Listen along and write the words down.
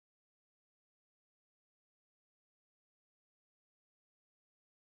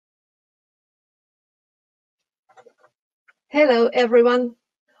Hello everyone.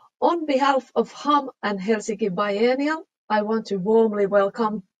 On behalf of HAM and Helsinki Biennial, I want to warmly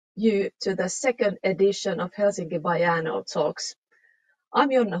welcome you to the second edition of Helsinki Biennial Talks. I'm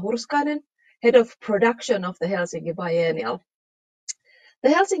Jonna Hurskainen, Head of Production of the Helsinki Biennial. The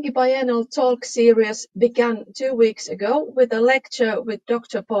Helsinki Biennial Talk series began 2 weeks ago with a lecture with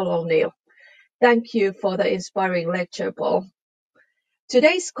Dr. Paul O'Neill. Thank you for the inspiring lecture, Paul.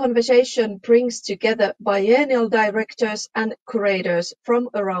 Today's conversation brings together biennial directors and curators from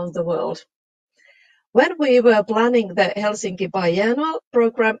around the world. When we were planning the Helsinki Biennial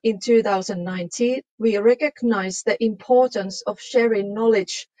program in 2019, we recognized the importance of sharing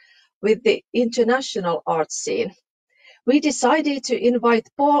knowledge with the international art scene. We decided to invite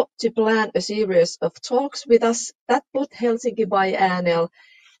Paul to plan a series of talks with us that put Helsinki Biennial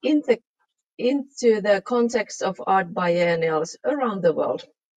into the context of art biennials around the world.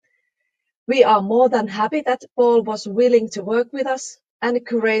 We are more than happy that Paul was willing to work with us and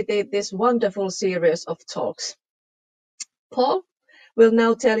created this wonderful series of talks. Paul will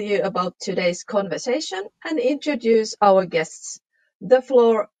now tell you about today's conversation and introduce our guests. The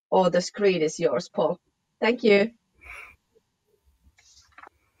floor or the screen is yours, Paul. Thank you.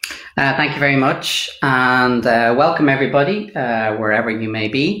 Thank you very much, and welcome everybody, wherever you may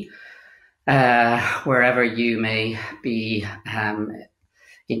be,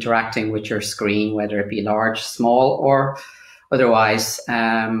 interacting with your screen, whether it be large, small, or otherwise.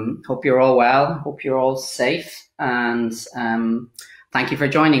 Hope you're all well, hope you're all safe, and thank you for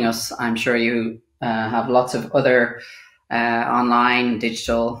joining us. I'm sure you have lots of other online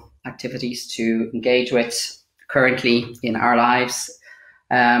digital activities to engage with currently in our lives.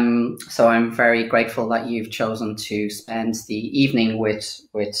 So I'm very grateful that you've chosen to spend the evening with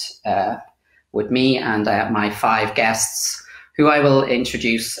me and my 5 guests, who I will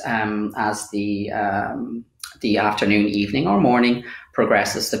introduce as the afternoon, evening, or morning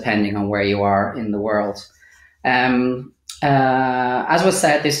progresses, depending on where you are in the world. As was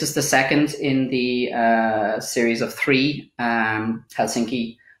said, this is the second in the series of 3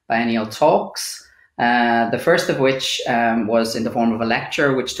 Helsinki Biennial Talks. The first of which was in the form of a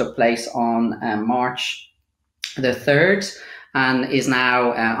lecture, which took place on March the 3rd and is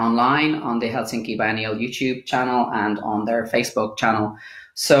now online on the Helsinki Biennial YouTube channel and on their Facebook channel.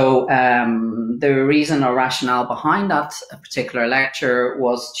 So the reason or rationale behind that particular lecture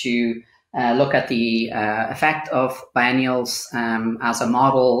was to look at the effect of biennials as a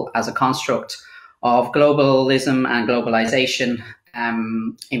model, as a construct of globalism and globalization,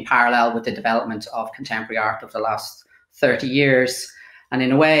 in parallel with the development of contemporary art of the last 30 years. And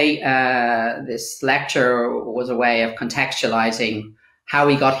in a way, this lecture was a way of contextualizing how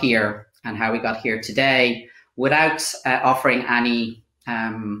we got here and how we got here today, without offering any,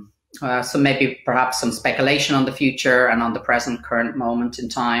 perhaps some speculation on the future and on the present current moment in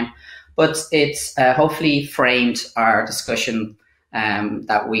time. But it's hopefully framed our discussion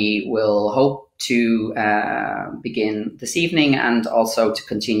that we will hope to begin this evening, and also to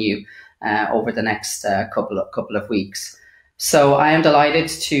continue over the next couple of weeks. So I am delighted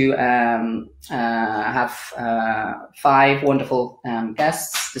to have 5 wonderful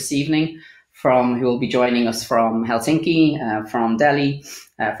guests this evening, who will be joining us from Helsinki, from Delhi,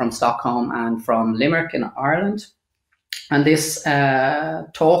 from Stockholm, and from Limerick in Ireland. And this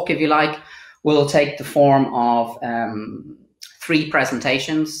talk, if you like, will take the form of 3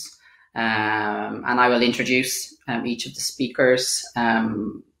 presentations. And I will introduce each of the speakers,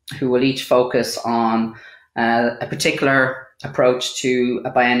 who will each focus on a particular approach to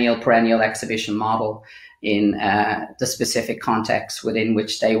a biennial-perennial exhibition model in the specific context within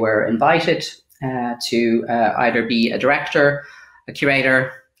which they were invited to either be a director, a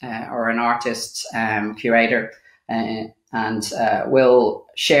curator, or an artist curator, and will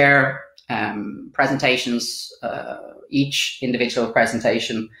share presentations, each individual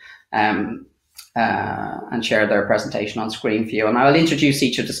presentation, and share their presentation on screen for you. And I will introduce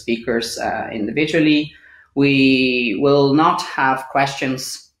each of the speakers individually. We will not have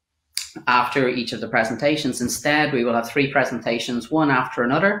questions after each of the presentations. Instead, we will have 3 presentations, one after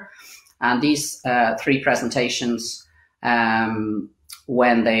another. And these 3 presentations,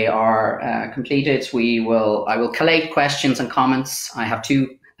 when they are completed, I will collate questions and comments. I have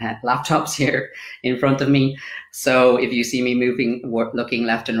 2 laptops here in front of me. So if you see me looking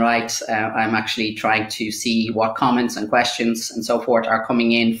left and right, I'm actually trying to see what comments and questions and so forth are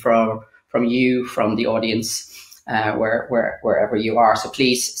coming in from you, from the audience, wherever you are. So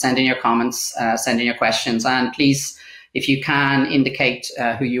please send in your comments, send in your questions, and please, if you can, indicate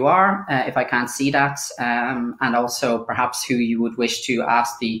who you are, if I can't see that, and also perhaps who you would wish to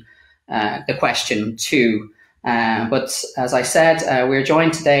ask the question to. But as I said, we're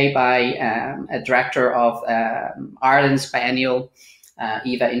joined today by a director of Ireland's Biennial,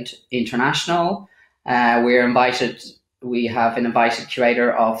 EVA International. We have an invited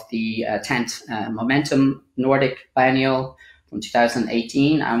curator of the 10th Momentum Nordic Biennial from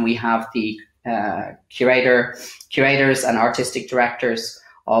 2018, and we have the curators and artistic directors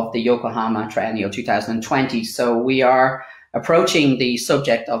of the Yokohama Triennale 2020. So we are approaching the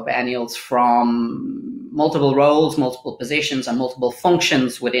subject of biennials from multiple roles, multiple positions, and multiple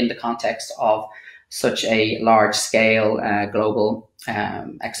functions within the context of such a large-scale global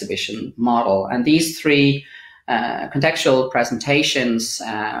exhibition model. And these three contextual presentations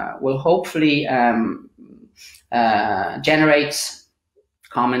will hopefully generate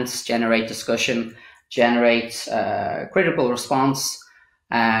comments, generate discussion, generate critical response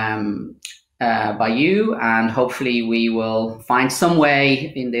by you, and hopefully we will find some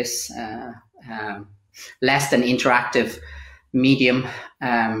way in this less than interactive medium.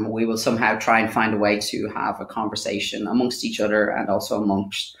 We will somehow try and find a way to have a conversation amongst each other and also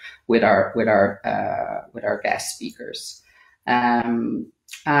with our guest speakers.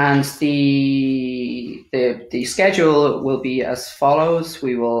 And the schedule will be as follows.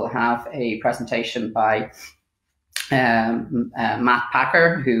 We will have a presentation by Matt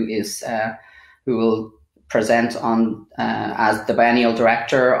Packer, who will present on as the biennial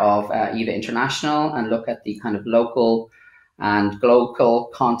director of EVA International, and look at the kind of local and global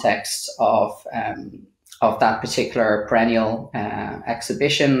context of that particular perennial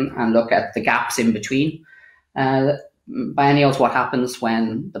exhibition, and look at the gaps in between biennials, what happens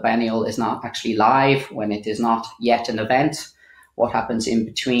when the biennial is not actually live, when it is not yet an event, what happens in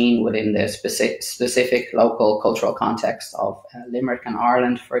between within the specific local cultural context of Limerick and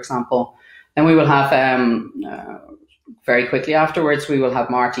Ireland, for example. Then we will have, very quickly afterwards, we will have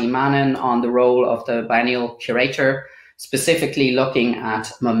Marty Mannon on the role of the biennial curator, specifically looking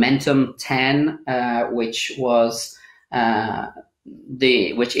at Momentum 10, which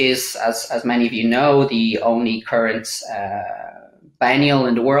is, as many of you know, the only current biennial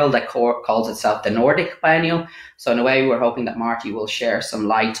in the world that calls itself the Nordic Biennial. So in a way, we're hoping that Marty will share some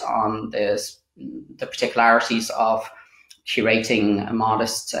light on the particularities of curating a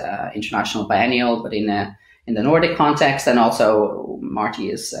modest international biennial, but in the Nordic context. And also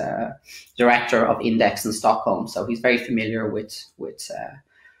Marty is director of Index in Stockholm, so he's very familiar with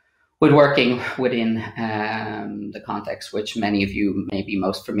working within the context which many of you may be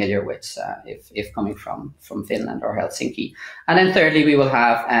most familiar with if coming from Finland or Helsinki. And then thirdly, we will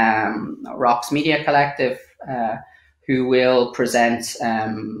have Rocks Media Collective, who will present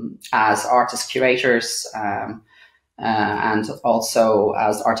as artist curators and also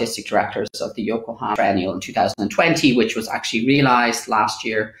as artistic directors of the Yokohama Triennale in 2020, which was actually realized last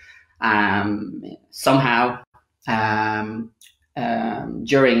year somehow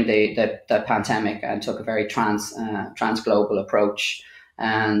during the pandemic, and took a very trans-global approach.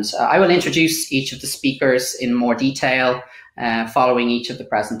 And I will introduce each of the speakers in more detail following each of the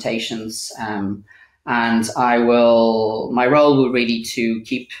presentations. And my role will really to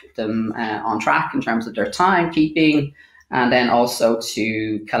keep them on track in terms of their timekeeping, and then also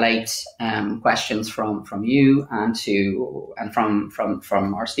to collate questions from you and from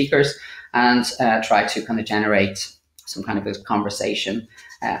our speakers, and try to kind of generate some kind of a conversation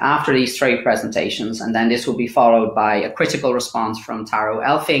after these three presentations. And then this will be followed by a critical response from Taro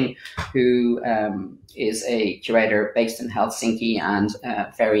Elfing, who is a curator based in Helsinki and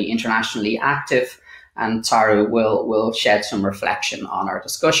very internationally active. And Taro will shed some reflection on our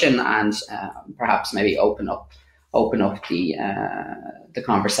discussion, and perhaps maybe open up the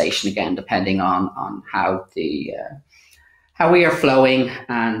conversation again, depending on how we are flowing.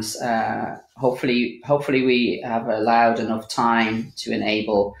 And hopefully we have allowed enough time to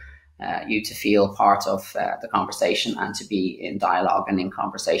enable you to feel part of the conversation and to be in dialogue and in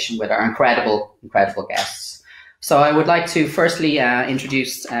conversation with our incredible guests. So I would like to firstly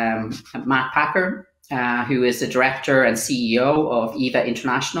introduce Matt Packer, who is the director and CEO of EVA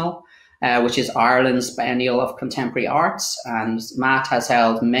International, which is Ireland's Biennial of Contemporary Arts. And Matt has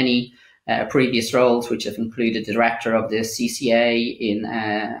held many previous roles, which have included the director of the CCA in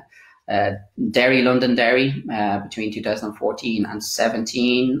Londonderry between 2014 and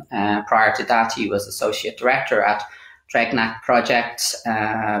 17. Prior to that, he was associate director at Tregnac Project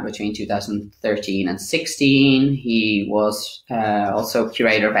between 2013 and 16. He was also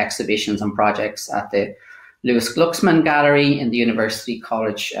curator of exhibitions and projects at the Lewis Glucksman Gallery in the University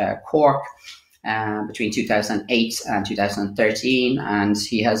College Cork between 2008 and 2013. And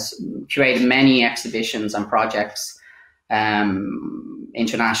he has curated many exhibitions and projects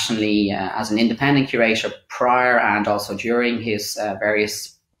internationally as an independent curator prior and also during his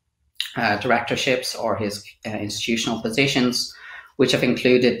various directorships or his institutional positions, which have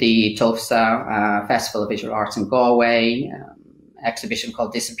included the Tulsa Festival of Visual Arts in Galway, exhibition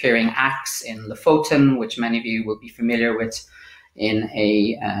called Disappearing Acts in Lofoten, which many of you will be familiar with in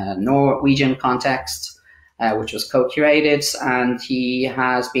a Norwegian context, which was co-curated. And he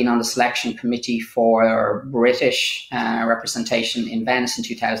has been on the selection committee for British representation in Venice in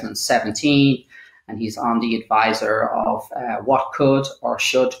 2017. And he's on the advisor of What Could or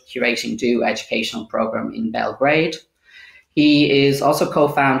Should Curating Do educational program in Belgrade. He is also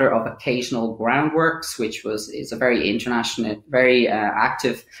co-founder of Occasional Groundworks, which is a very international, very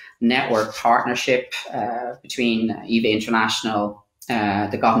active network partnership between EVA International,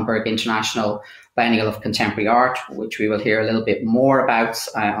 the Gothenburg International Biennial of Contemporary Art, which we will hear a little bit more about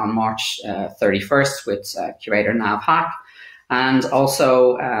on March 31st with curator Nav Hack. And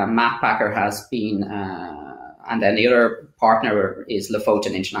also Matt Packer has been, and then the other partner is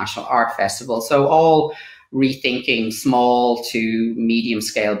Lofoten International Art Festival. So all rethinking small to medium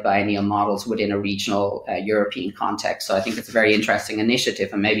scale biennial models within a regional European context. So I think it's a very interesting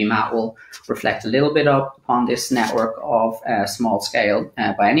initiative, and maybe Matt will reflect a little bit upon this network of small scale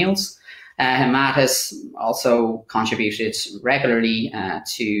biennials. Matt has also contributed regularly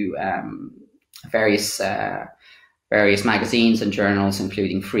to various magazines and journals,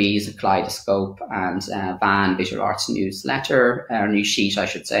 including Frieze, Kaleidoscope, and Van Visual Arts newsletter, or news sheet, I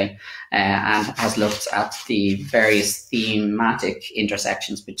should say, and has looked at the various thematic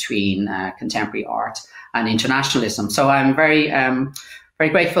intersections between contemporary art and internationalism. So I'm very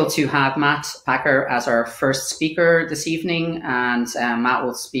grateful to have Matt Packer as our first speaker this evening, and Matt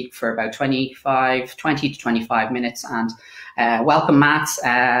will speak for about 20 to 25 minutes. And welcome, Matt.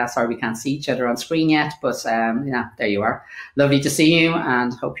 Sorry we can't see each other on screen yet, but yeah, there you are. Lovely to see you,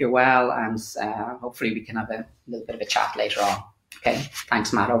 and hope you're well, and hopefully we can have a little bit of a chat later on. Okay,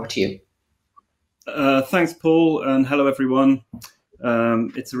 thanks, Matt. Over to you. Thanks, Paul, and hello, everyone.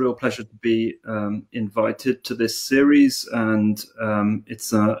 It's a real pleasure to be invited to this series, and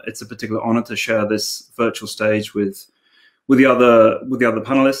it's a particular honour to share this virtual stage with the other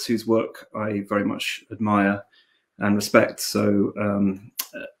panelists whose work I very much admire and respect. So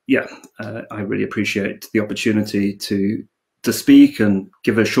yeah, I really appreciate the opportunity to speak and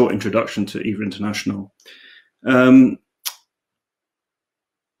give a short introduction to EVA International.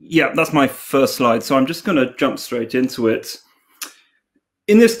 Yeah, that's my first slide. So I'm just going to jump straight into it.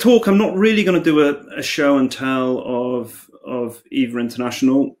 In this talk, I'm not really going to do a show and tell of EVA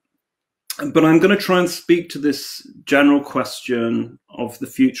International, but I'm going to try and speak to this general question of the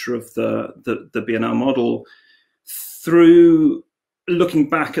future of the Biennial model through looking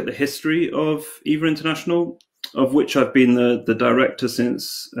back at the history of EVA International, of which I've been the director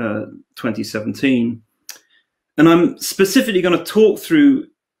since 2017. And I'm specifically going to talk through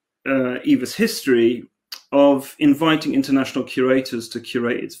EVA's history of inviting international curators to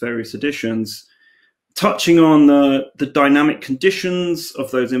curate its various editions, touching on the dynamic conditions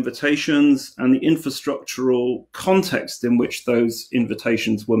of those invitations and the infrastructural context in which those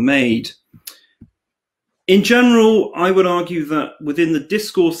invitations were made. In general, I would argue that within the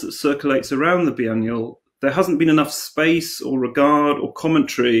discourse that circulates around the Biennial, there hasn't been enough space or regard or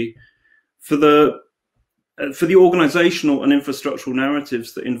commentary for the organizational and infrastructural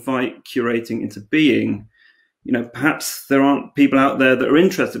narratives that invite curating into being. You know, perhaps there aren't people out there that are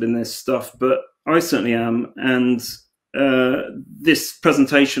interested in this stuff, but I certainly am. And this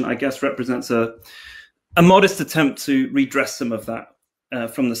presentation, I guess, represents a modest attempt to redress some of that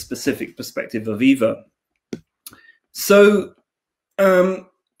from the specific perspective of EVA. So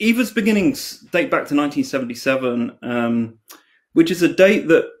EVA's beginnings date back to 1977, which is a date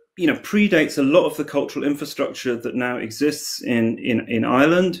that predates a lot of the cultural infrastructure that now exists in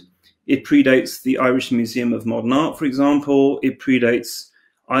Ireland. It predates the Irish Museum of Modern Art, for example. It predates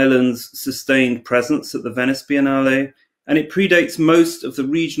Ireland's sustained presence at the Venice Biennale, and it predates most of the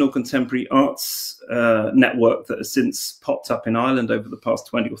regional contemporary arts network that has since popped up in Ireland over the past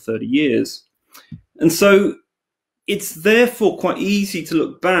 20 or 30 years. And so it's therefore quite easy to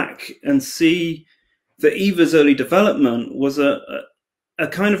look back and see that EVA's early development was a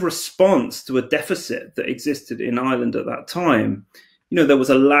kind of response to a deficit that existed in Ireland at that time. There was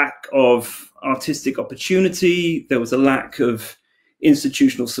a lack of artistic opportunity, there was a lack of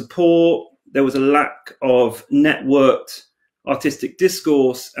institutional support, there was a lack of networked artistic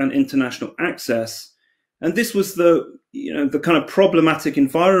discourse and international access. And this was the kind of problematic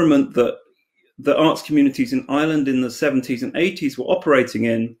environment that the arts communities in Ireland in the 70s and 80s were operating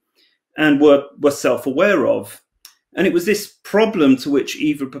in and were self-aware of. And it was this problem to which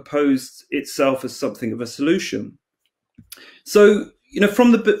EVA proposed itself as something of a solution. So,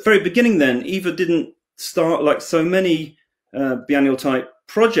 from the very beginning then, EVA didn't start like so many biennial type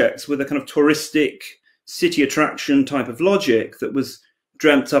projects with a kind of touristic city attraction type of logic that was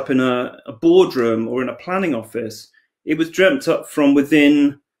dreamt up in a boardroom or in a planning office. It was dreamt up from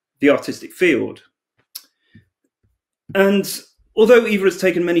within the artistic field. And although EVA has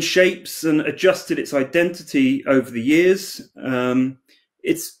taken many shapes and adjusted its identity over the years,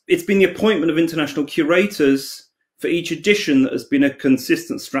 it's been the appointment of international curators for each edition that has been a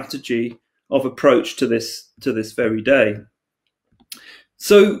consistent strategy of approach to this very day.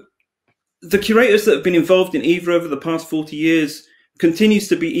 So the curators that have been involved in EVA over the past 40 years continues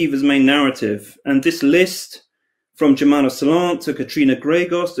to be EVA's main narrative. And this list, from Germano Salant to Katrina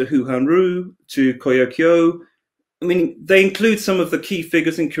Gregos to Hu Han Ru to Koyo Kyo, I mean, they include some of the key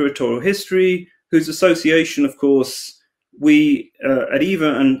figures in curatorial history, whose association, of course, we at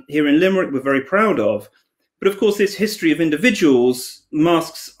EVA and here in Limerick were very proud of. But of course, this history of individuals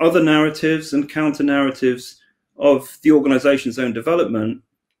masks other narratives and counter-narratives of the organisation's own development.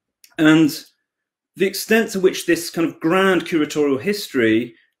 And the extent to which this kind of grand curatorial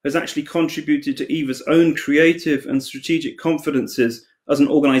history has actually contributed to EVA's own creative and strategic confidences as an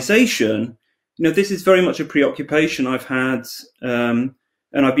organisation, this is very much a preoccupation I've had and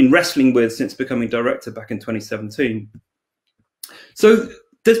I've been wrestling with since becoming director back in 2017. So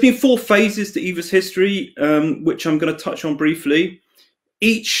there's been 4 phases to EVA's history, which I'm going to touch on briefly.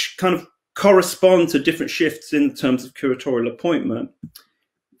 Each kind of correspond to different shifts in terms of curatorial appointment.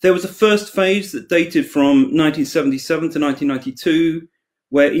 There was a first phase that dated from 1977 to 1992,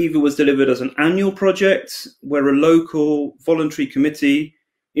 where EVA was delivered as an annual project, where a local voluntary committee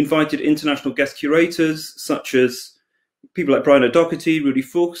invited international guest curators, such as people like Brian O'Doherty, Rudy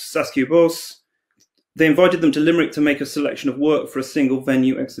Fuchs, Saskia Bos. They invited them to Limerick to make a selection of work for a single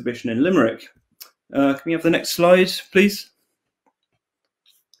venue exhibition in Limerick. Can we have the next slide, please?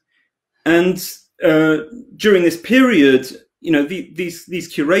 And during this period, these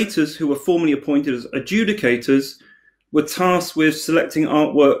curators, who were formally appointed as adjudicators, were tasked with selecting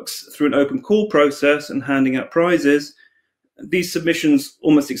artworks through an open call process and handing out prizes. These submissions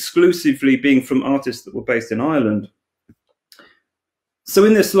almost exclusively being from artists that were based in Ireland. So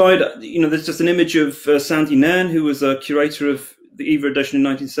in this slide, there's just an image of Sandy Nairn, who was a curator of the EVA edition in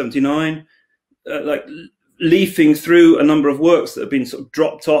 1979, like leafing through a number of works that have been sort of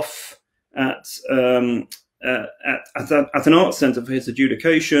dropped off at an art centre for his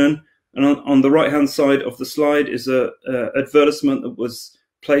adjudication. And on the right-hand side of the slide is a advertisement that was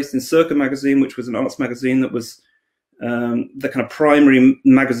placed in Circa magazine, which was an arts magazine that was the kind of primary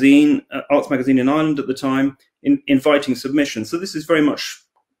magazine, arts magazine in Ireland at the time, inviting submissions. So this is very much,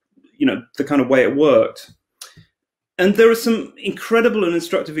 the kind of way it worked. And there are some incredible and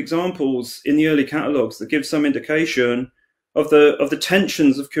instructive examples in the early catalogues that give some indication of the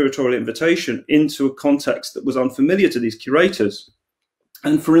tensions of curatorial invitation into a context that was unfamiliar to these curators.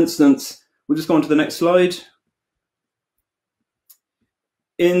 And for instance, we'll just go on to the next slide.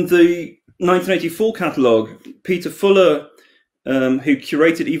 In the 1984 catalogue, Peter Fuller, who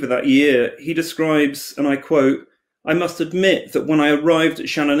curated EVA that year, he describes, and I quote, "I must admit that when I arrived at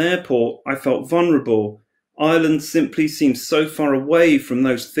Shannon Airport, I felt vulnerable. Ireland simply seemed so far away from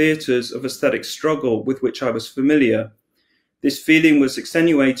those theatres of aesthetic struggle with which I was familiar. This feeling was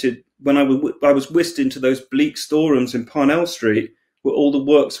extenuated when I was whisked into those bleak storerooms in Parnell Street, where all the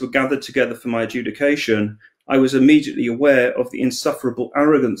works were gathered together for my adjudication. I was immediately aware of the insufferable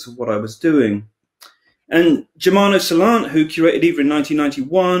arrogance of what I was doing." And Germano Salant, who curated EVA in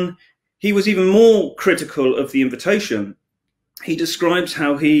 1991, he was even more critical of the invitation. He describes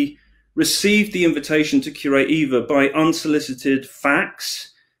how he received the invitation to curate EVA by unsolicited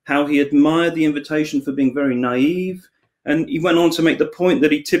facts, how he admired the invitation for being very naive, and he went on to make the point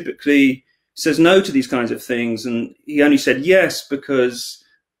that he typically says no to these kinds of things, and he only said yes because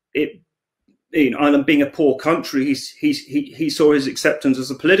Ireland being a poor country, he saw his acceptance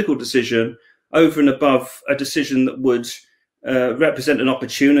as a political decision over and above a decision that would represent an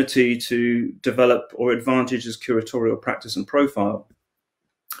opportunity to develop or advantage his curatorial practice and profile.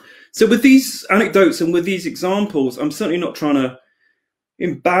 So with these anecdotes and with these examples, I'm certainly not trying to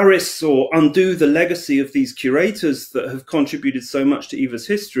embarrass or undo the legacy of these curators that have contributed so much to EVA's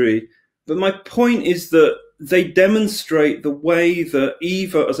history. But my point is that they demonstrate the way that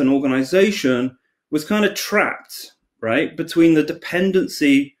EVA as an organization was kind of trapped, right, between the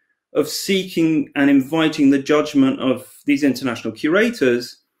dependency of seeking and inviting the judgment of these international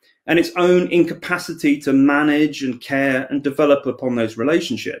curators and its own incapacity to manage and care and develop upon those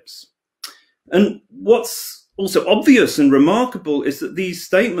relationships. And what's also obvious and remarkable is that these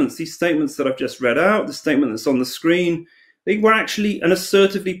statements that I've just read out, the statement that's on the screen, they were actually and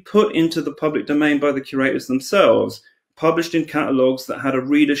assertively put into the public domain by the curators themselves, published in catalogues that had a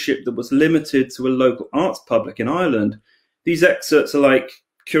readership that was limited to a local arts public in Ireland. These excerpts are like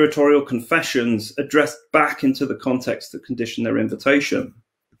curatorial confessions addressed back into the context that conditioned their invitation.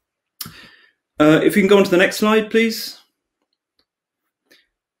 If you can go on to the next slide, please.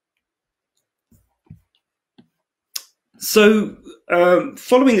 So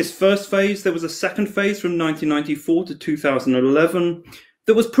following this first phase, there was a second phase from 1994 to 2011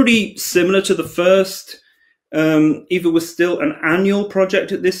 that was pretty similar to the first. EVA was still an annual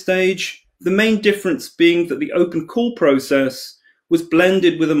project at this stage, the main difference being that the open call process was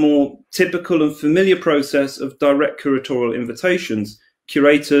blended with a more typical and familiar process of direct curatorial invitations,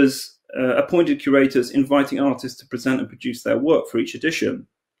 curators, appointed curators inviting artists to present and produce their work for each edition.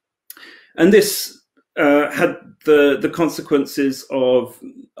 And this had the consequences of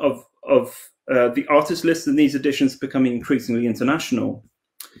the artist list in these editions becoming increasingly international.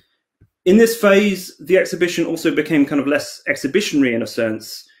 In this phase, the exhibition also became kind of less exhibitionary in a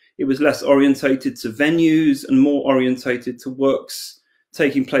sense. It was less orientated to venues and more orientated to works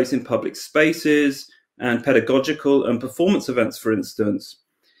taking place in public spaces and pedagogical and performance events, for instance.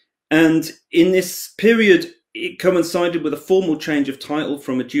 And in this period, it coincided with a formal change of title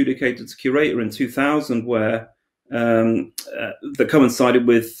from adjudicator to curator in 2000, where that coincided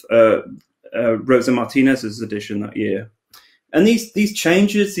with Rosa Martinez's edition that year. And these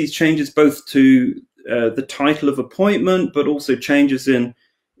changes both to the title of appointment, but also changes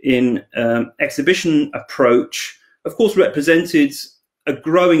in exhibition approach, of course, represented a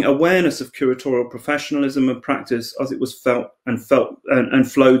growing awareness of curatorial professionalism and practice as it was felt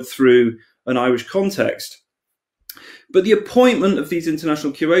and flowed through an Irish context. But the appointment of these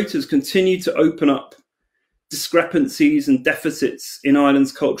international curators continued to open up discrepancies and deficits in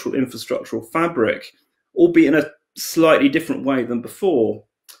Ireland's cultural infrastructural fabric, albeit in a slightly different way than before.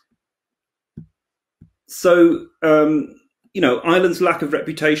 So, Ireland's lack of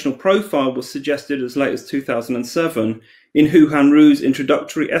reputational profile was suggested as late as 2007 in Hu Han Ru's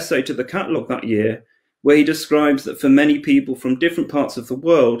introductory essay to the catalogue that year, where he describes that for many people from different parts of the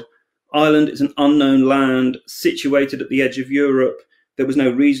world, Ireland is an unknown land situated at the edge of Europe. There was no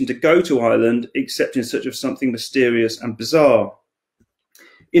reason to go to Ireland except in search of something mysterious and bizarre.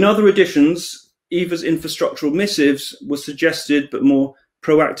 In other editions, EVA's infrastructural missives were suggested but more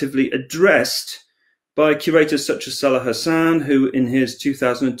proactively addressed by curators such as Salah Hassan, who in his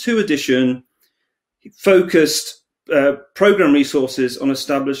 2002 edition focused programme resources on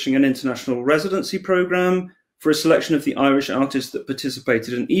establishing an international residency programme for a selection of the Irish artists that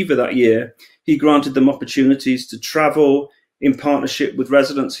participated in EVA that year. He granted them opportunities to travel in partnership with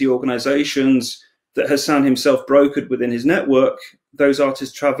residency organisations that Hassan himself brokered within his network, those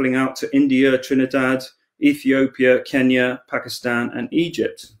artists travelling out to India, Trinidad, Ethiopia, Kenya, Pakistan, and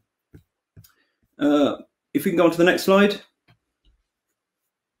Egypt. If we can go on to the next slide.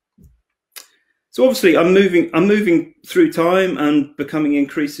 So obviously I'm moving through time and becoming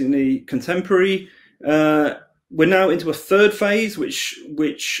increasingly contemporary. We're now into a third phase, which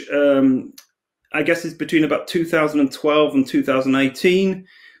I guess is between about 2012 and 2018,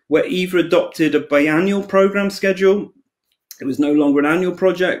 where EVA adopted a biannual program schedule. It was no longer an annual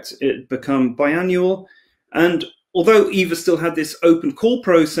project, it had become biannual. And although EVA still had this open call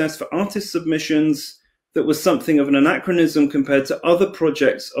process for artist submissions that was something of an anachronism compared to other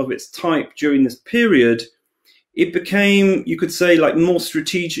projects of its type during this period, it became, you could say, like more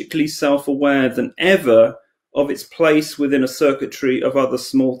strategically self-aware than ever of its place within a circuitry of other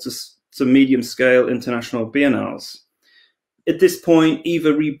small to medium scale international biennales. At this point,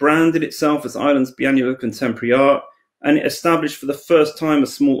 EVA rebranded itself as Ireland's Biennial of Contemporary Art, and it established for the first time a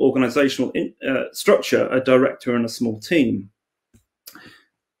small organisational structure, a director and a small team.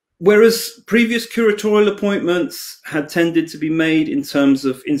 Whereas previous curatorial appointments had tended to be made in terms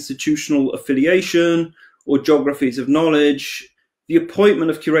of institutional affiliation or geographies of knowledge, the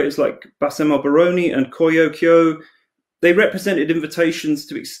appointment of curators like Bassem Alberoni and Koyo Kyo, they represented invitations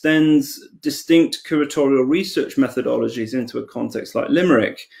to extend distinct curatorial research methodologies into a context like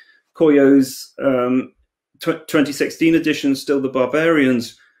Limerick. Koyo's 2016 edition, Still the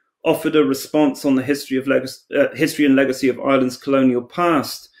Barbarians, offered a response on the history and legacy of Ireland's colonial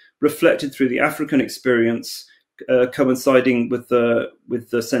past, reflected through the African experience, coinciding with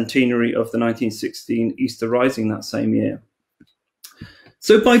the centenary of the 1916 Easter Rising that same year.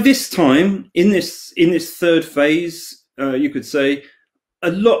 So by this time, in this third phase, you could say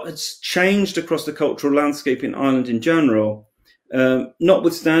a lot has changed across the cultural landscape in Ireland in general.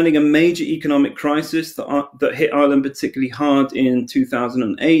 Notwithstanding a major economic crisis that hit Ireland particularly hard in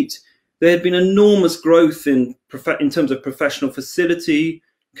 2008, there had been enormous growth in terms of professional facility,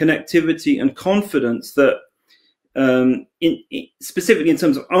 connectivity, and confidence that, specifically in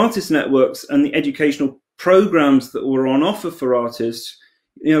terms of artist networks and the educational programs that were on offer for artists,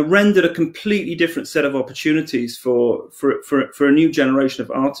 rendered a completely different set of opportunities for a new generation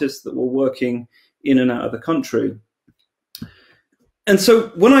of artists that were working in and out of the country. And so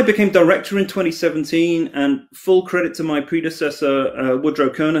when I became director in 2017, and full credit to my predecessor, Woodrow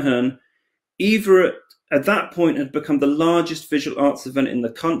Kernahan, EVA at that point had become the largest visual arts event in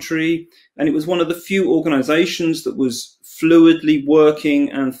the country, and it was one of the few organizations that was fluidly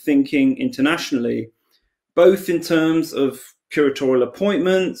working and thinking internationally, both in terms of curatorial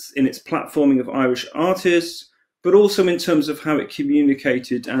appointments, in its platforming of Irish artists, but also in terms of how it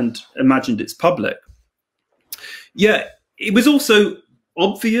communicated and imagined its public. Yeah, it was also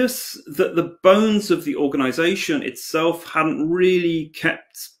obvious that the bones of the organization itself hadn't really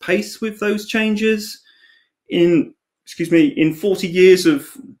kept pace with those changes. In 40 years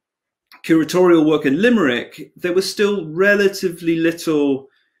of curatorial work in Limerick, there was still relatively little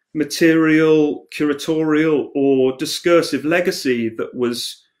material, curatorial, or discursive legacy that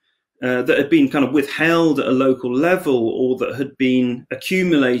had been kind of withheld at a local level, or that had been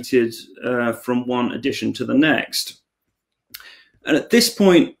accumulated from one edition to the next. And at this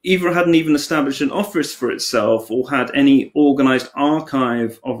point, EVA hadn't even established an office for itself or had any organised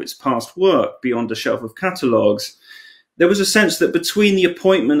archive of its past work beyond a shelf of catalogues. There was a sense that between the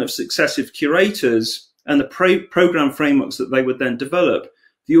appointment of successive curators and the programme frameworks that they would then develop,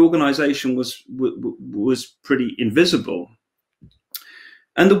 the organisation was pretty invisible.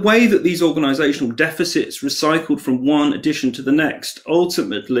 And the way that these organisational deficits recycled from one edition to the next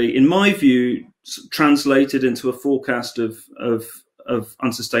ultimately, in my view, translated into a forecast of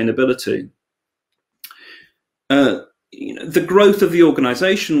unsustainability. The growth of the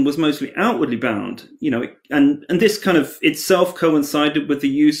organisation was mostly outwardly bound, and this kind of itself coincided with the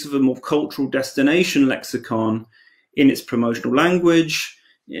use of a more cultural destination lexicon in its promotional language,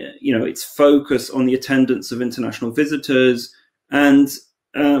 its focus on the attendance of international visitors, and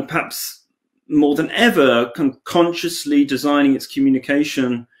perhaps more than ever, consciously designing its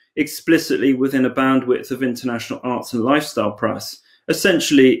communication explicitly within a bandwidth of international arts and lifestyle press.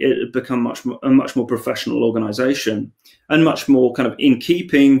 Essentially, it had become a much more professional organisation and much more kind of in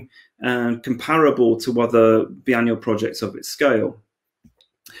keeping and comparable to other biennial projects of its scale.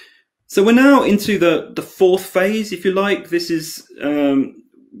 So we're now into the fourth phase, if you like. This is,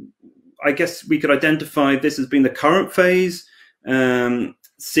 I guess we could identify this as being the current phase.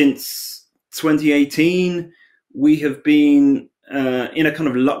 Since 2018, we have been in a kind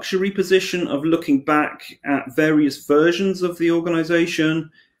of luxury position of looking back at various versions of the organisation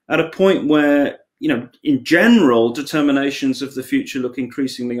at a point where, in general, determinations of the future look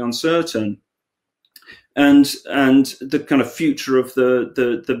increasingly uncertain, and the kind of future of the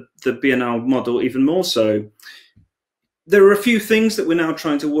Biennale model even more so. There are a few things that we're now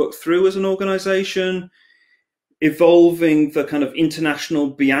trying to work through as an organisation, evolving the kind of international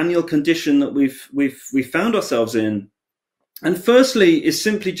biennial condition that we've found ourselves in. And firstly is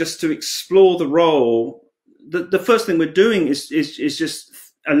simply just to explore the role. The first thing we're doing is just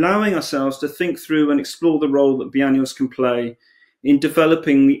allowing ourselves to think through and explore the role that biennials can play in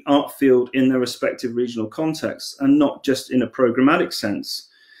developing the art field in their respective regional contexts, and not just in a programmatic sense.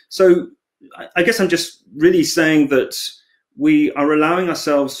 So I guess I'm just really saying that we are allowing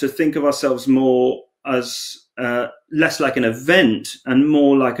ourselves to think of ourselves more as less like an event and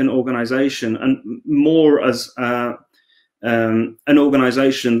more like an organization, and more as an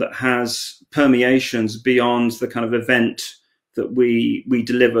organization that has permeations beyond the kind of event that we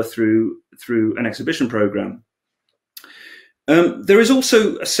deliver through an exhibition program. There is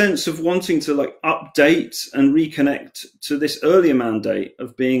also a sense of wanting to update and reconnect to this earlier mandate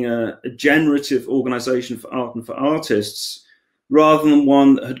of being a generative organization for art and for artists, rather than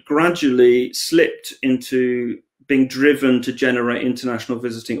one that had gradually slipped into being driven to generate international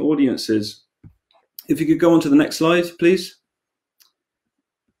visiting audiences. If you could go on to the next slide, please.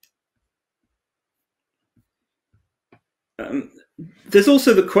 There's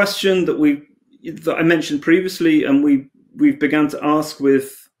also the question that I mentioned previously, and we've begun to ask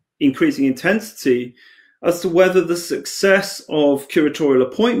with increasing intensity, as to whether the success of curatorial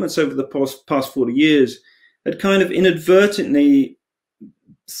appointments over the past 40 years had kind of inadvertently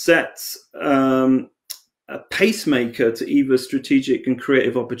set a pacemaker to EVA's strategic and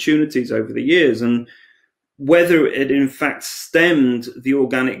creative opportunities over the years, and whether it in fact stemmed the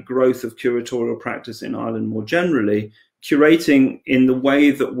organic growth of curatorial practice in Ireland more generally, curating in the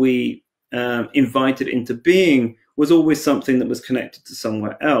way that we invited into being was always something that was connected to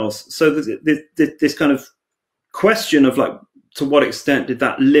somewhere else. So this kind of question of like, to what extent did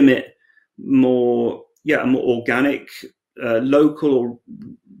that limit a more organic, local or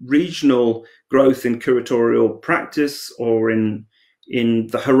regional growth in curatorial practice, or in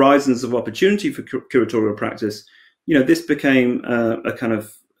the horizons of opportunity for curatorial practice? You know, this became a kind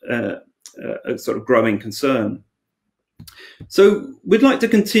of a sort of growing concern. So we'd like to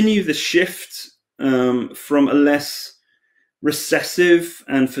continue the shift from a less recessive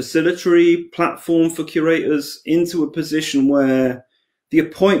and facilitatory platform for curators into a position where the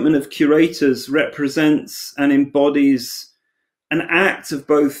appointment of curators represents and embodies an act of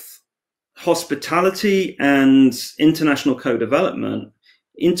both hospitality and international co-development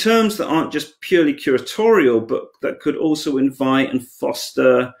in terms that aren't just purely curatorial, but that could also invite and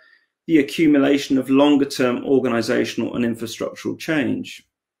foster the accumulation of longer-term organizational and infrastructural change.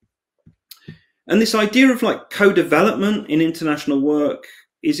 And this idea of like co-development in international work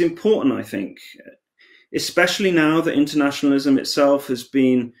is important, I think, especially now that internationalism itself has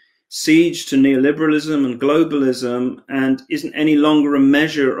been sieged to neoliberalism and globalism and isn't any longer a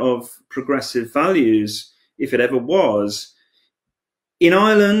measure of progressive values, if it ever was. In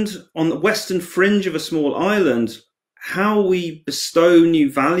Ireland, on the western fringe of a small island, how we bestow new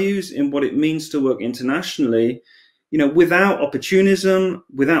values in what it means to work internationally, you know, without opportunism,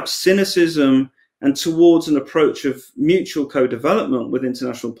 without cynicism, and towards an approach of mutual co-development with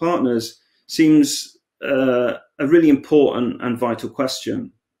international partners seems a really important and vital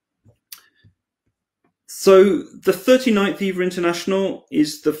question. So the 39th EVA International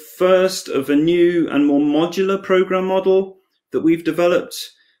is the first of a new and more modular program model that we've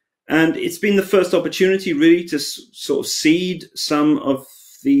developed. And it's been the first opportunity really to sort of seed some of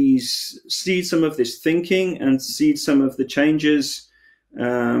this thinking and seed some of the changes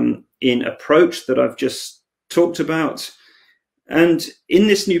in approach that I've just talked about. And in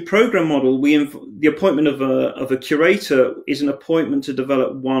this new program model, the appointment of a curator is an appointment to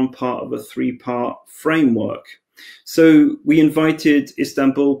develop one part of a three-part framework. So we invited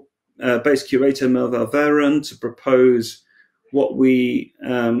Istanbul-based curator Merve Veren to propose what we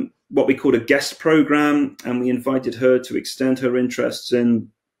called a guest program, and we invited her to extend her interests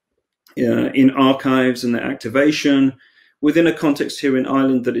in archives and their activation within a context here in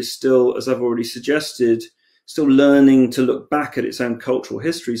Ireland that is still, as I've already suggested, still learning to look back at its own cultural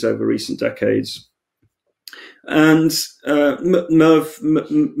histories over recent decades. And Merve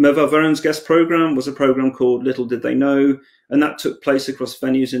Veren's guest program was a program called Little Did They Know, and that took place across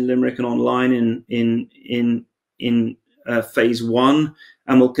venues in Limerick and online in phase 1,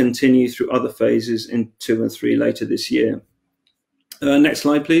 and will continue through other phases in 2 and 3 later this year. Next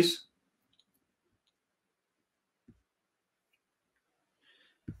slide, please.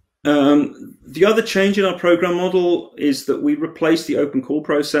 The other change in our program model is that we replaced the open call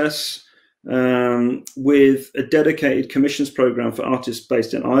process with a dedicated commissions program for artists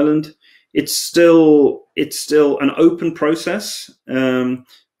based in Ireland. It's still an open process,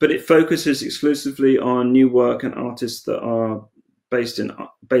 but it focuses exclusively on new work and artists that are based in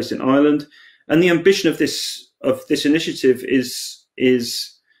Ireland. And the ambition of this initiative is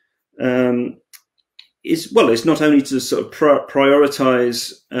it's not only to sort of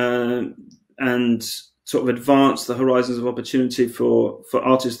prioritize and sort of advance the horizons of opportunity for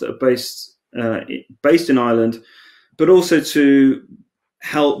artists that are based in Ireland, but also to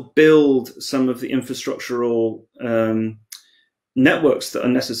help build some of the infrastructural networks that are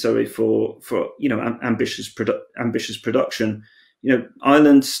necessary for ambitious production.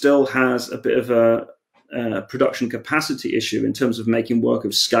 Ireland still has a bit of a production capacity issue in terms of making work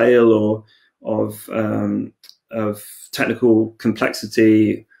of scale or of technical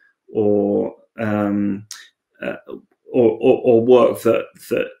complexity or work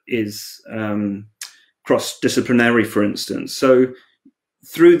that is cross-disciplinary, for instance. So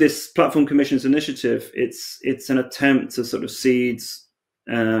through this Platform Commissions initiative, it's an attempt to sort of seed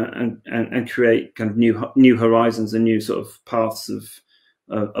and create kind of new horizons and new sort of paths of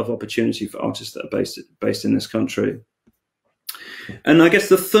opportunity for artists that are based in this country. And I guess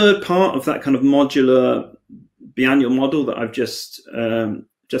the third part of that kind of modular biennial model that I've just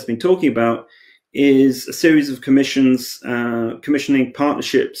been talking about is a series of commissioning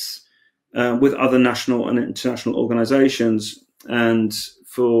partnerships with other national and international organizations. And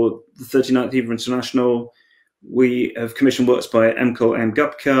for the 39th EVA International, we have commissioned works by Emkel M.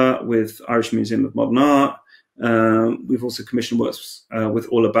 Gupka with Irish Museum of Modern Art. We've also commissioned works with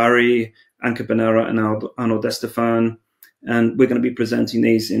Orla Barry, Anka Benera, and Arnaud Destefan. And we're going to be presenting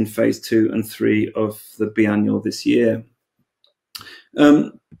these in phase 2 and 3 of the biennial this year.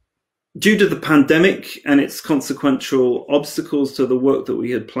 Due to the pandemic and its consequential obstacles to the work that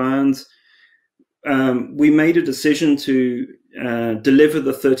we had planned, we made a decision to deliver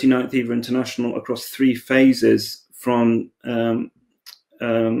the 39th EVA International across 3 phases from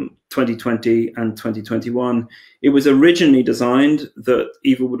 2020 and 2021. It was originally designed that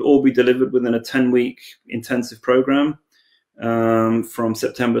EVA would all be delivered within a 10-week intensive program from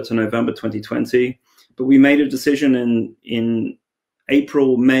September to November 2020. But we made a decision in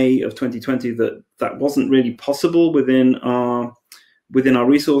April, May of 2020 that wasn't really possible within our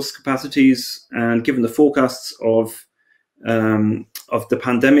resource capacities, and given the forecasts of the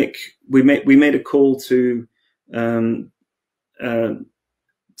pandemic, we made a call to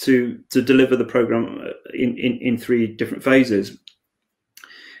deliver the program in 3 different phases.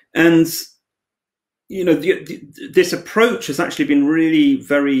 And this approach has actually been really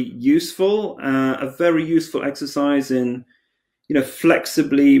very useful, a very useful exercise in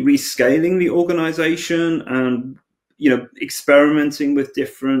flexibly rescaling the organization and experimenting with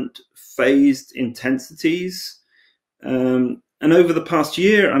different phased intensities. And over the past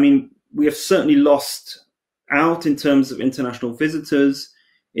year, I mean, we have certainly lost out in terms of international visitors,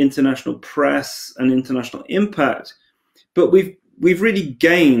 international press, and international impact, but we've really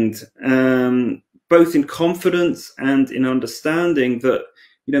gained both in confidence and in understanding that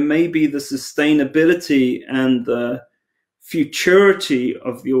maybe the sustainability and the futurity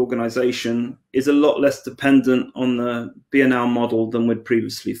of the organization is a lot less dependent on the Biennial model than we'd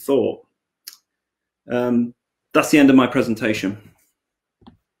previously thought. That's the end of my presentation.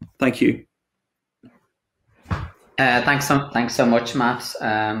 Thank you. Thanks so much, Matt.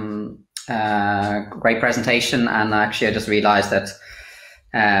 Great presentation, and actually I just realized that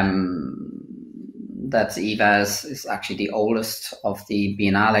that EVA is actually the oldest of the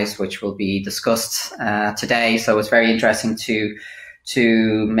Biennales, which will be discussed today. So it's very interesting to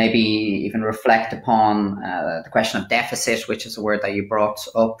maybe even reflect upon the question of deficit, which is a word that you brought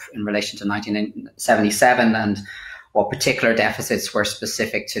up in relation to 1977, and what particular deficits were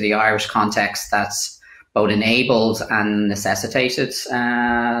specific to the Irish context that's both enabled and necessitated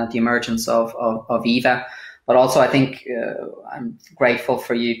the emergence of EVA. But also, I think I'm grateful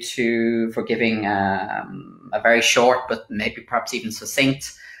for you for giving a very short, but maybe perhaps even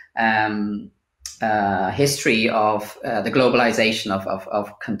succinct history of the globalization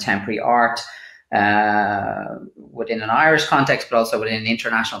of contemporary art within an Irish context, but also within an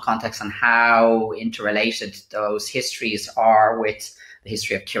international context, and how interrelated those histories are with the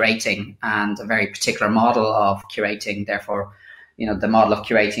history of curating, and a very particular model of curating. Therefore, the model of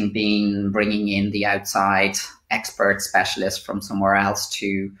curating being bringing in the outside expert specialist from somewhere else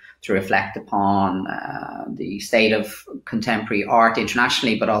to reflect upon the state of contemporary art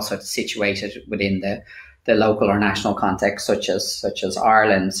internationally, but also situated within the local or national context, such as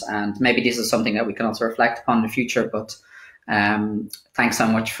Ireland. And maybe this is something that we can also reflect upon in the future. But thanks so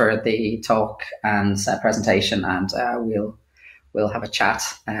much for the talk and presentation, and we'll have a chat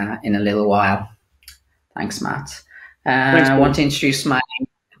in a little while. Thanks, Matt. Thanks, I want to introduce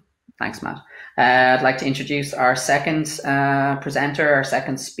Thanks, Matt. I'd like to introduce our second presenter, our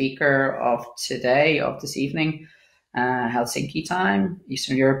second speaker of this evening, Helsinki time,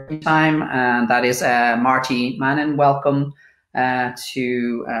 Eastern European time, and that is Marty Mannin. Welcome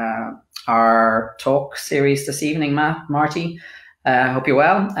to our talk series this evening, Marty. Hope you're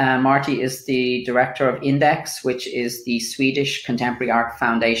well. Marty is the director of Index, which is the Swedish Contemporary Art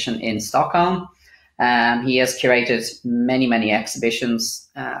Foundation in Stockholm. He has curated many exhibitions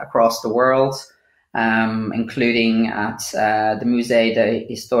across the world, including at the Musée de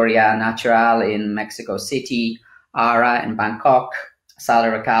Historia Natural in Mexico City, ARA in Bangkok, Sala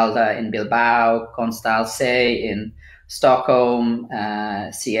Recalda in Bilbao, Constal C in Stockholm,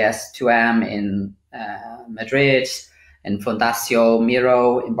 CS2M in Madrid, in Fundació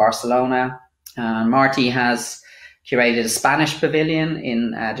Miró in Barcelona. Marty has curated a Spanish pavilion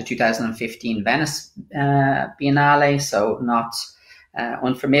in the 2015 Venice Biennale, so not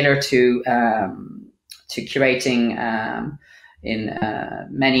unfamiliar to curating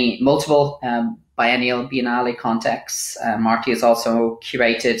in multiple biennial Biennale contexts. Marty has also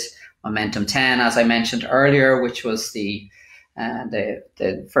curated Momentum 10, as I mentioned earlier, which was the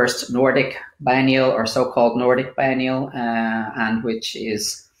first Nordic Biennial, or so-called Nordic Biennial, and which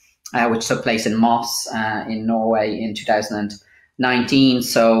took place in Moss in Norway in 2019,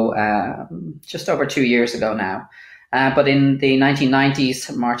 so just over 2 years ago now. But in the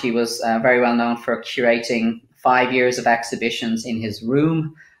 1990s, Marty was very well known for curating 5 years of exhibitions in his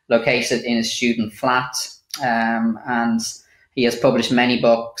room, located in his student flat, and he has published many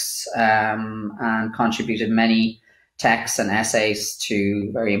books and contributed many texts and essays to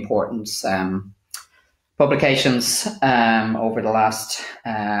very important publications over the last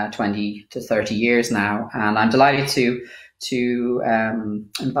 20 to 30 years now. And I'm delighted to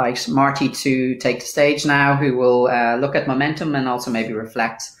invite Marty to take the stage now, who will look at momentum and also maybe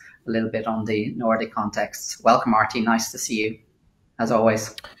reflect a little bit on the Nordic context. Welcome, Marty. Nice to see you, as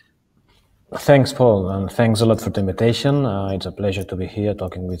always. Thanks, Paul, and thanks a lot for the invitation. It's a pleasure to be here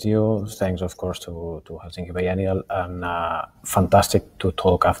talking with you. Thanks, of course, to Helsinki Biennial, and fantastic to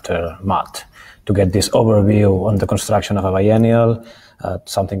talk after Matt, to get this overview on the construction of a biennial,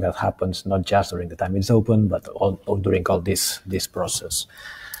 something that happens not just during the time it's open, but during all this process.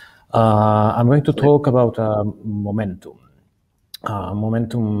 I'm going to talk about momentum.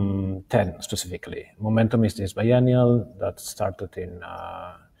 Momentum 10 specifically. Momentum is this biennial that started in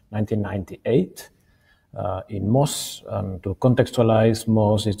 1998 in Moss. To contextualize,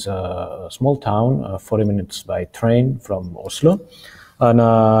 Moss, it's a small town, 40 minutes by train from Oslo, and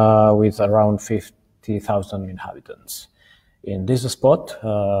with around 50,000 inhabitants. In this spot,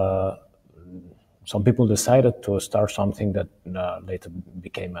 some people decided to start something that later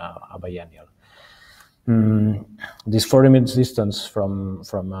became a biennial. This 40 minutes distance from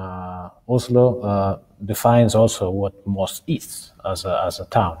Oslo defines also what Moss is as a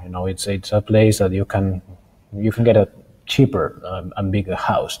town. You know, it's a place that you can get a cheaper and bigger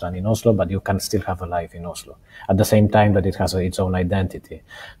house than in Oslo, but you can still have a life in Oslo. At the same time that it has its own identity.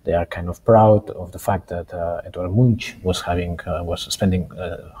 They are kind of proud of the fact that Edvard Munch was spending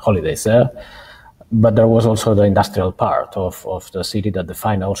holidays there. But there was also the industrial part of the city that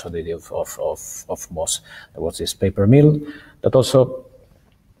defined also the idea of Moss. There was this paper mill that also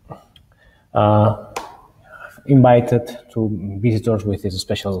invited to visitors with this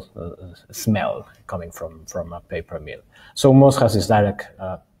special smell coming from a paper mill. So Moss has this direct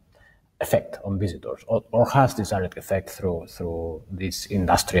effect on visitors, or has this direct effect through this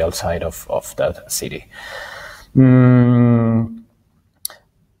industrial side of that city.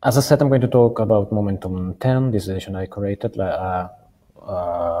 As I said, I'm going to talk about Momentum 10, this edition I curated.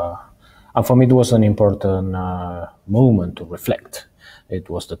 And for me, it was an important moment to reflect. It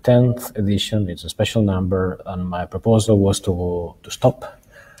was the 10th edition, it's a special number, and my proposal was to stop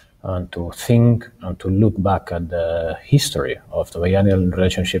and to think and to look back at the history of the biennial in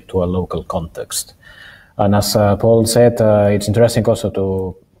relationship to a local context. And as Paul said, it's interesting also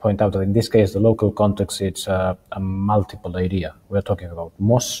to point out that in this case, the local context, it's a multiple idea. We're talking about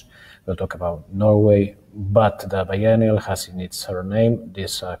Moss, we'll talk about Norway, but the biennial has in its surname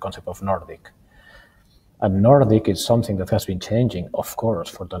this concept of Nordic. And Nordic is something that has been changing, of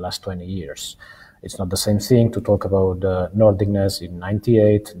course, for the last 20 years. It's not the same thing to talk about Nordicness in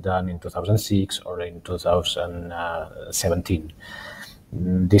 98 than in 2006 or in 2017.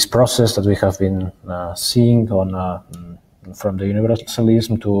 This process that we have been seeing from the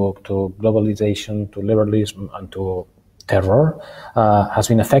universalism to globalization, to liberalism, and to terror, has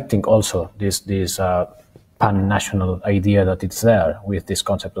been affecting also this pan-national idea that it's there with this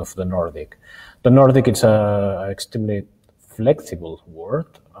concept of the Nordic. The Nordic, it's an extremely flexible word.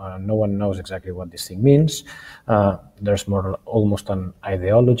 No one knows exactly what this thing means. There's more almost an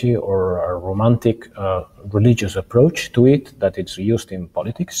ideology or a romantic religious approach to it that it's used in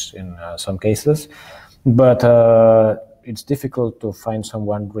politics in some cases. But it's difficult to find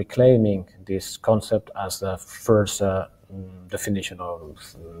someone reclaiming this concept as the first definition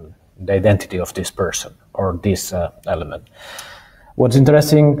of the identity of this person or this element. What's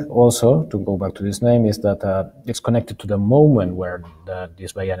interesting also, to go back to this name, is that it's connected to the moment where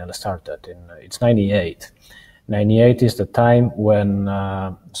this biennial started. It's 98. 98 is the time when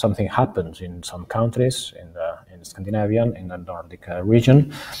something happens in some countries, in Scandinavian, in the Nordic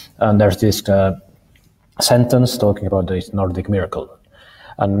region, and there's this sentence talking about this Nordic miracle.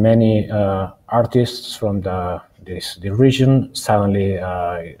 And many artists from the region suddenly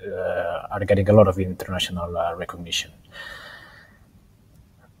are getting a lot of international recognition.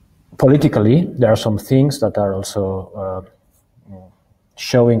 Politically, there are some things that are also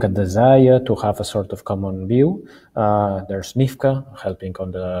showing a desire to have a sort of common view. There's NIFCA helping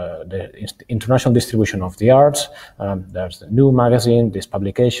on the international distribution of the arts. There's the new magazine, this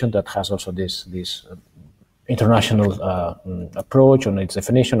publication that has also this international approach on its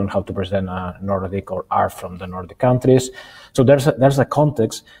definition on how to present Nordic or art from the Nordic countries. So there's a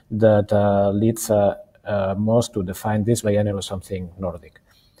context that leads most to define this biennial as something Nordic.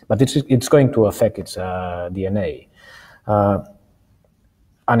 But it's going to affect its DNA.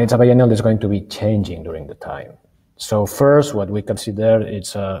 And it's a biennial that's going to be changing during the time. So first, what we can see there,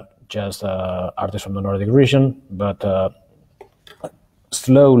 it's just artists from the Nordic region, but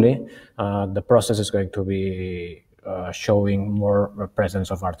slowly the process is going to be showing more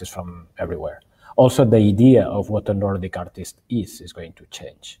presence of artists from everywhere. Also, the idea of what a Nordic artist is going to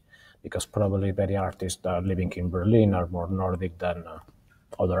change, because probably many artists living in Berlin are more Nordic than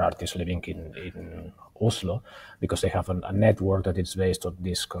other artists living in Oslo, because they have a network that is based on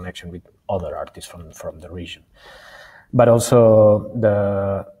this connection with other artists from the region. But also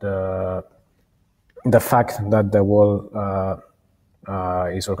the fact that the world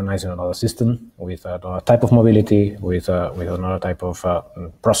is organized in another system with another type of mobility, with another type of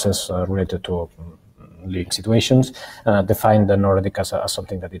process related to living situations, define the Nordic as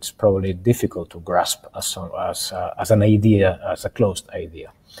something that it's probably difficult to grasp as an idea, as a closed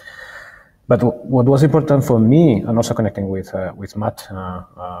idea. But what was important for me, and also connecting with Matt's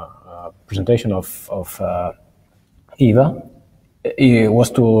presentation of Eva, it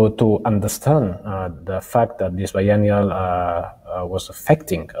was to understand the fact that this biennial was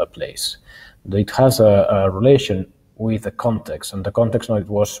affecting a place. It has a relation with the context, and the context it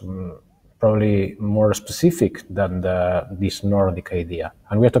was probably more specific than this Nordic idea.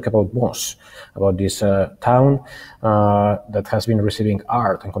 And we're talking about Moss, about this town that has been receiving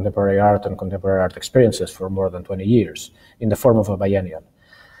art and contemporary art experiences for more than 20 years in the form of a biennial.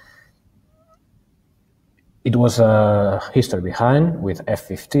 It was a history behind with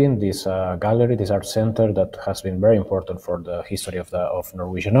F15, this gallery, this art center that has been very important for the history of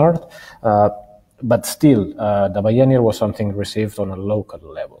Norwegian art. But still, the biennial was something received on a local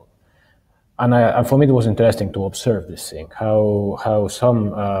level. And for me, it was interesting to observe this thing, how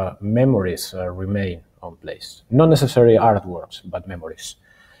some memories remain on place. Not necessarily artworks, but memories.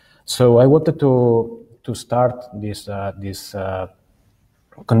 So I wanted to start this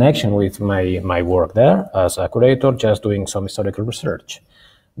connection with my work there as a curator, just doing some historical research,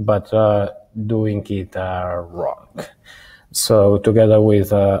 but doing it wrong. So together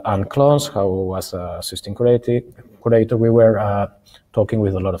with Anne Clons, who was assistant curator, we were talking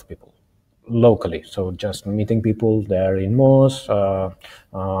with a lot of people locally. So just meeting people there in Moss,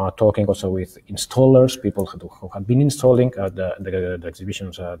 talking also with installers, people who have been installing the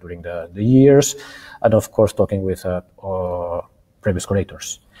exhibitions during the years, and of course talking with previous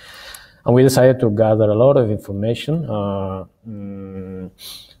curators. And we decided to gather a lot of information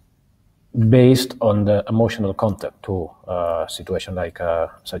based on the emotional content to a situation like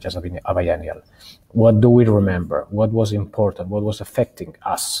such as a biennial. What do we remember? What was important? What was affecting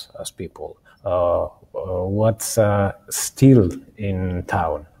us as people? What's still in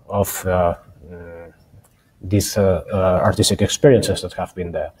town of these artistic experiences that have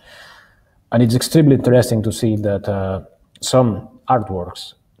been there? And it's extremely interesting to see that some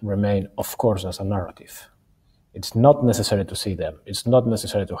artworks remain, of course, as a narrative. It's not necessary to see them. It's not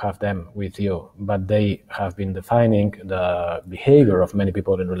necessary to have them with you, but they have been defining the behavior of many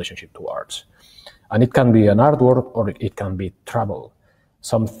people in relationship to arts. And it can be an artwork or it can be travel.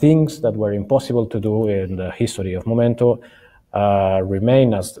 Some things that were impossible to do in the history of Momento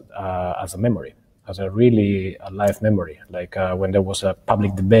remain as a memory, as a really alive memory. Like when there was a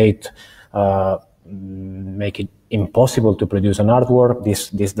public debate, make it impossible to produce an artwork,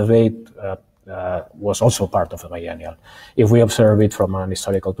 this debate was also part of a biennial. If we observe it from an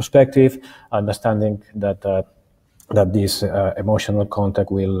historical perspective, understanding that this emotional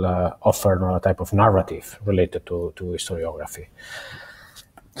contact will offer a type of narrative related to historiography.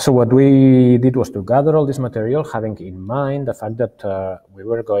 So what we did was to gather all this material, having in mind the fact that we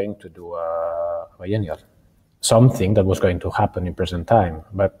were going to do a biennial, something that was going to happen in present time.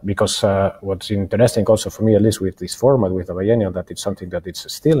 But because what's interesting also for me, at least with this format, with the biennial, that it's something that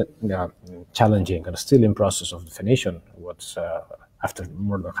it's still challenging and still in process of definition, what's after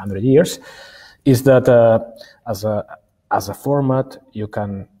more than 100 years, is that as a format, you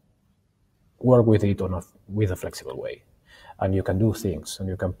can work with it with a flexible way. And you can do things, and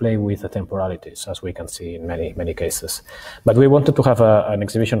you can play with the temporalities, as we can see in many cases. But we wanted to have an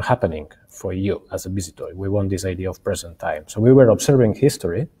exhibition happening for you as a visitor. We want this idea of present time. So we were observing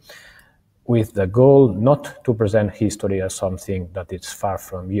history with the goal not to present history as something that is far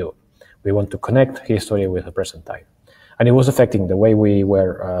from you. We want to connect history with the present time. And it was affecting the way we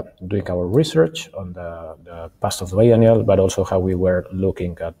were doing our research on the past of the biennial, but also how we were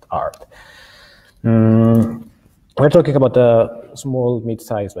looking at art. We're talking about a small,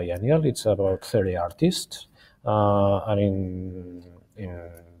 mid-sized biennial. It's about 30 artists. And in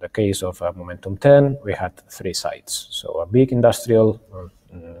the case of Momentum 10, we had 3 sites. So a big industrial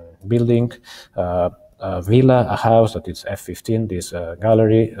building, a villa, a house that is F15, this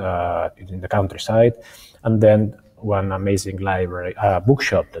gallery in the countryside, and then one amazing library,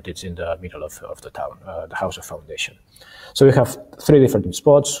 bookshop that is in the middle of the town, the House of Foundation. So we have 3 different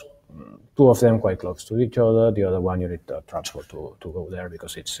spots, two of them quite close to each other. The other one you need transport to go there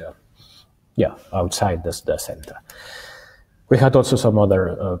because it's outside the center. We had also some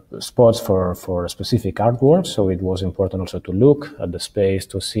other spots for specific artwork, so it was important also to look at the space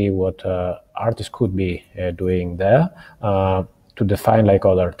to see what artists could be doing there to define like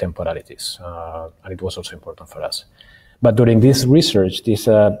other temporalities, and it was also important for us. But during this research, this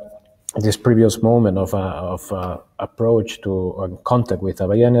previous moment of approach to contact with a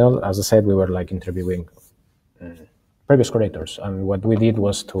biennial, as I said, we were like interviewing previous curators, and what we did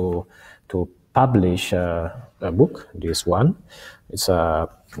was to publish a book, this one. It's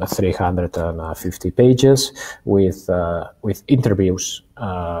 350 pages with interviews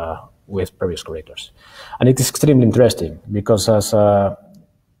with previous curators, and it is extremely interesting because as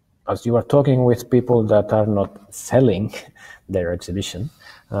you are talking with people that are not selling their exhibition,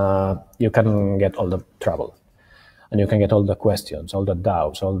 you can get all the trouble, and you can get all the questions, all the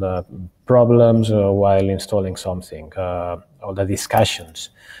doubts, all the problems while installing something, all the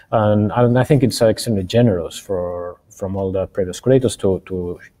discussions. And I think it's extremely generous from all the previous curators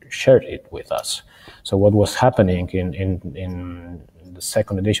to share it with us. So what was happening in the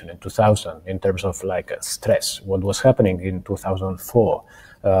second edition in 2000 in terms of like stress, what was happening in 2004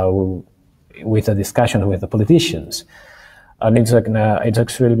 with the discussion with the politicians. And it's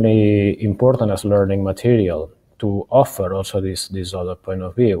extremely important as learning material to offer also this other point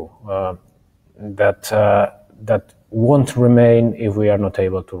of view that won't remain if we are not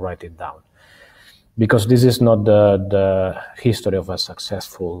able to write it down. Because this is not the history of a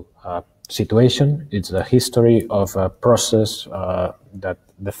successful situation, it's the history of a process that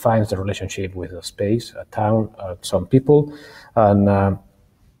defines the relationship with a space, a town, some people, and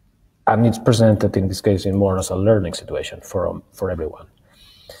it's presented in this case in more as a learning situation for everyone.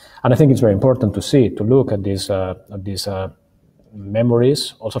 And I think it's very important to look at these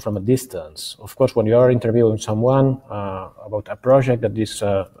memories also from a distance. Of course, when you are interviewing someone about a project that this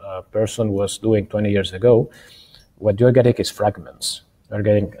person was doing 20 years ago, what you're getting is fragments. You're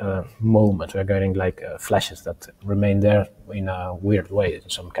getting moments, you're getting like flashes that remain there in a weird way in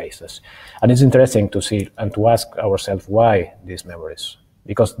some cases. And it's interesting to see and to ask ourselves why these memories.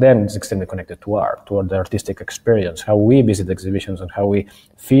 Because then it's extremely connected to art, to the artistic experience, how we visit exhibitions and how we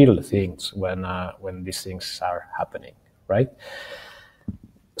feel things when these things are happening, right?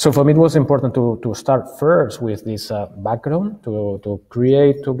 So for me, it was important to start first with this background, to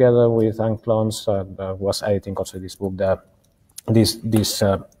create together with Anne Clons, was editing also this book, this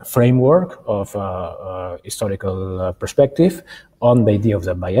framework of historical perspective on the idea of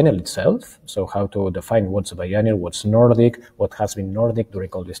the biennial itself. So how to define what's a biennial, what's Nordic, what has been Nordic during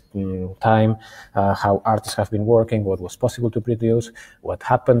all this time, how artists have been working, what was possible to produce, what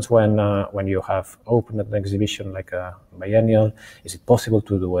happens when you have opened an exhibition like a biennial. Is it possible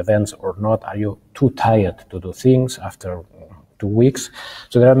to do events or not? Are you too tired to do things after 2 weeks?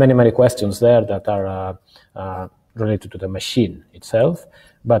 So there are many questions there that are related to the machine itself,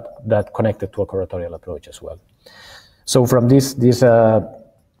 but that connected to a curatorial approach as well. So from this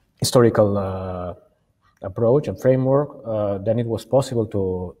historical approach and framework, then it was possible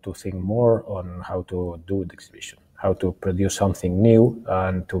to think more on how to do the exhibition, how to produce something new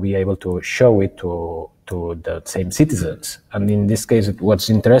and to be able to show it to the same citizens. And in this case, what's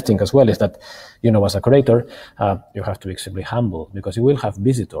interesting as well is that, as a curator, you have to be extremely humble because you will have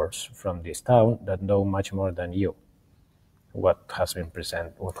visitors from this town that know much more than you what has been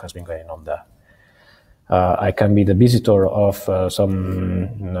present, what has been going on there. I can be the visitor of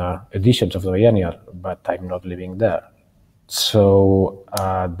some editions of the Biennial, but I'm not living there. So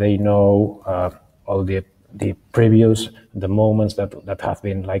they know all the previous, the moments that have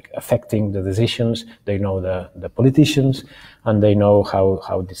been like affecting the decisions. They know the politicians, and they know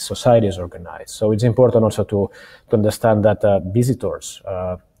how this society is organized. So it's important also to understand that visitors,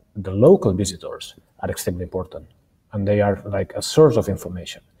 the local visitors, are extremely important, and they are like a source of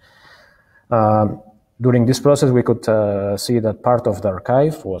information. During this process, we could see that part of the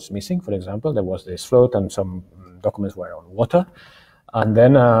archive was missing. For example, there was this float and some documents were on water. And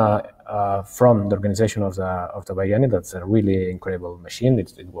then from the organization of the Biennial, that's a really incredible machine.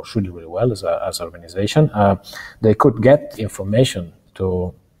 It works really well as an organization. They could get information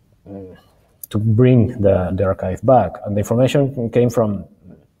to bring the archive back. And the information came from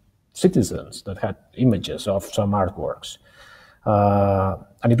citizens that had images of some artworks.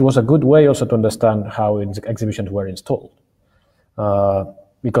 And it was a good way also to understand how exhibitions were installed.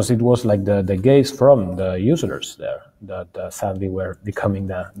 Because it was like the gaze from the users there that sadly were becoming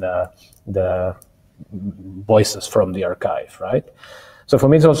the voices from the archive, right? So for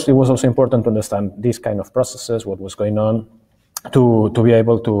me, it was also important to understand these kind of processes, what was going on, to be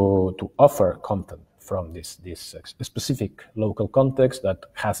able to offer content from this specific local context that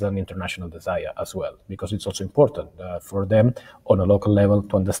has an international desire as well, because it's also important for them on a local level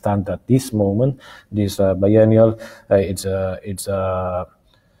to understand that this moment, this biennial, it's a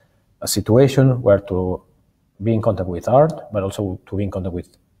situation where to be in contact with art, but also to be in contact with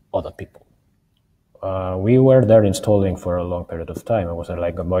other people. We were there installing for a long period of time. I was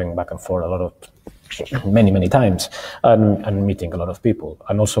like going back and forth a lot of many times, and meeting a lot of people,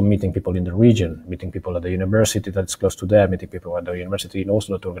 and also meeting people in the region, meeting people at the university that's close to there, meeting people at the university in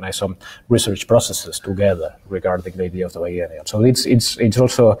Oslo to organize some research processes together regarding the idea of the biennial. So it's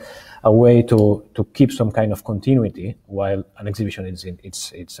also a way to keep some kind of continuity while an exhibition is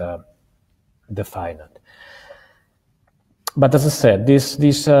defined. But as I said, this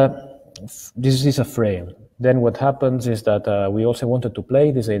is a frame. Then what happens is that we also wanted to play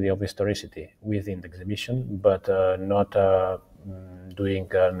this idea of historicity within the exhibition, but not doing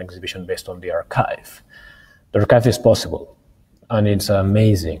an exhibition based on the archive. The archive is possible, and it's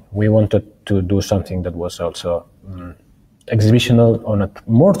amazing. We wanted to do something that was also exhibitional on a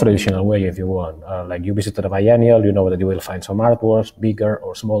more traditional way, if you want. Like you visited a biennial, you know that you will find some artworks, bigger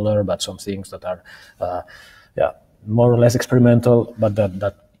or smaller, but some things that are more or less experimental, but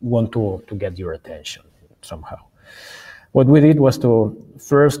that want to get your attention somehow. What we did was to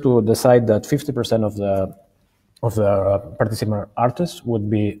decide that 50% of the participant artists would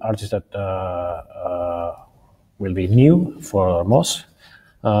be artists that will be new for most,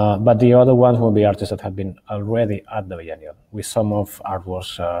 but the other ones will be artists that have been already at the biennial with some of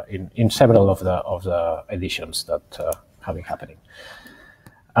artworks in several of the editions that have been happening.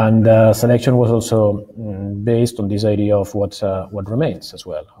 And selection was also based on this idea of what remains as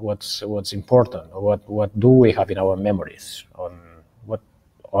well, what's important, what do we have in our memories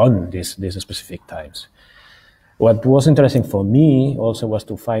on these specific times. What was interesting for me also was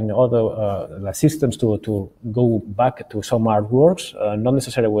to find other systems to go back to some artworks, not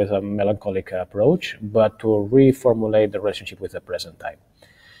necessarily with a melancholic approach, but to reformulate the relationship with the present time.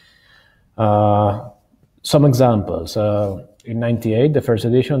 Some examples. In '98, the first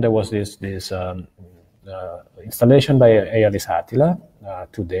edition, there was this installation by Eyalis Attila.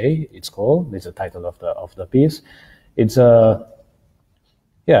 Today, it's called. It's the title of the piece. It's a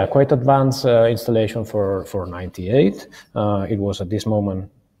quite advanced installation for '98. It was at this moment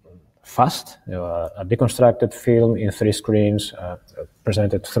fast, a deconstructed film in 3 screens,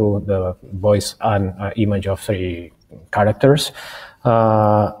 presented through the voice and image of 3 characters.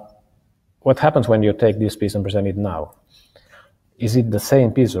 What happens when you take this piece and present it now? Is it the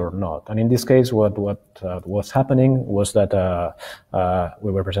same piece or not? And in this case, what was happening was that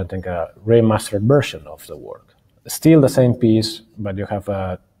we were presenting a remastered version of the work. Still the same piece, but you have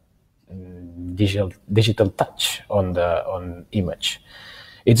a digital touch on image.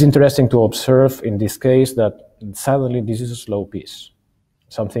 It's interesting to observe in this case that suddenly this is a slow piece.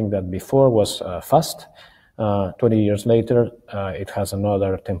 Something that before was fast, 20 years later, it has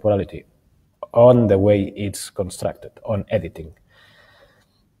another temporality on the way it's constructed, on editing.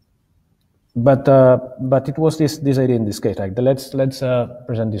 But it was this idea in this case, like let's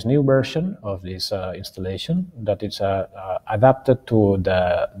present this new version of this installation that is adapted to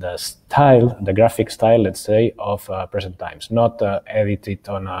the style, the graphic style, let's say, of present times, not edited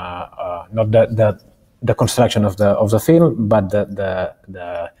on not the construction of the film, but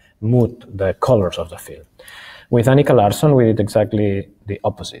the mood, the colors of the film. With Annika Larsson, we did exactly the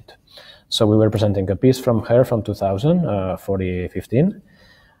opposite. So we were presenting a piece from her from 2015.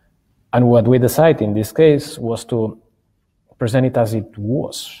 And what we decided in this case was to present it as it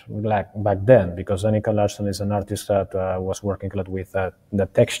was like back then, because Annika Larsson is an artist that was working a lot with the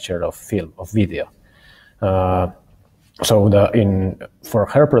texture of film, of video. For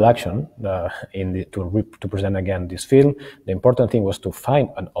her production, to present again this film, the important thing was to find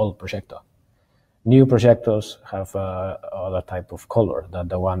an old projector. New projectors have other type of color than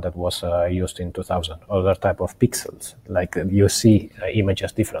the one that was used in 2000, other type of pixels, like you see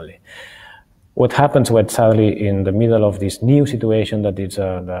images differently. What happens when suddenly in the middle of this new situation that is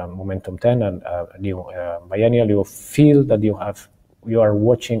the Momentum 10 and new biennial, you feel that you are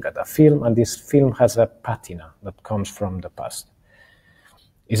watching at a film, and this film has a patina that comes from the past.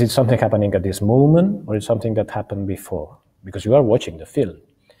 Is it something happening at this moment, or is it something that happened before? Because you are watching the film.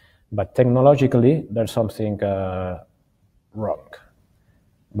 But technologically, there's something wrong.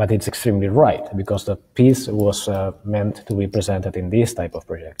 But it's extremely right, because the piece was meant to be presented in this type of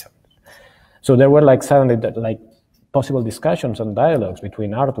projection. So there were suddenly possible discussions and dialogues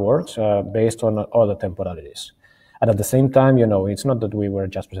between artworks based on other temporalities. And at the same time, it's not that we were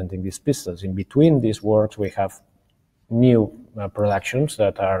just presenting these pieces. In between these works, we have new productions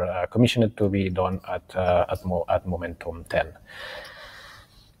that are commissioned to be done at Momentum 10.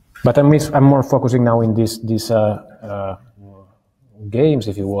 But I'm more focusing now in these games,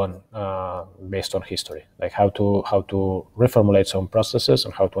 if you want, based on history, like how to reformulate some processes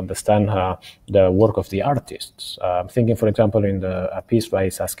and how to understand the work of the artists. I'm thinking, for example, in a piece by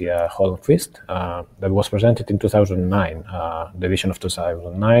Saskia Holmqvist that was presented in 2009, the edition of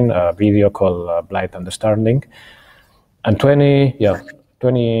 2009, a video called Blind Understanding, and 10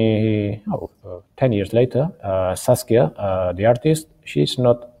 years later, Saskia, the artist, she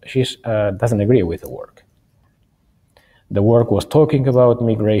doesn't agree with the work. The work was talking about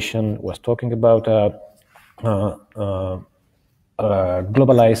migration, was talking about a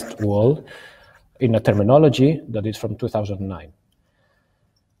globalized world in a terminology that is from 2009.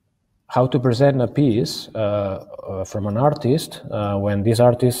 How to present a piece from an artist when this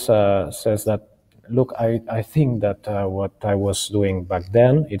artist says that, look, I think that what I was doing back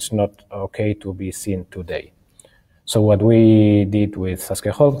then, it's not okay to be seen today. So what we did with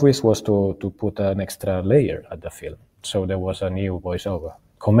Saskia Holmqvist was to put an extra layer at the film. So there was a new voiceover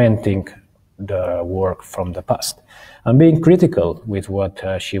commenting the work from the past and being critical with what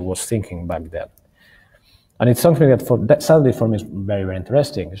she was thinking back then. And it's something that sadly for me is very, very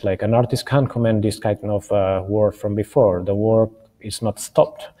interesting. It's like an artist can comment this kind of work from before. The work is not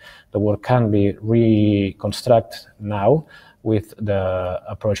stopped. The work can be reconstructed now with the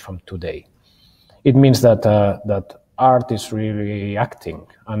approach from today. It means that art is really reacting,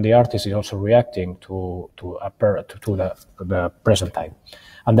 and the artist is also reacting to the present time.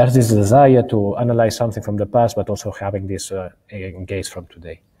 And there's this desire to analyze something from the past, but also having this gaze from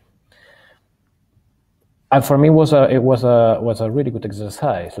today. And for me, it was a really good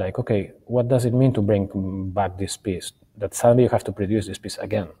exercise. Like, okay, what does it mean to bring back this piece? That suddenly you have to produce this piece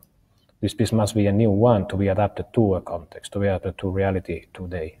again. This piece must be a new one to be adapted to a context, to be adapted to reality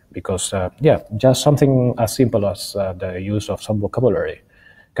today. Because, just something as simple as the use of some vocabulary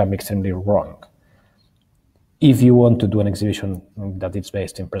can be extremely wrong. If you want to do an exhibition that is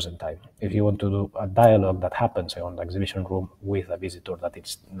based in present time, if you want to do a dialogue that happens on the exhibition room with a visitor that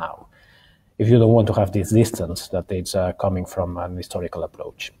it's now, if you don't want to have this distance that it's coming from an historical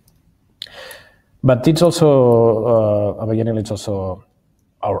approach. But it's also, a biennial, it's also,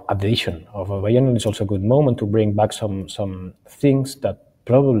 our addition of a biennial is also a good moment to bring back some things that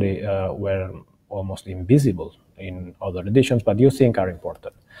probably were almost invisible in other editions, but you think are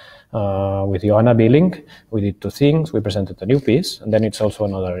important. With Joanna Billing, we did two things. We presented a new piece, and then it's also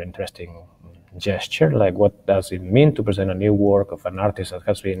another interesting gesture, like what does it mean to present a new work of an artist that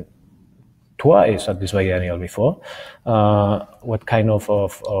has been twice at this biennial before? What kind of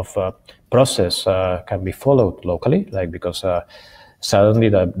process can be followed locally? Like, because suddenly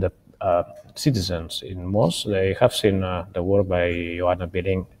the citizens in Moss, they have seen the work by Joanna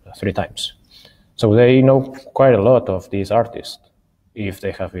Billing 3 times. So they know quite a lot of these artists if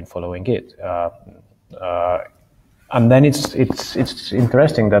they have been following it. And then it's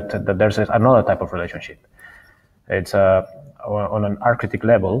interesting that there's another type of relationship. It's on an art critic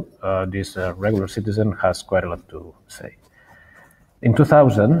level, this regular citizen has quite a lot to say. In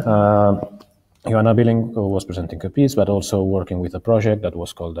 2000, Joanna Billing was presenting a piece, but also working with a project that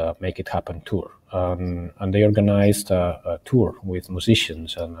was called the Make It Happen Tour. And they organized a tour with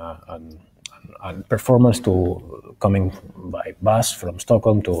musicians and performers to coming by bus from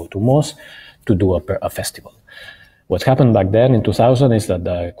Stockholm to Moss to do a festival. What happened back then in 2000 is that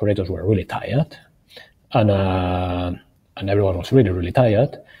the curators were really tired, and everyone was really, really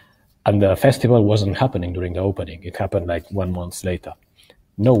tired, and the festival wasn't happening during the opening. It happened like 1 month later.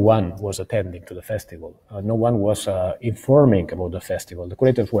 No one was attending to the festival. No one was informing about the festival. The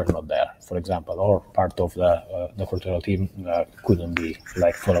curators were not there, for example, or part of the curatorial team couldn't be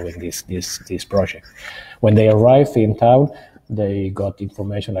like following this project. When they arrived in town, they got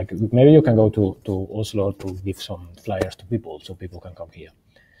information like, maybe you can go to Oslo to give some flyers to people so people can come here.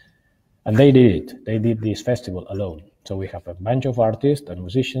 And they did it. They did this festival alone. So we have a bunch of artists and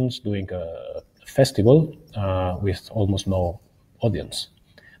musicians doing a festival with almost no audience.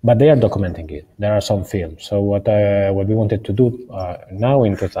 But they are documenting it. There are some films. So what we wanted to do now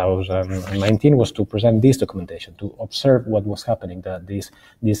in 2019 was to present this documentation, to observe what was happening,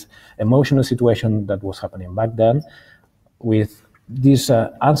 this emotional situation that was happening back then, with this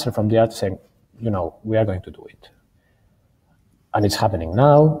answer from the artist saying, we are going to do it. And it's happening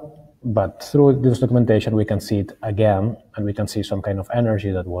now, but through this documentation we can see it again, and we can see some kind of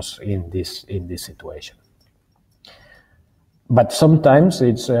energy that was in this situation. but sometimes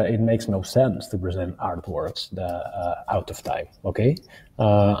it makes no sense to present artworks out of time, okay?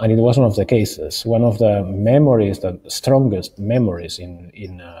 And it was one of the cases. One of the memories, the strongest memories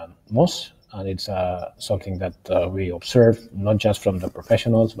in Moss, and it's something that we observe not just from the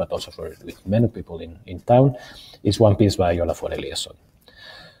professionals, but also with many people in town, is one piece by Olafur Eliasson.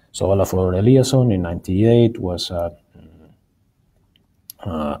 So Olafur Eliasson in '98 was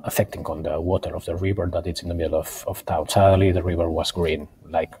affecting on the water of the river that it's in the middle of town. Suddenly the river was green,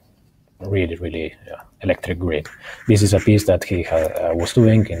 like really, really electric green. This is a piece that he was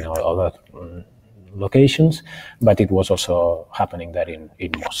doing in other locations, but it was also happening there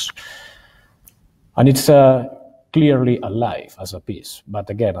in Moss. And it's clearly alive as a piece, but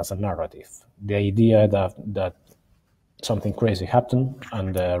again, as a narrative. The idea that something crazy happened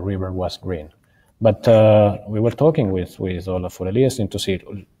and the river was green. But we were talking with Olafur Eliasson to see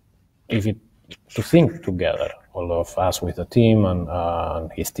to think together, all of us with the team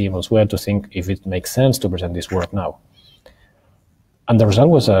and his team as well, to think if it makes sense to present this work now. And the result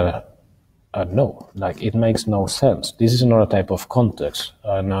was a no, like it makes no sense. This is another type of context.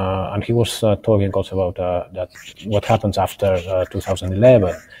 And he was talking also about that what happens after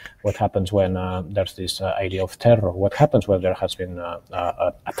 2011, what happens when there's this idea of terror, what happens when there has been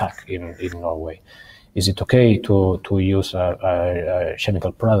an attack in Norway. Is it okay to use a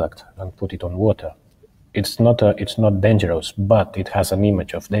chemical product and put it on water? It's not dangerous, but it has an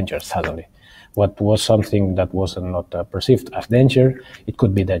image of danger suddenly. What was something that was not perceived as danger, it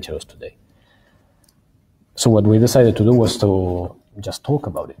could be dangerous today. So what we decided to do was to just talk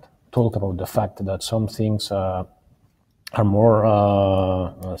about it, talk about the fact that some things are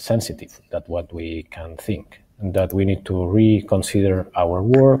more sensitive than what we can think, and that we need to reconsider our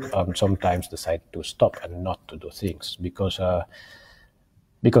work and sometimes decide to stop and not to do things because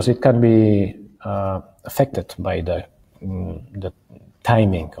it can be affected by the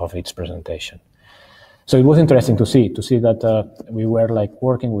timing of its presentation. So it was interesting to see that we were like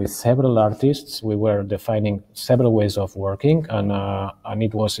working with several artists. We were defining several ways of working, and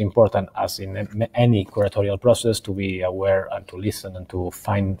it was important, as in any curatorial process, to be aware and to listen and to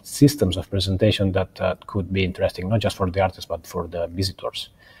find systems of presentation that could be interesting, not just for the artists, but for the visitors.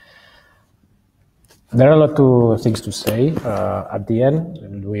 There are a lot of things to say at the end.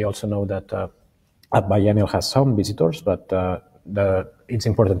 And we also know that a biennial has some visitors, but it's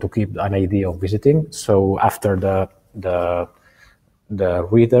important to keep an idea of visiting. So after the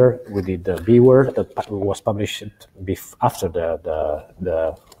reader, we did the viewer that was published after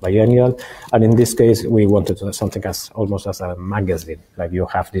the biennial, and in this case we wanted something almost as a magazine, like you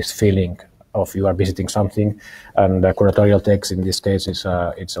have this feeling of you are visiting something, and the curatorial text in this case is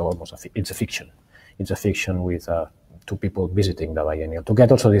it's a fiction. It's a fiction with two people visiting the biennial to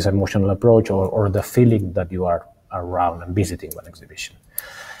get also this emotional approach or the feeling that you are around and visiting one exhibition.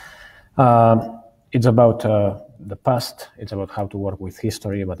 It's about the past, it's about how to work with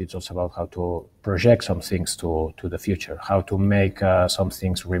history, but it's also about how to project some things to the future, how to make some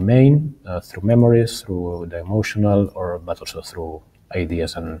things remain through memories, through the emotional, but also through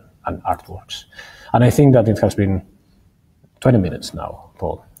ideas and artworks. And I think that it has been 20 minutes now,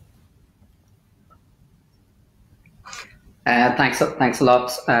 Paul. Thanks a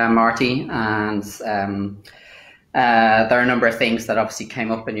lot, Marty. And there are a number of things that obviously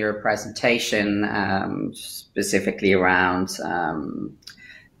came up in your presentation, specifically around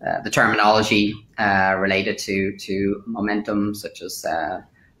the terminology related to momentum, such as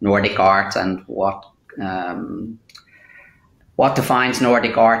Nordic art and what defines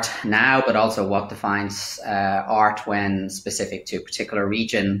Nordic art now, but also what defines art when specific to a particular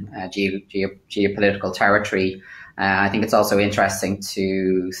region, geopolitical territory. I think it's also interesting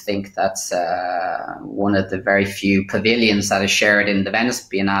to think that one of the very few pavilions that is shared in the Venice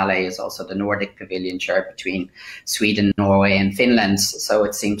Biennale is also the Nordic pavilion shared between Sweden, Norway and Finland. So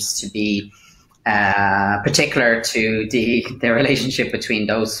it seems to be particular to the relationship between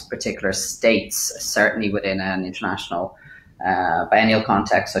those particular states, certainly within an international biennial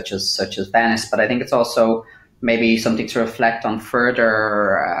context such as Venice. But I think it's also maybe something to reflect on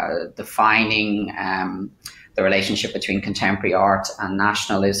further defining the relationship between contemporary art and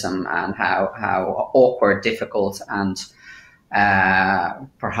nationalism, and how awkward, difficult, and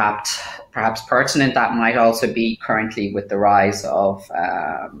perhaps pertinent that might also be currently with the rise of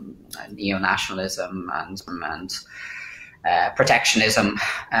neo-nationalism and protectionism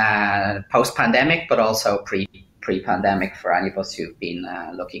post-pandemic, but also pre-pandemic for any of us who've been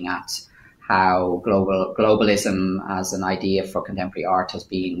looking at how globalism as an idea for contemporary art has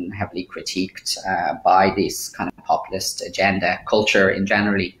been heavily critiqued by this kind of populist agenda, culture in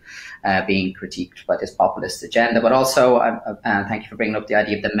generally being critiqued by this populist agenda. But also, thank you for bringing up the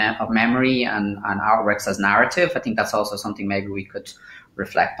idea of memory and artworks as narrative. I think that's also something maybe we could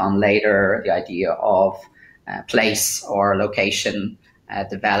reflect on later, the idea of place or location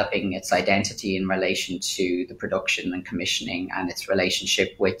developing its identity in relation to the production and commissioning, and its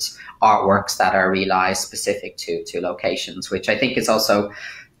relationship with artworks that are realized specific to locations, which I think is also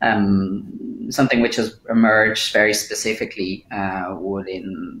something which has emerged very specifically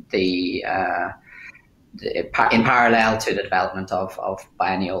within in parallel to the development of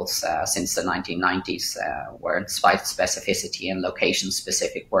biennials since the 1990s, where despite specificity and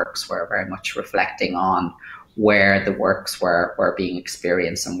location-specific works were very much reflecting on where the works were being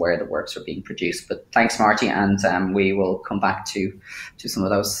experienced and where the works were being produced. But thanks, Marty, and we will come back to some of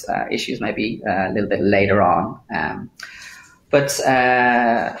those issues maybe a little bit later on. But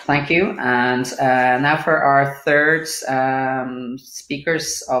thank you. And now for our third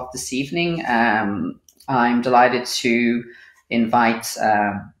speakers of this evening, I'm delighted to invite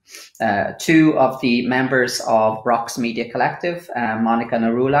two of the members of ROX Media Collective, Monica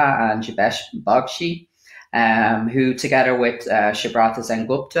Narula and Jibesh Bagshi, who together with Shibrata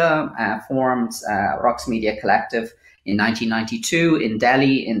Sengupta formed ROX Media Collective in 1992 in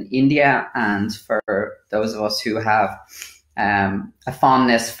Delhi in India. And for those of us who have a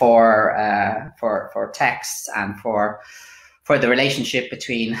fondness for texts and for the relationship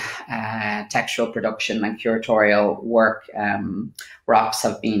between textual production and curatorial work, ROX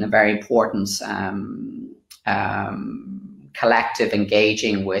have been a very important collective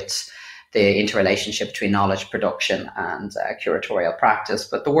engaging with the interrelationship between knowledge production and curatorial practice.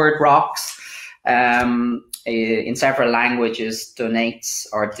 But the word ROX in several languages denotes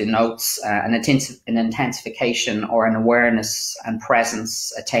an intensification or an awareness and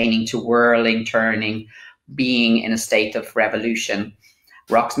presence attaining to whirling, turning, being in a state of revolution.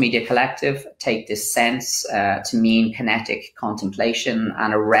 ROX Media Collective take this sense to mean kinetic contemplation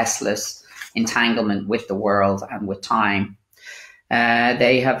and a restless entanglement with the world and with time.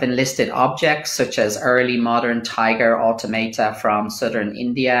 They have enlisted objects such as early modern tiger automata from southern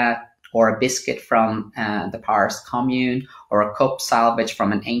India, or a biscuit from the Paris Commune, or a cup salvaged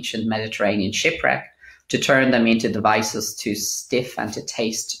from an ancient Mediterranean shipwreck, to turn them into devices to stiff and to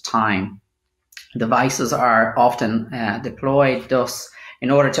taste time. Devices are often deployed thus in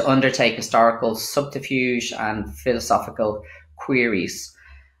order to undertake historical subterfuge and philosophical queries.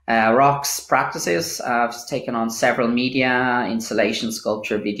 ROX practices have taken on several media: installation,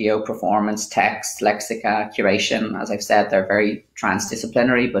 sculpture, video, performance, text, lexica, curation. As I've said, they're very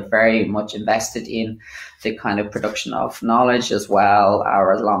transdisciplinary, but very much invested in the kind of production of knowledge as well,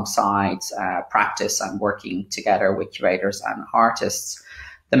 or alongside practice and working together with curators and artists.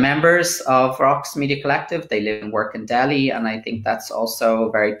 The members of ROX Media Collective, they live and work in Delhi, and I think that's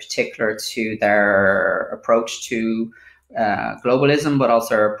also very particular to their approach to globalism, but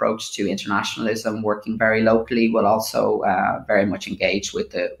also our approach to internationalism, working very locally, but also very much engaged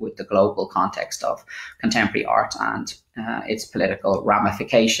with the global context of contemporary art and its political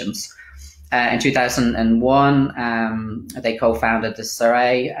ramifications. In 2001, they co-founded the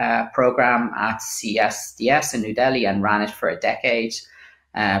Sarai program at CSDS in New Delhi and ran it for a decade,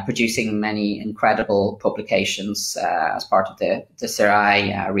 producing many incredible publications as part of the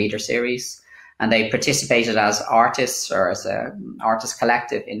Sarai reader series. And they participated as artists or as an artist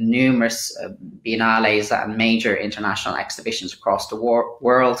collective in numerous biennales and major international exhibitions across the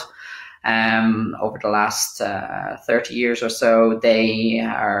world. Over the last 30 years or so, they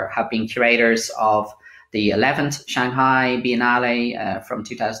have been curators of the 11th Shanghai Biennale from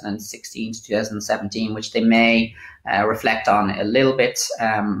 2016 to 2017, which they may reflect on a little bit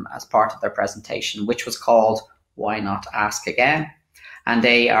as part of their presentation, which was called Why Not Ask Again? And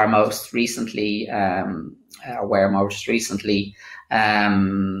they are most recently,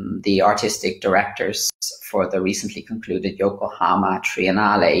 the artistic directors for the recently concluded Yokohama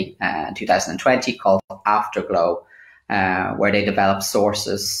Triennale in 2020 called Afterglow, where they develop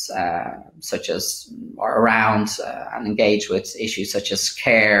sources such as around and engage with issues such as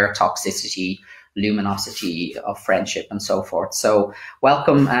care, toxicity, luminosity of friendship, and so forth. So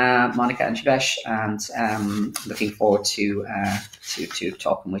welcome, Monica and Jibesh, and looking forward to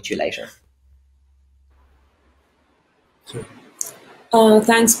talking with you later.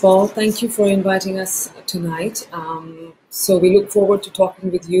 Thanks, Paul. Thank you for inviting us tonight. So we look forward to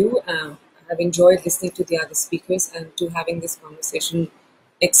talking with you. I've enjoyed listening to the other speakers and to having this conversation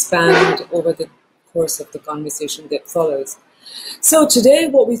expand over the course of the conversation that follows. So today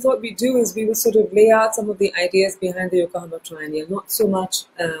what we thought we'd do is we will sort of lay out some of the ideas behind the Yokohama Triennial, not so much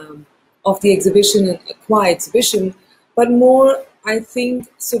of the exhibition, exhibition, but more, I think,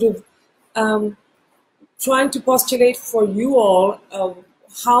 sort of trying to postulate for you all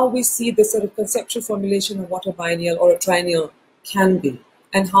how we see the sort of conceptual formulation of what a biennial or a triennial can be,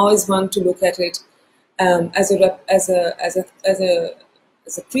 and how is one to look at it as a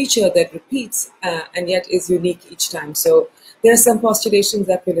creature that repeats and yet is unique each time. So there are some postulations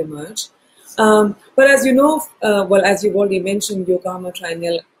that will emerge. But as you know, well, as you've already mentioned, Yokohama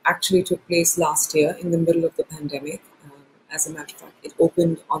Triennial actually took place last year in the middle of the pandemic. As a matter of fact, it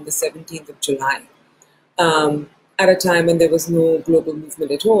opened on the 17th of July. At a time when there was no global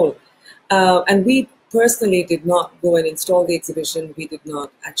movement at all. And we personally did not go and install the exhibition. We did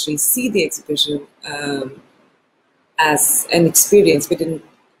not actually see the exhibition as an experience. We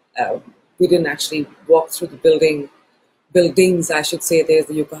didn't actually walk through the buildings, I should say. There's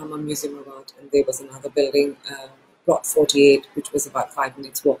the Yokohama Museum of Art, and there was another building, Plot 48, which was about 5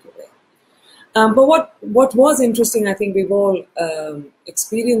 minutes walk away. But what was interesting, I think we've all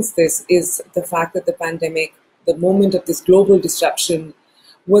experienced this, is the fact that the pandemic, the moment of this global disruption,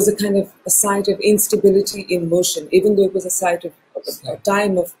 was a kind of a site of instability in motion, even though it was a site of a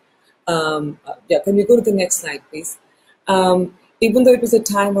time of, yeah, can we go to the next slide, please? Even though it was a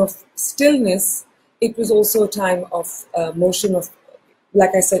time of stillness, it was also a time of motion of,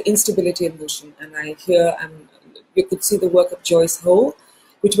 like I said, instability in motion. And you could see the work of Joyce Ho,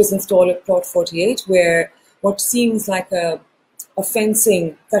 which was installed at Plot 48, where what seems like a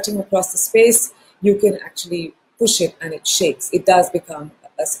fencing cutting across the space, you can actually push it and it shakes. It does become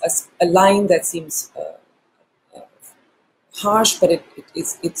a line that seems harsh, but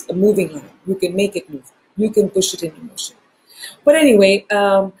it's a moving line. You can make it move. You can push it into motion. But anyway,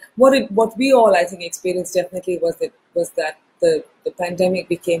 what we all, I think, experienced definitely was that the pandemic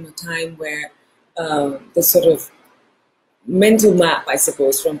became a time where the sort of mental map, I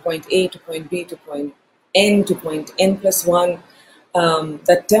suppose, from point A to point B to point N to point N+1,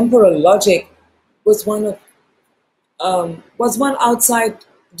 that temporal logic was one outside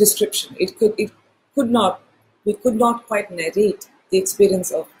description. We could not quite narrate the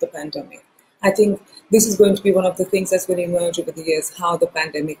experience of the pandemic. I think this is going to be one of the things that's going to emerge over the years, how the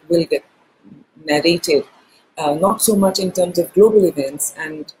pandemic will get narrated, not so much in terms of global events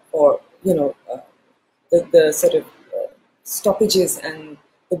the sort of stoppages and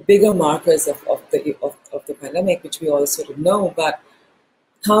the bigger markers of the pandemic, which we all sort of know, but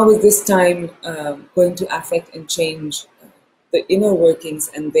how is this time going to affect and change the inner workings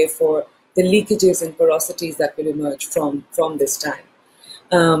and therefore the leakages and porosities that will emerge from this time?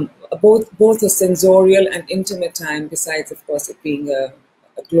 Both a sensorial and intimate time, besides, of course, it being a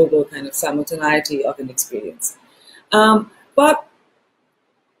global kind of simultaneity of an experience. But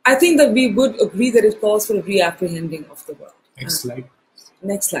I think that we would agree that it calls for a reapprehending of the world. Next slide.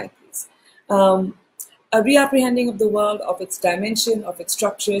 Next slide, please. A reapprehending of the world, of its dimension, of its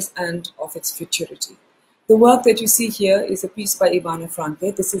structures, and of its futurity. The work that you see here is a piece by Ivana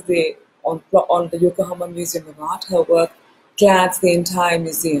Franke. This is on the Yokohama Museum of Art. Her work clads the entire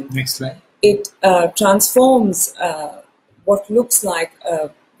museum. Next slide. It transforms what looks like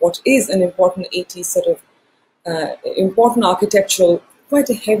what is an important 80s sort of important architectural, quite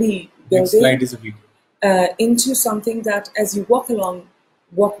a heavy building. Next slide is a video. Into something that, as you walk along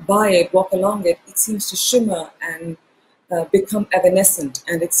it, it seems to shimmer and become evanescent,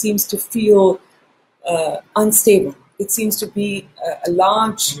 and it seems to feel unstable. It seems to be a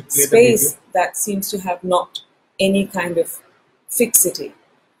large space that seems to have not any kind of fixity.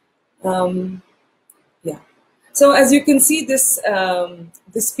 Yeah. So as you can see, this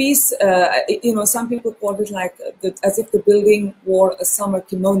piece, some people call it like as if the building wore a summer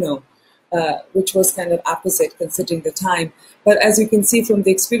kimono, which was kind of opposite considering the time. But as you can see from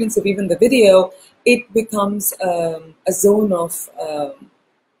the experience of even the video, it becomes a zone of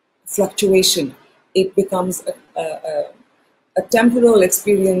fluctuation. It becomes a temporal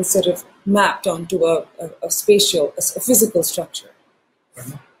experience sort of mapped onto a physical structure.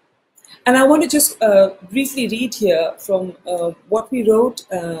 And I want to just briefly read here from what we wrote.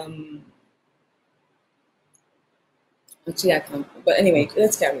 Actually, I can't. But anyway,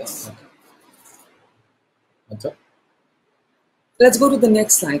 let's carry on. What's up? Let's go to the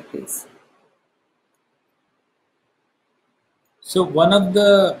next slide, please. So one of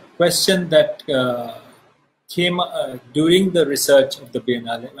the questions that came during the research of the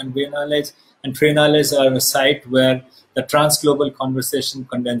Biennale, and Biennales and Triennales are a site where the transglobal conversation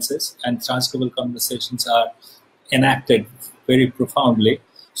condenses and transglobal conversations are enacted very profoundly.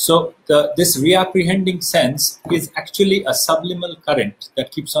 So this reapprehending sense is actually a subliminal current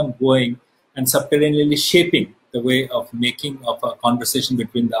that keeps on going and subterraneously shaping the way of making of a conversation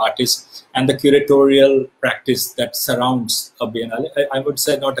between the artist and the curatorial practice that surrounds a biennale. I would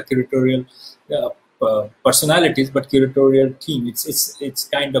say not a curatorial personalities, but curatorial team. It's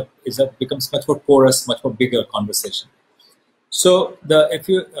kind of becomes much more porous, much more bigger conversation. So if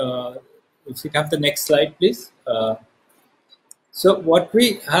you have the next slide, please. So what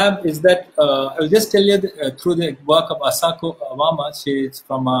we have is that I'll just tell you through the work of Asako Awama. She's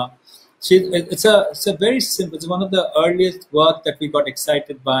from it's a very simple. It's one of the earliest work that we got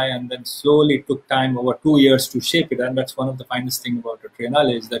excited by, and then slowly took time over 2 years to shape it. And that's one of the finest thing about a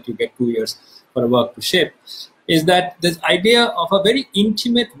Triennale, is that you get 2 years for a work to shape. Is that this idea of a very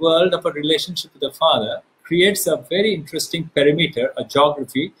intimate world of a relationship with the father creates a very interesting perimeter, a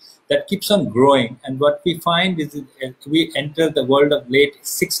geography that keeps on growing. And what we find is that we enter the world of late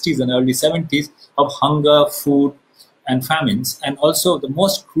 60s and early 70s of hunger, food, and famines, and also the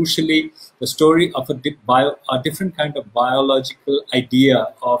most crucially, the story of a different kind of biological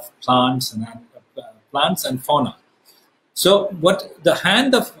idea of plants and fauna. So what the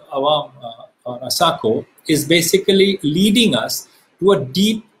hand of Awam or Asako is basically leading us to a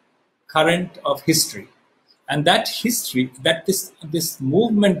deep current of history. And that history, that this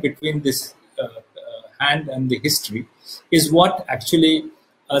movement between this hand and the history is what actually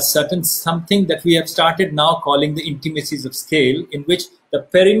something that we have started now calling the intimacies of scale, in which the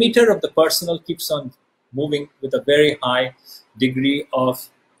perimeter of the personal keeps on moving with a very high degree of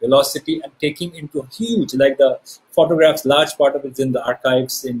velocity and taking into huge, like the photographs, large part of it is in the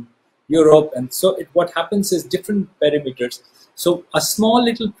archives in Europe. And so what happens is different perimeters. So a small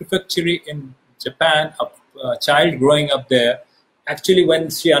little prefecture in Japan, a child growing up there, actually when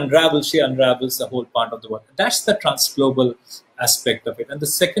she unravels the whole part of the world. That's the transglobal aspect of it. And the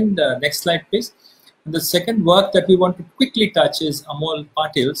second, next slide please. And the second work that we want to quickly touch is Amol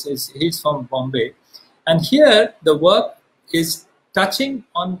Patil's. He's from Bombay. And here the work is touching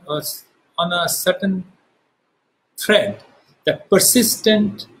on a certain thread, the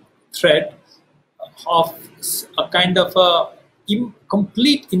persistent thread of a kind of a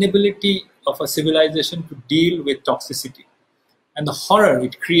complete inability of a civilization to deal with toxicity, and the horror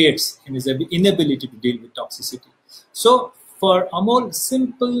it creates in his inability to deal with toxicity. So for Amol,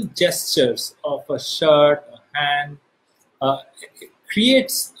 simple gestures of a shirt, a hand, it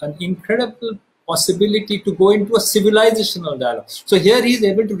creates an incredible possibility to go into a civilizational dialogue. So here he is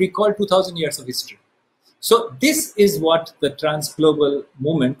able to recall 2000 years of history. So this is what the transglobal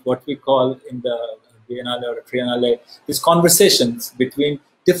movement, what we call in the Biennale or Triennale, these conversations between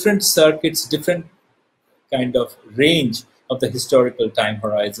different circuits, different kind of range of the historical time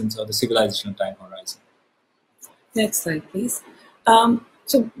horizons or the civilizational time horizon. Next slide, please.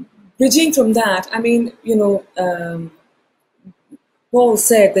 So bridging from that, I mean, Paul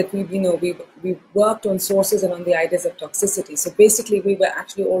said that we worked on sources and on the ideas of toxicity. So basically, we were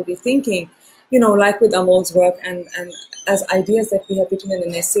actually already thinking, like with Amol's work and as ideas that we have written in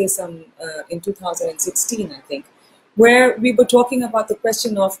an essay in 2016, I think, where we were talking about the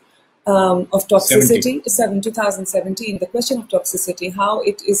question of toxicity, 2017, the question of toxicity, how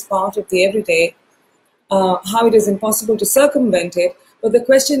it is part of the everyday, how it is impossible to circumvent it. But the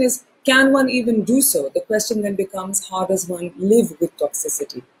question is, can one even do so? The question then becomes, how does one live with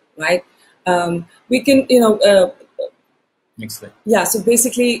toxicity, right? We can, Next slide. Yeah, so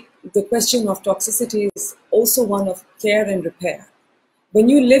basically the question of toxicity is also one of care and repair. When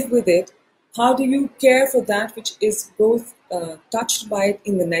you live with it, how do you care for that which is both touched by it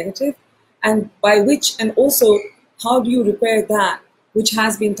in the negative, and also how do you repair that which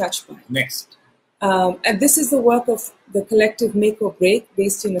has been touched by it? Next. And this is the work of the collective Make or Break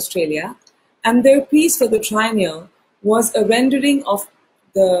based in Australia. And their piece for the Triennial was a rendering of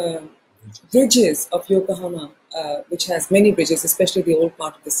the bridges of Yokohama, which has many bridges, especially the old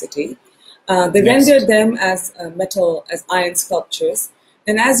part of the city. They rendered them as as iron sculptures.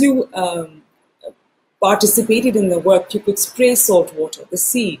 And as you participated in the work, you could spray salt water, the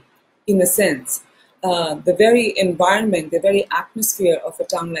sea, in a sense, the very environment, the very atmosphere of a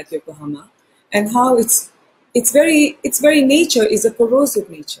town like Yokohama, and how its very nature is a corrosive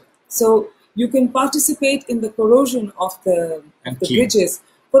nature. So you can participate in the corrosion of the bridges,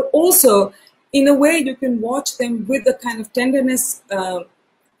 but also in a way you can watch them with a kind of tenderness,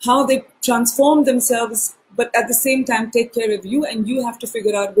 how they transform themselves, but at the same time take care of you, and you have to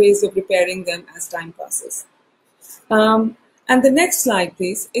figure out ways of repairing them as time passes. And the next slide,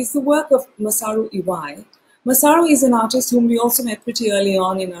 please, is the work of Masaru Iwai. Masaru is an artist whom we also met pretty early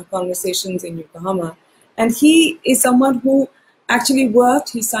on in our conversations in Yokohama. And he is someone who actually worked,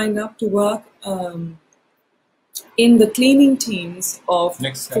 he signed up to work in the cleaning teams of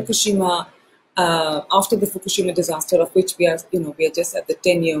Fukushima after the Fukushima disaster, of which we are just at the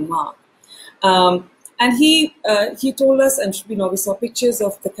 10-year mark. And he told us, and we saw pictures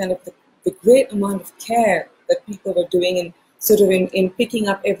of the kind of the great amount of care that people were doing in sort of in picking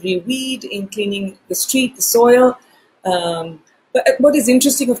up every weed, in cleaning the street, the soil. But what is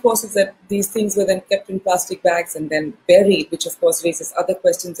interesting, of course, is that these things were then kept in plastic bags and then buried, which of course raises other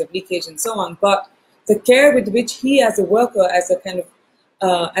questions of leakage and so on. But the care with which he, as a worker, as a kind of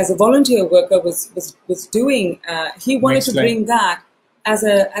as a volunteer worker, was doing, he wanted to bring that as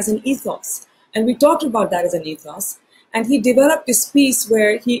an ethos, and we talked about that as an ethos. And he developed this piece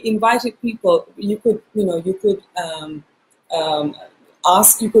where he invited people. You could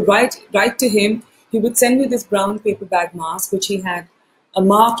ask, you could write to him. He would send you this brown paper bag mask, which he had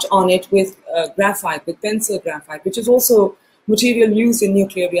marked on it with graphite, with pencil graphite, which is also material used in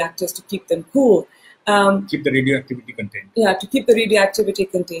nuclear reactors to keep them cool. Keep the radioactivity contained. Yeah, to keep the radioactivity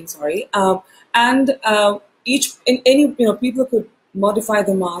contained. Sorry, people could modify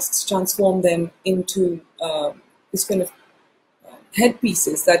the masks, transform them into this kind of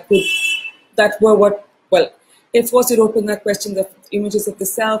headpieces that were what, well, of course it opened that question of images of the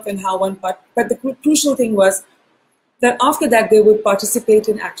self and how one part, but the crucial thing was that after that they would participate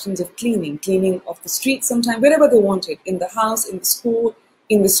in actions of cleaning of the street sometime, wherever they wanted, in the house, in the school,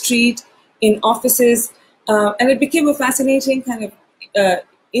 in the street, in offices, and it became a fascinating kind of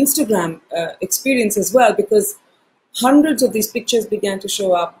Instagram experience as well, because hundreds of these pictures began to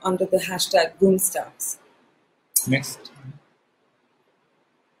show up under the hashtag Boomstars. Next.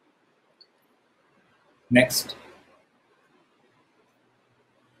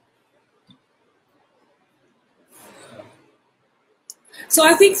 So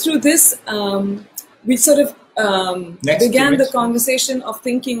I think through this, we sort of began the conversation of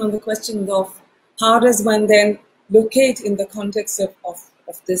thinking on the question of how does one then locate in the context of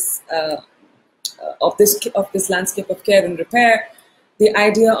this landscape of care and repair the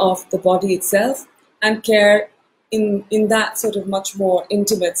idea of the body itself and care in that sort of much more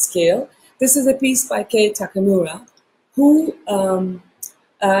intimate scale. This is a piece by Kei Takamura, who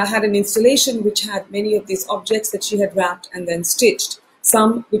had an installation which had many of these objects that she had wrapped and then stitched,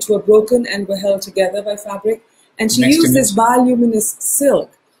 some which were broken and were held together by fabric. And she used this bioluminous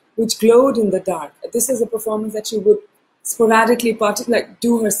silk, which glowed in the dark. This is a performance that she would sporadically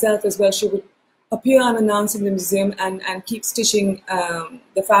do herself as well. She would appear unannounced in the museum and keep stitching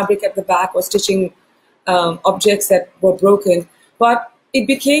the fabric at the back or stitching objects that were broken. But it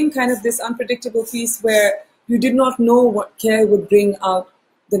became kind of this unpredictable piece where you did not know what care would bring out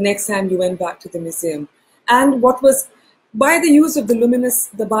the next time you went back to the museum. And what was, by the use of the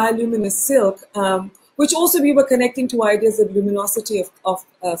bioluminous silk, which also we were connecting to ideas of luminosity of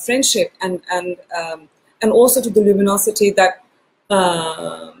friendship and also to the luminosity that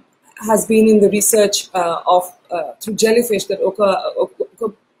has been in the research through jellyfish that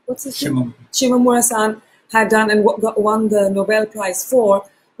Shimomura-san had done and won the Nobel Prize for,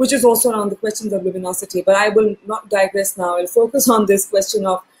 which is also around the questions of luminosity. But I will not digress now. I'll focus on this question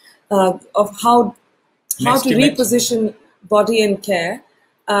of how to reposition body and care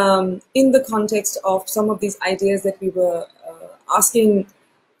in the context of some of these ideas that we were asking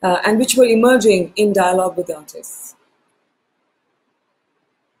and which were emerging in dialogue with artists.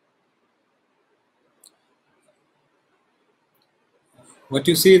 What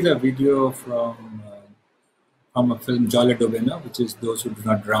you see is a video from a film Jolly Dovena, which is Those Who Do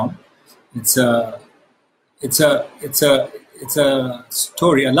Not Drown. It's a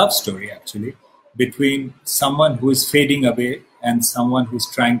story, a love story actually, between someone who is fading away and someone who is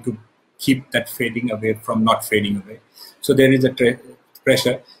trying to keep that fading away from not fading away. So there is a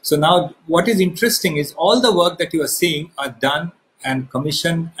pressure. So now what is interesting is all the work that you are seeing are done and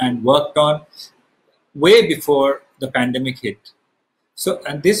commissioned and worked on way before the pandemic hit. So,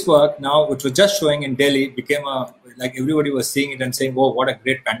 and this work now, which was just showing in Delhi, became like everybody was seeing it and saying, "Oh, what a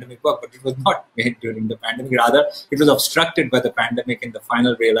great pandemic work!" But it was not made during the pandemic. Rather, it was obstructed by the pandemic in the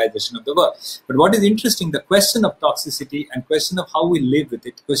final realization of the work. But what is interesting, the question of toxicity and question of how we live with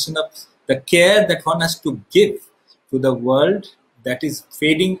it, question of the care that one has to give to the world that is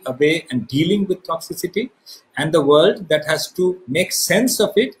fading away and dealing with toxicity, and the world that has to make sense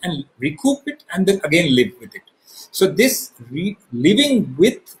of it and recoup it and then again live with it. So this living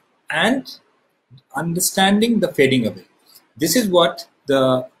with and understanding the fading away, this is what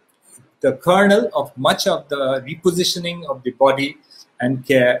the kernel of much of the repositioning of the body and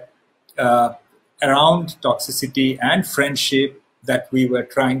care around toxicity and friendship that we were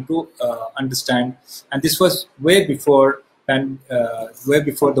trying to understand. And this was way before way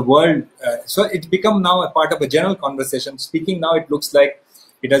before the world. So it's become now a part of a general conversation. Speaking now, it looks like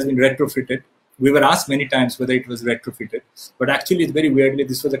it has been retrofitted. We were asked many times whether it was retrofitted, but actually, it's very weirdly,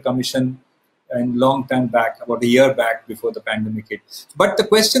 this was a commission and long time back, about a year back before the pandemic hit. But the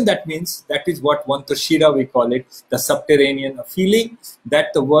question that means, that is what Vantoshira we call it, the subterranean, a feeling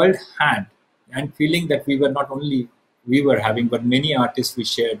that the world had, and feeling that we were not only we were having, but many artists we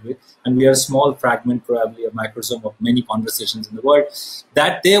shared with, and we are a small fragment, probably a microsome of many conversations in the world,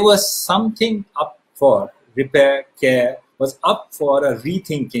 that there was something up for repair, care, was up for a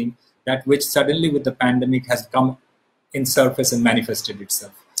rethinking, that which suddenly with the pandemic has come in surface and manifested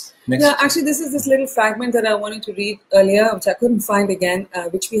itself. Next. Yeah, actually, this is this little fragment that I wanted to read earlier, which I couldn't find again,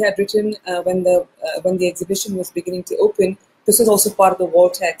 which we had written when the exhibition was beginning to open. This was also part of the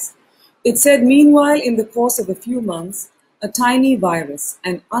wall text. It said, meanwhile, in the course of a few months, a tiny virus,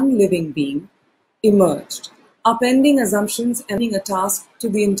 an unliving being, emerged, upending assumptions and being a task to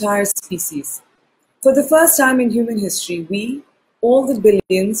the entire species. For the first time in human history, we, all the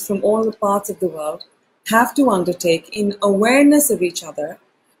billions from all the parts of the world, have to undertake, in awareness of each other,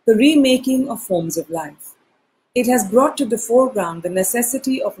 the remaking of forms of life. It has brought to the foreground the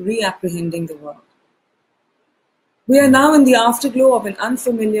necessity of reapprehending the world. We are now in the afterglow of an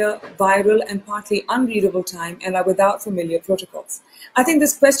unfamiliar, viral, and partly unreadable time, and are without familiar protocols. I think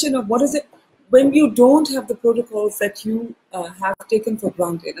this question of what is it when you don't have the protocols that you have taken for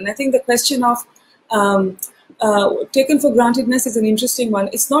granted, and I think the question of taken for grantedness is an interesting one.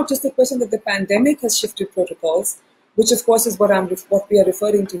 It's not just the question that the pandemic has shifted protocols, which of course is what we are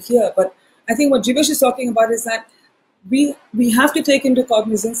referring to here, but I think what Jivesh is talking about is that we have to take into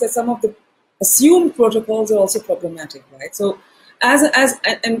cognizance that some of the assumed protocols are also problematic, right? So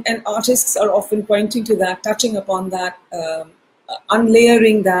and artists are often pointing to that, touching upon that,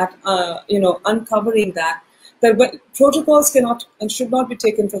 unlayering that, uncovering that, but protocols cannot and should not be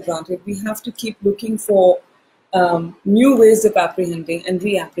taken for granted. We have to keep looking for new ways of apprehending and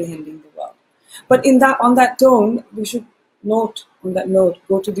reapprehending the world. But on that tone, we should go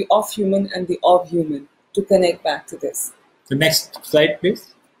to the off-human and the of-human to connect back to this. The next slide,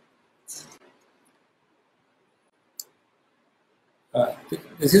 please.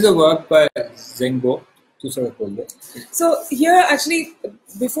 This is a work by Zengbo. So here, actually,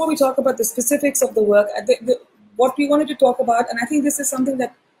 before we talk about the specifics of the work, what we wanted to talk about, and I think this is something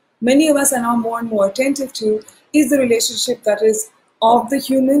that many of us are now more and more attentive to, is the relationship that is of the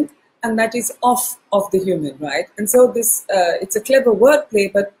human and that is off of the human, right? And so this, it's a clever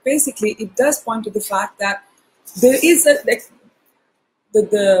wordplay, but basically it does point to the fact that there is the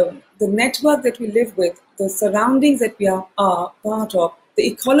network that we live with, the surroundings that we are part of, the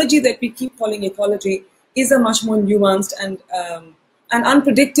ecology that we keep calling ecology is a much more nuanced and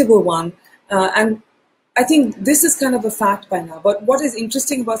unpredictable one. And I think this is kind of a fact by now. But what is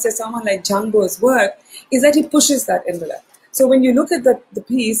interesting about, say, someone like Jangbo's work is that he pushes that envelope. So when you look at the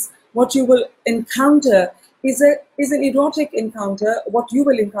piece, what you will encounter is an erotic encounter. What you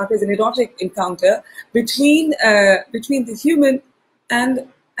will encounter is an erotic encounter between the human and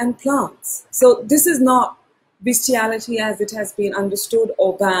plants. So this is not bestiality as it has been understood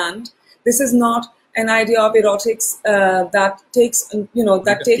or banned. This is not an idea of erotics that takes from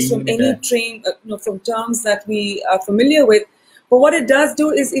any train from terms that we are familiar with. But what it does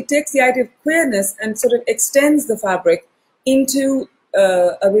do is it takes the idea of queerness and sort of extends the fabric into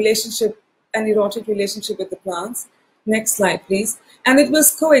a relationship, an erotic relationship with the plants. Next slide, please. And it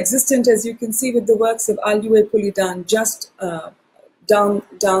was coexistent, as you can see, with the works of Alyue Pulidan just down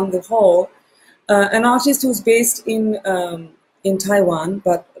the hall, an artist who's based in Taiwan,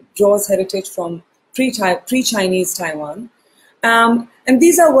 but draws heritage from pre-Chinese Taiwan. And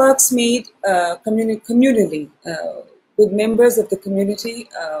these are works made communally with members of the community,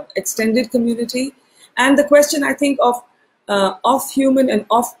 extended community. And the question, I think, of human and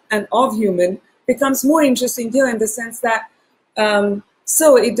of human becomes more interesting here in the sense that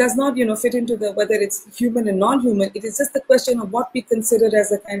so it does not fit into the whether it's human and non-human. It is just the question of what we consider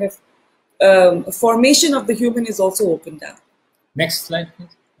as a kind of formation of the human is also opened up. Next slide,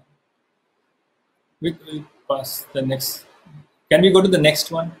 please. We'll pass the next. Can we go to the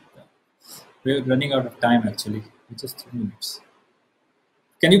next one? We're running out of time actually. Just 2 minutes.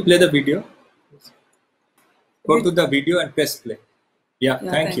 Can you play the video? Go to the video and press play. Yeah,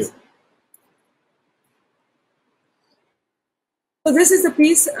 thank you. So this is the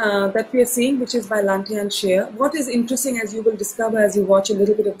piece that we are seeing, which is by Lantian Shea. What is interesting, as you will discover as you watch a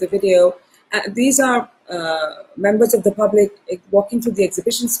little bit of the video, these are members of the public walking through the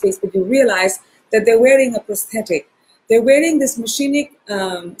exhibition space, but you realize that they're wearing a prosthetic. They're wearing this machinic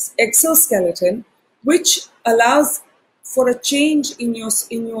exoskeleton, which allows for a change in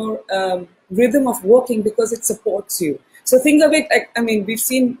your rhythm of working because it supports you. So think of it, I mean, we've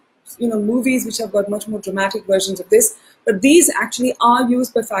seen movies which have got much more dramatic versions of this, but these actually are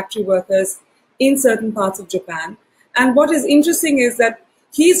used by factory workers in certain parts of Japan. And what is interesting is that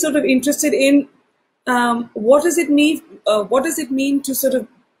he's sort of interested in what does it mean to sort of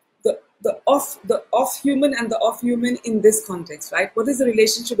the off human and the off human in this context, right? What is the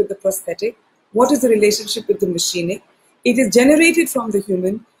relationship with the prosthetic? What is the relationship with the machinic? It is generated from the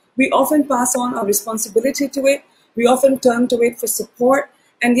human. We often pass on our responsibility to it. We often turn to it for support,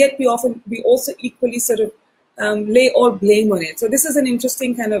 and yet we also equally sort of lay all blame on it. So this is an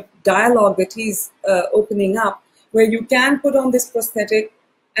interesting kind of dialogue that he's opening up, where you can put on this prosthetic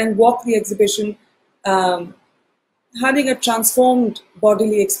and walk the exhibition, having a transformed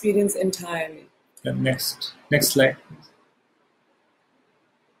bodily experience entirely. Next slide.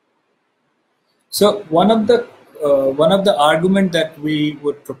 So one of the argument that we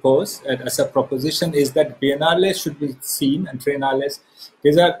would propose as a proposition is that biennales should be seen, and triennales,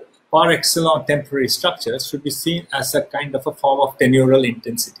 these are par excellence temporary structures, should be seen as a kind of a form of tenural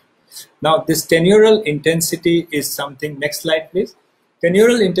intensity. Now this tenural intensity is something, next slide please.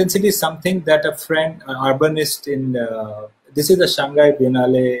 Tenural intensity is something that a friend, an urbanist in, this is the Shanghai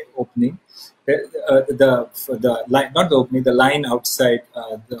Biennale opening, the line outside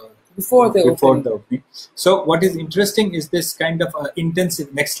before the opening. So what is interesting is this kind of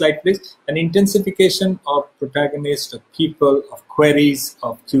intensive, next slide please, an intensification of protagonists, of people, of queries,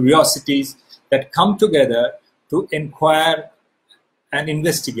 of curiosities that come together to inquire and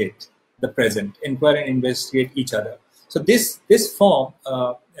investigate the present, inquire and investigate each other. So this form,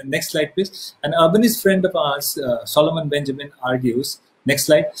 next slide please, an urbanist friend of ours, Solomon Benjamin, argues, next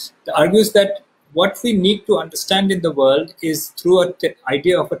slide, argues that what we need to understand in the world is through an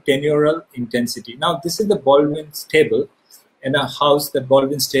idea of a tenural intensity. Now this is the Baldwin's table in a house that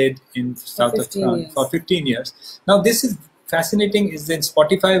Baldwin stayed in south of France for 15 years. Now this is fascinating, is in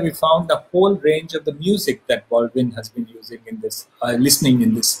Spotify we found the whole range of the music that Baldwin has been using in this, listening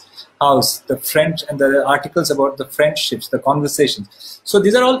in this house, the French and the articles about the friendships, the conversations. So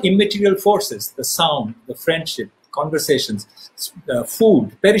these are all immaterial forces, the sound, the friendship, conversations,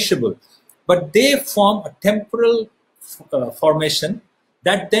 food, perishable, but they form a temporal formation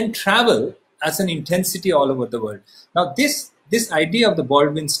that then travel as an intensity all over the world. Now this idea of the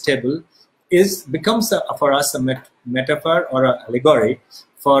Baldwin's table becomes for us a metaphor or an allegory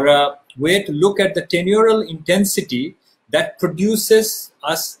for a way to look at the tenural intensity that produces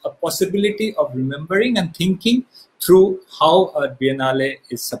us a possibility of remembering and thinking through how a biennale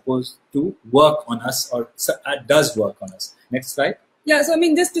is supposed to work on us, or does work on us. Next slide. Yeah, so I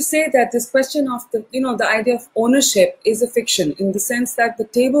mean, just to say that this question of the idea of ownership is a fiction, in the sense that the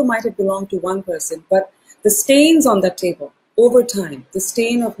table might have belonged to one person, but the stains on that table over time, the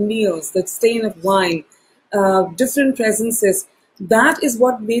stain of meals, the stain of wine, different presences, that is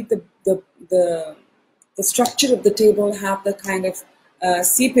what made the structure of the table have the kind of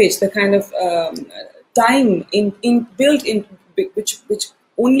seepage, the kind of time built in, which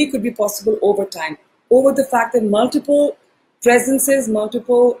only could be possible over time, over the fact that multiple presences,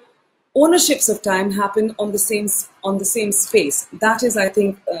 multiple ownerships of time happen on the same space. That is, I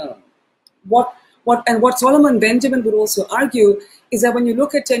think, what Solomon Benjamin would also argue is that when you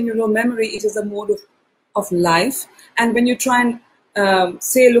look at tenural memory, it is a mode of life, and when you try and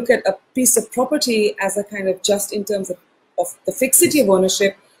look at a piece of property as a kind of just in terms of the fixity of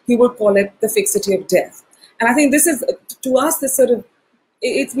ownership, he would call it the fixity of death. And I think this is, to us, this sort of,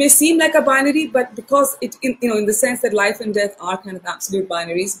 it may seem like a binary, but because in the sense that life and death are kind of absolute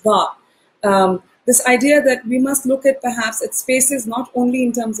binaries, but this idea that we must look at perhaps at spaces not only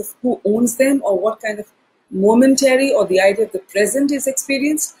in terms of who owns them or what kind of momentary or the idea of the present is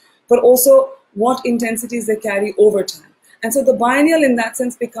experienced, but also what intensities they carry over time. And so the biennial in that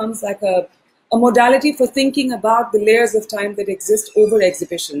sense becomes like a modality for thinking about the layers of time that exist over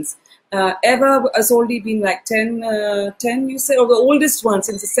exhibitions. Eva has already been like 10, you say, or the oldest one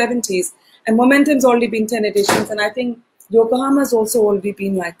since the 70s. And Momentum's already been 10 editions. And I think Yokohama's also already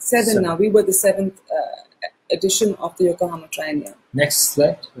been like 7 now. We were the 7th edition of the Yokohama Triennale. Next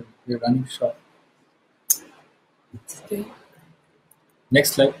slide. We're running short. Okay.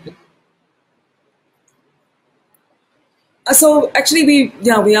 Next slide, please. So actually, we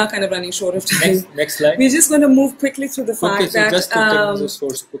are kind of running short of time. Next slide. We're just going to move quickly through the fact that just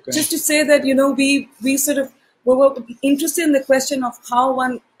to say that we sort of were interested in the question of how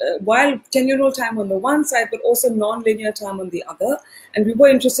one, while tenural time on the one side, but also non-linear time on the other, and we were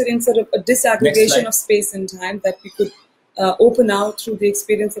interested in sort of a disaggregation of space and time that we could open out through the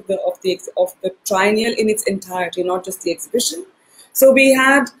experience of the triennial in its entirety, not just the exhibition. So we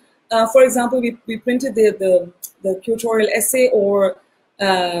had, for example, we printed the curatorial essay or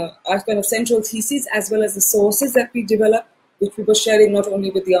our kind of central thesis, as well as the sources that we developed, which we were sharing not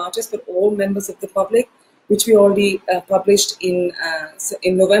only with the artists but all members of the public, which we already published in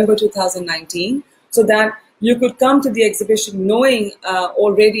November 2019, so that you could come to the exhibition knowing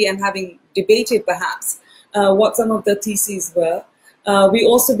already and having debated perhaps what some of the theses were. We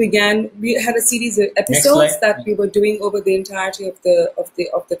also we had a series of episodes that we were doing over the entirety of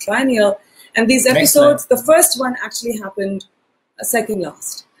the triennial, and these episodes, the first one actually happened second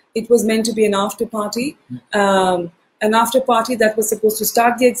last. It was meant to be an after party, that was supposed to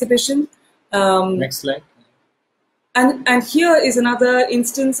start the exhibition. Next slide. And here is another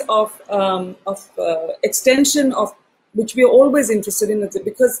instance of extension of which we are always interested in,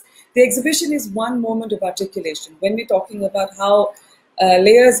 because the exhibition is one moment of articulation. When we're talking about how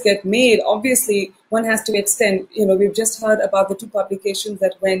layers get made, obviously one has to extend. We've just heard about the 2 publications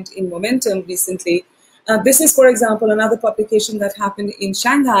that went in Momentum recently. This is, for example, another publication that happened in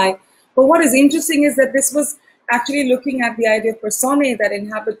Shanghai. But what is interesting is that this was actually looking at the idea of personae that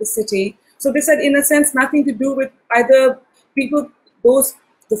inhabit the city. So this had, in a sense, nothing to do with either people,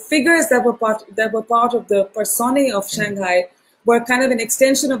 the figures that were part of the personae of Shanghai were kind of an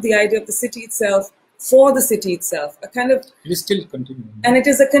extension of the idea of the city itself for the city itself. A kind of, it is still continuing. And it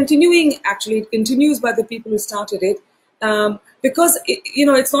is a continuing, actually, it continues by the people who started it. Because,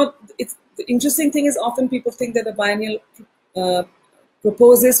 the interesting thing is often people think that the biennial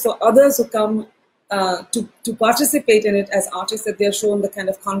proposes for others who come to participate in it as artists, that they're shown the kind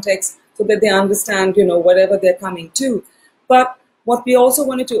of context so that they understand, whatever they're coming to. But what we also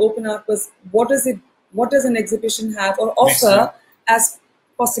wanted to open up was what does an exhibition have or offer as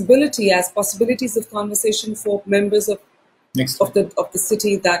possibilities of conversation for members of the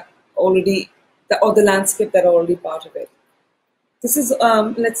city that already, or the landscape that are already part of it. This is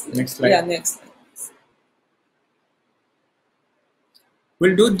next slide. Yeah, next slide.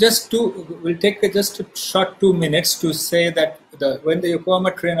 We'll take just a short 2 minutes to say that when the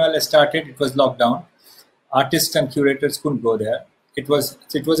Yokohama Triennale started, it was locked down. Artists and curators couldn't go there. It was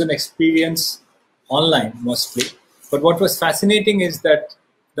an experience online mostly. But what was fascinating is that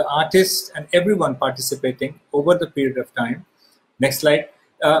the artists and everyone participating over the period of time, next slide,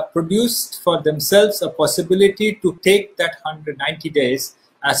 produced for themselves a possibility to take that 190 days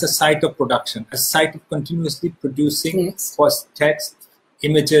as a site of production, a site of continuously producing text,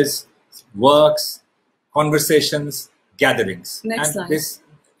 images, works, conversations, gatherings. Next slide.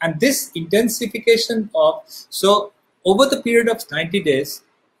 This intensification of, so over the period of 90 days,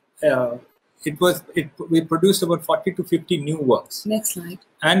 we produced about 40 to 50 new works. Next slide.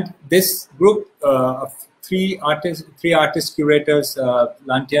 And this group of three artist curators,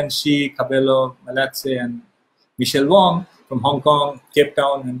 Lantian Shi, Cabello, Malatse, and Michelle Wong from Hong Kong, Cape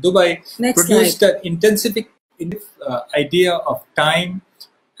Town, and Dubai, produced an intensive idea of time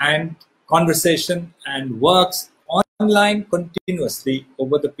and conversation and works online continuously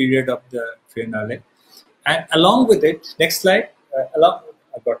over the period of the Triennale. And along with it, next slide,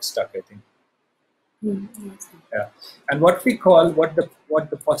 I got stuck, I think. Yeah. And what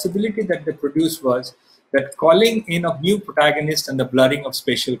the possibility that they produced was that calling in of new protagonists and the blurring of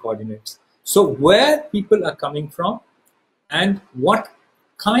spatial coordinates. So where people are coming from and what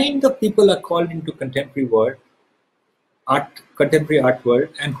kind of people are called into contemporary art world,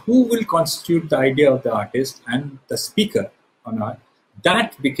 and who will constitute the idea of the artist and the speaker on art,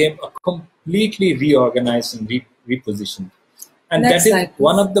 that became a completely reorganized and repositioned. And that is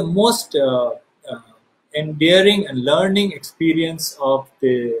one of the most endearing and learning experience of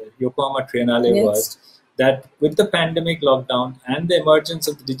the Yokohama Triennale was that with the pandemic lockdown and the emergence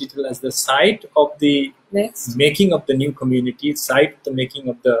of the digital as the site of the making of the new community, site of the making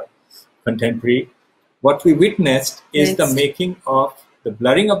of the contemporary, what we witnessed is the making of the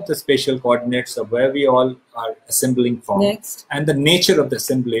blurring of the spatial coordinates of where we all are assembling from, and the nature of the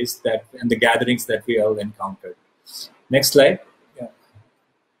assemblies and the gatherings that we all encountered. Next slide. Yeah.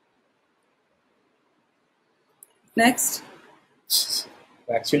 Next.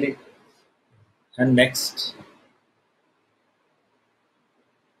 Actually, and next.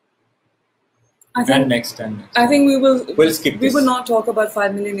 I think we'll skip this. We will not talk about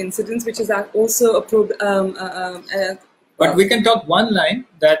 5 million incidents, which is also a but we can talk one line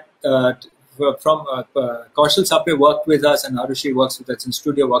that from Kaushal Sapre worked with us, and Arushi works with us in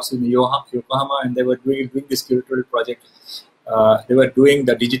studio, works in Yokohama, and they were doing this curatorial project. They were doing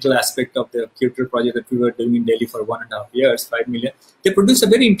the digital aspect of the curatorial project that we were doing in Delhi for 1.5 years, 5 million. They produced a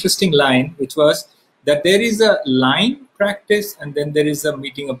very interesting line, which was that there is a line practice, and then there is a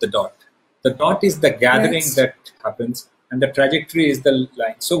meeting of the dot. The dot is the gathering that happens, and the trajectory is the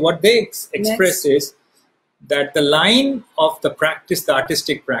line. So what they express is that the line of the practice, the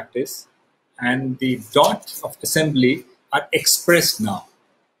artistic practice, and the dot of assembly are expressed now.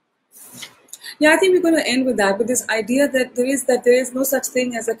 Yeah, I think we're going to end with that, with this idea that there is no such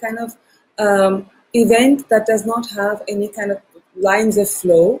thing as a kind of event that does not have any kind of lines of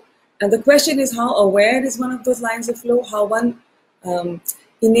flow. And the question is how aware is one of those lines of flow, how one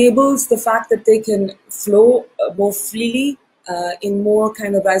enables the fact that they can flow more freely in more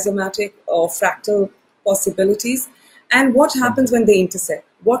kind of rhizomatic or fractal possibilities, and what happens when they intersect,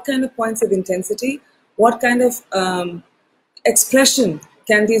 what kind of points of intensity, what kind of expression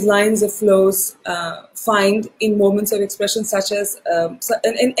can these lines of flows find in moments of expression, such as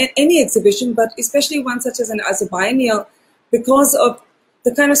in any exhibition, but especially one such as a biennial, because of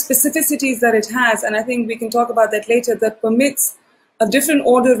the kind of specificities that it has, and I think we can talk about that later, that permits a different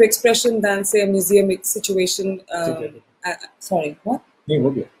order of expression than, say, a museum situation. Sorry, what?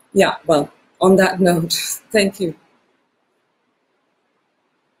 Yeah, well, on that note, thank you.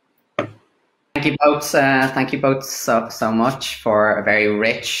 Thank you both so much for a very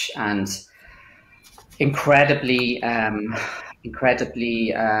rich and incredibly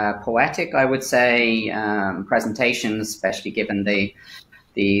poetic, I would say, presentation, especially given the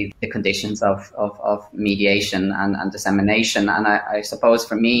conditions of mediation and dissemination. And I suppose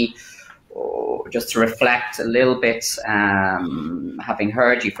for me, just to reflect a little bit, having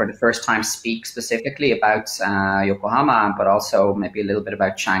heard you for the first time speak specifically about Yokohama, but also maybe a little bit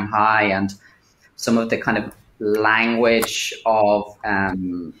about Shanghai and some of the kind of language of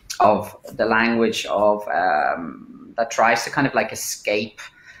that tries to kind of like escape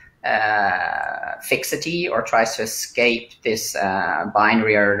fixity, or tries to escape this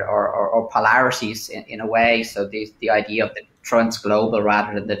binary or polarities in a way. So the idea of the trans-global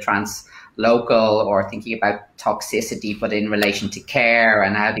rather than the trans-local, or thinking about toxicity but in relation to care,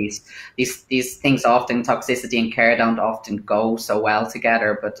 and how these things often, toxicity and care, don't often go so well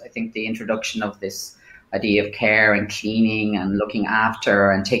together. But I think the introduction of this idea of care and cleaning and looking after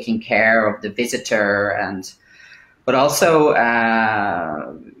and taking care of the visitor, but also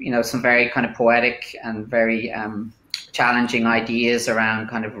some very kind of poetic and very challenging ideas around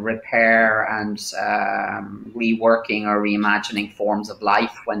kind of repair and reworking or reimagining forms of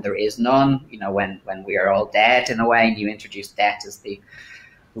life when there is none, when we are all dead in a way, and you introduce death as the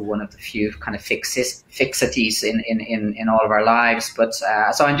one of the few kind of fixities in all of our lives. But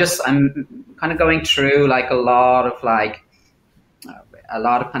so I'm kind of going through like a lot of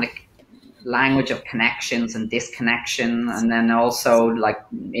kind of language of connections and disconnection, and then also like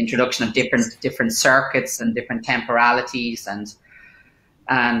introduction of different circuits and different temporalities, and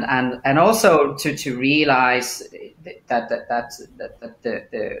also to realize that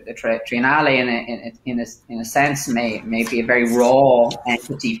the Triennale in a sense may be a very raw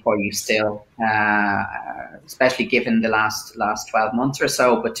entity for you still, especially given the last 12 months or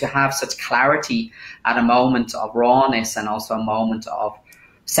so. But to have such clarity at a moment of rawness, and also a moment of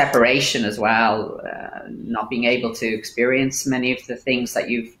separation as well, not being able to experience many of the things that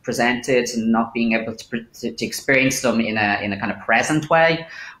you've presented, and not being able to experience them in a kind of present way,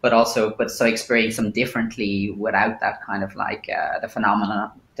 but so experience them differently without that kind of like the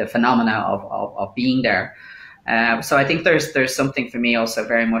phenomena of being there. So I think there's something for me also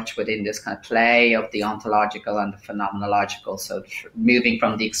very much within this kind of play of the ontological and the phenomenological, so moving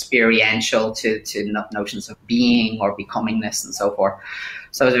from the experiential to notions of being or becomingness and so forth.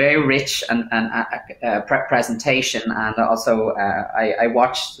 So it's a very rich and presentation, and also I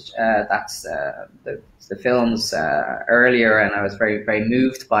watched the films earlier, and I was very, very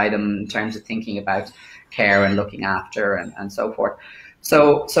moved by them in terms of thinking about care and looking after and so forth.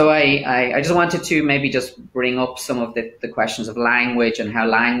 So I just wanted to maybe just bring up some of the questions of language, and how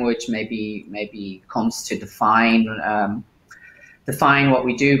language maybe comes to define what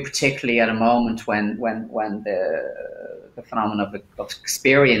we do, particularly at a moment when the phenomenon of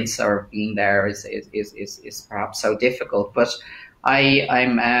experience or being there is perhaps so difficult. But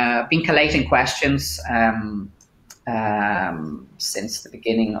I'm been collating questions since the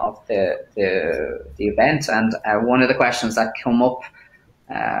beginning of the event, and one of the questions that come up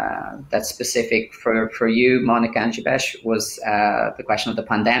that's specific for you, Monica and Jibesh, was the question of the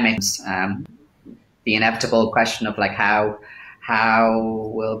pandemics, the inevitable question of like how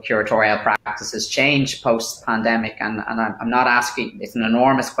will curatorial practices change post-pandemic? And I'm not asking, it's an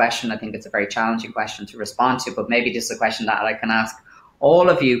enormous question. I think it's a very challenging question to respond to, but maybe this is a question that I can ask all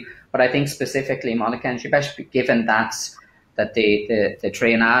of you. But I think specifically Monica and Jibesh, given that the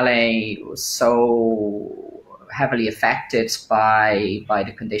Triennale was so heavily affected by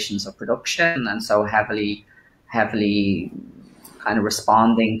the conditions of production, and so heavily kind of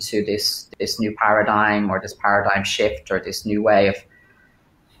responding to this new paradigm, or this paradigm shift, or this new way of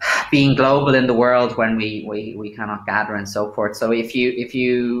being global in the world when we cannot gather and so forth. So if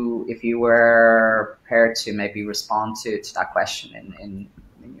you were prepared to maybe respond to that question in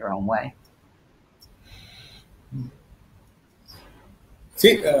your own way.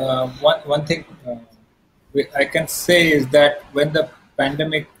 See, one thing I can say is that when the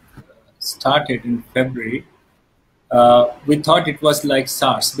pandemic started in February, we thought it was like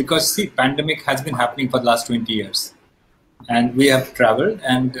SARS, because see, pandemic has been happening for the last 20 years. And we have traveled,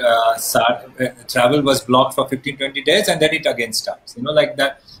 and travel was blocked for 15-20 days, and then it again starts, like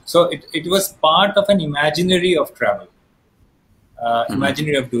that. So it was part of an imaginary of travel,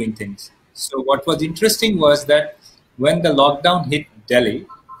 imaginary of doing things. So what was interesting was that when the lockdown hit Delhi,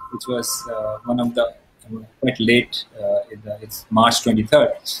 which was one of the quite late, it's March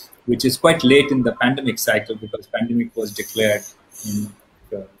 23rd, which is quite late in the pandemic cycle, because pandemic was declared in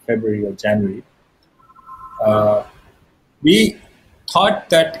February or January. We thought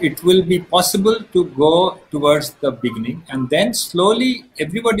that it will be possible to go towards the beginning, and then slowly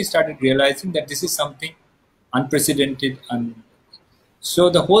everybody started realizing that this is something unprecedented. And so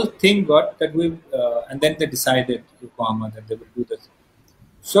the whole thing got that and then they decided, Yokohama, that they will do this.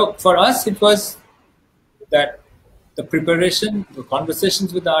 So for us, it was that the preparation, the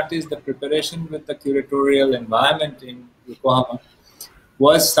conversations with the artists, the preparation with the curatorial environment in Yokohama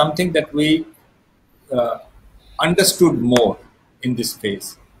was something that we understood more in this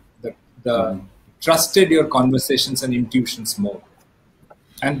phase. The trusted your conversations and intuitions more,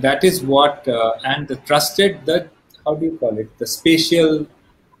 and that is what and the trusted the how do you call it, the spatial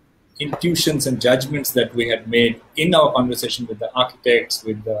intuitions and judgments that we had made in our conversation with the architects,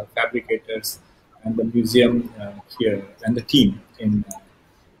 with the fabricators, and the museum here, and the team in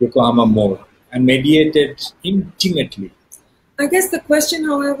Yokohama more, and mediated intimately. I guess the question,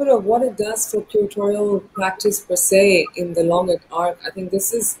 however, of what it does for curatorial practice per se in the longer arc, I think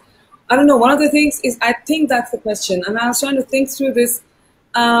this is, I don't know, one of the things is, I think that's the question. And I was trying to think through this.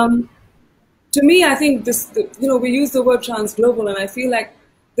 To me, I think this, we use the word transglobal, and I feel like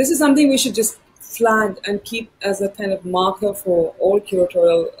this is something we should just flag and keep as a kind of marker for all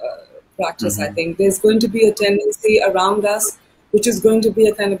curatorial practice. I think there's going to be a tendency around us, which is going to be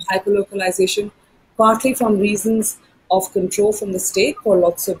a kind of hyperlocalization, partly from reasons of control from the state for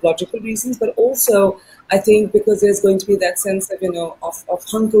lots of logical reasons, but also I think because there's going to be that sense of, of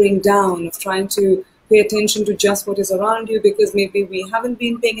hunkering down, of trying to pay attention to just what is around you, because maybe we haven't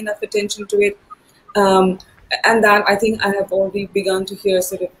been paying enough attention to it. And that I think I have already begun to hear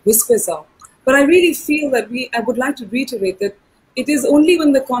sort of whispers of. But I really feel that I would like to reiterate that it is only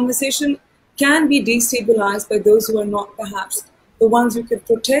when the conversation can be destabilized by those who are not perhaps the ones you can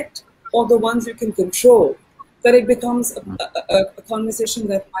protect or the ones you can control, that it becomes a conversation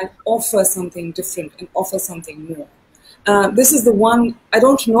that might offer something different and offer something more. This is the one, I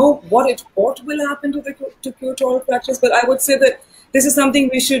don't know what will happen to to curatorial practice, but I would say that this is something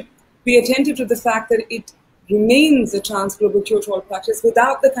we should be attentive to, the fact that it remains a transglobal curatorial practice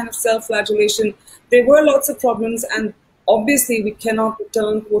without the kind of self-flagellation. There were lots of problems, and obviously we cannot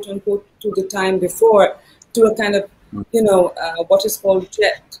return, quote unquote, to the time before, to a kind of, what is called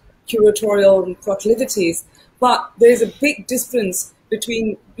jet curatorial proclivities. But there is a big difference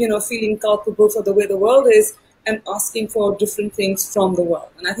between, feeling culpable for the way the world is and asking for different things from the world.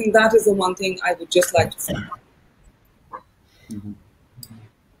 And I think that is the one thing I would just like to say.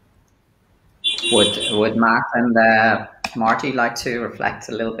 Would Matt and Marty like to reflect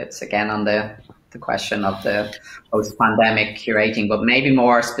a little bit again on the question of the post-pandemic curating, but maybe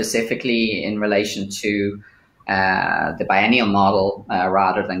more specifically in relation to the biennial model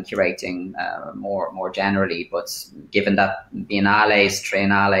rather than curating more generally? But given that biennales,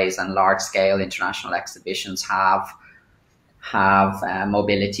 triennales, and large-scale international exhibitions have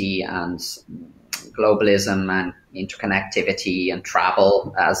mobility and globalism and interconnectivity and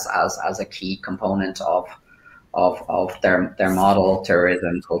travel as a key component of their model,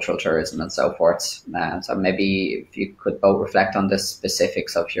 tourism, cultural tourism, and so forth. So maybe if you could both reflect on the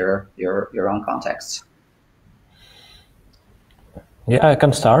specifics of your own context. Yeah, I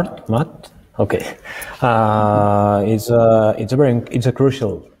can start, Matt. Okay, it's a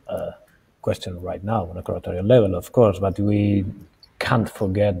crucial question right now on a curatorial level, of course, but we can't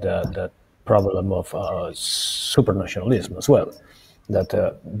forget the problem of supranationalism as well. that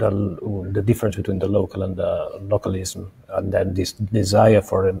the difference between the local and the localism, and then this desire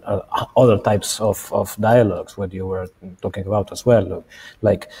for other types of dialogues, what you were talking about as well.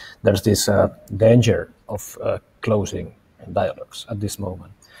 Like there's this danger of closing dialogues at this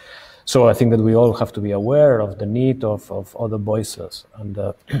moment. So I think that we all have to be aware of the need of other voices, and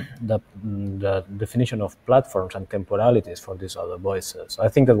the definition of platforms and temporalities for these other voices. I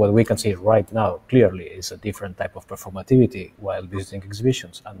think that what we can see right now clearly is a different type of performativity while visiting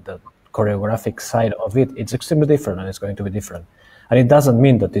exhibitions, and the choreographic side of it, it's extremely different, and it's going to be different. And it doesn't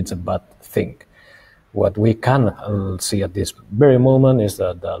mean that it's a bad thing. What we can see at this very moment is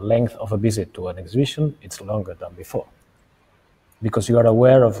that the length of a visit to an exhibition, it's longer than before. Because you are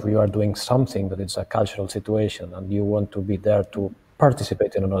aware of you are doing something that it's a cultural situation and you want to be there to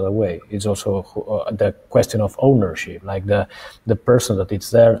participate in another way. It's also the question of ownership, like the person that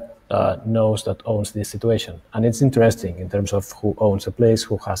is there knows that owns this situation. And it's interesting in terms of who owns a place,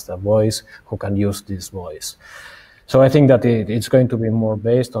 who has the voice, who can use this voice. So I think that it's going to be more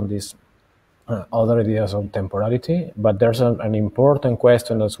based on this other ideas on temporality, but there's an important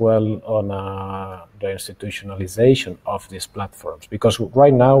question as well on the institutionalization of these platforms, because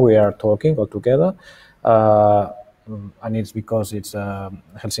right now we are talking all together, and it's because it's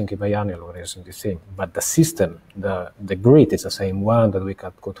Helsinki Biennial organizing this thing, but the system, the grid is the same one that we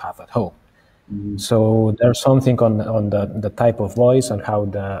could have at home. Mm-hmm. So there's something on the type of voice and how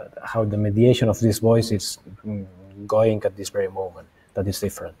the mediation of this voice is going at this very moment that is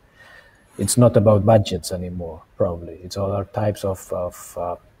different. It's not about budgets anymore, probably. It's other types of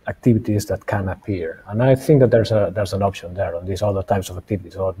activities that can appear. And I think that there's an option there on these other types of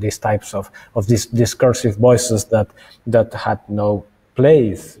activities, or these types of these discursive voices that had no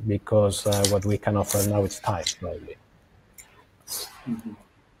place, because what we can offer now is time, probably. Mm-hmm.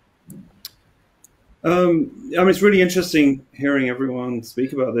 I mean, it's really interesting hearing everyone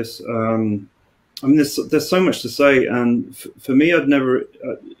speak about this. I mean, there's so much to say, and for me,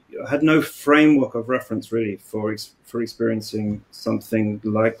 I had no framework of reference really for experiencing something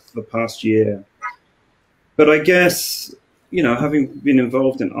like the past year. But I guess, you know, having been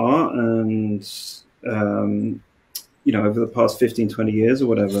involved in art and, you know, over the past 15, 20 years or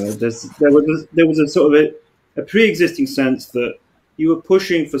whatever, there was a sort of a pre-existing sense that you were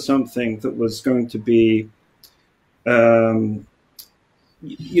pushing for something that was going to be,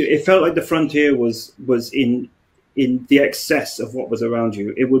 it felt like the frontier was in the excess of what was around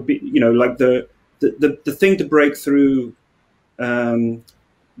you. It would be, you know, like the thing to break through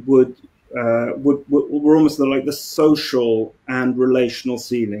were almost like the social and relational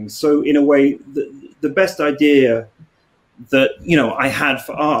ceilings. So in a way, the best idea that, you know, I had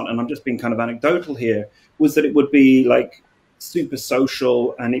for art, and I'm just being kind of anecdotal here, was that it would be like super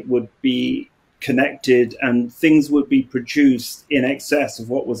social and it would be connected and things would be produced in excess of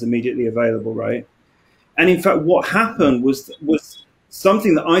what was immediately available, right? And in fact, what happened was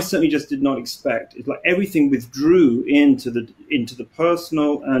something that I certainly just did not expect. It's like everything withdrew into the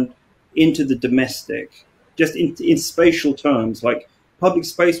personal and into the domestic, just in spatial terms. Like public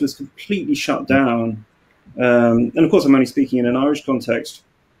space was completely shut down. And of course, I'm only speaking in an Irish context.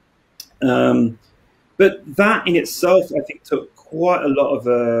 But that in itself, I think, took quite a lot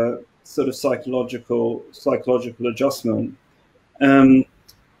of sort of psychological adjustment.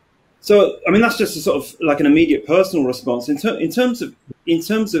 So, I mean, that's just a sort of like an immediate personal response. In terms of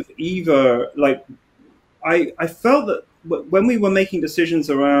Eva, like I felt that when we were making decisions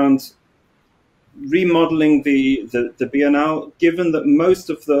around remodeling the Biennale, given that most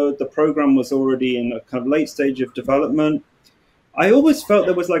of the program was already in a kind of late stage of development, I always felt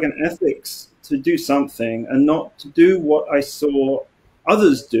there was like an ethics to do something and not to do what I saw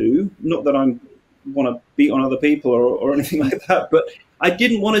others do. Not that I want to beat on other people or anything like that, but I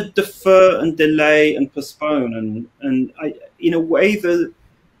didn't want to defer and delay and postpone. And I, in a way, the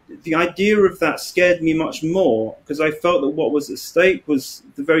idea of that scared me much more, because I felt that what was at stake was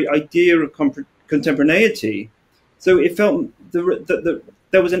the very idea of contemporaneity. So it felt that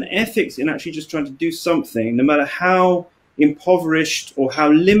there was an ethics in actually just trying to do something, no matter how impoverished or how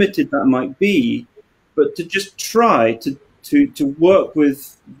limited that might be, but to just try to work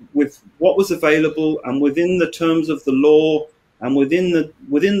with what was available and within the terms of the law and within the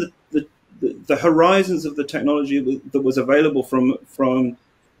horizons of the technology that was available from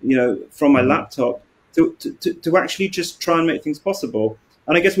my laptop to actually just try and make things possible.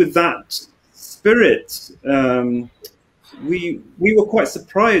 And I guess with that spirit, we were quite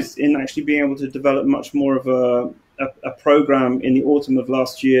surprised in actually being able to develop much more of a program in the autumn of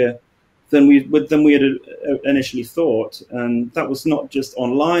last year than we had initially thought. And that was not just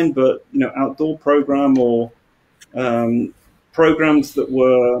online, but outdoor program or programs that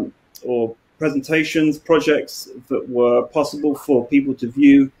were, or presentations, projects that were possible for people to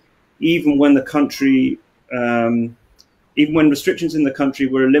view, even when the country, even when restrictions in the country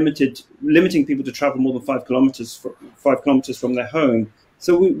were limiting people to travel more than 5 kilometers from their home.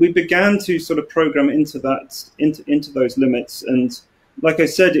 So we began to sort of program into that, into those limits. And like I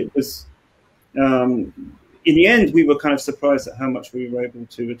said, it was, in the end, we were kind of surprised at how much we were able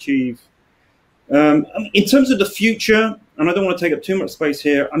to achieve. In terms of the future, and I don't want to take up too much space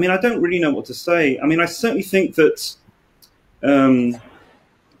here, I mean, I don't really know what to say. I mean, I certainly think that, the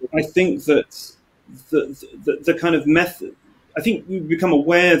kind of method, I think we've become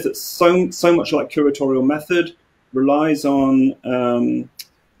aware that so much like curatorial method relies on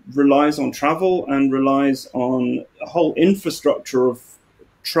travel and relies on a whole infrastructure of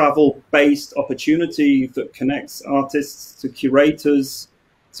travel-based opportunity that connects artists to curators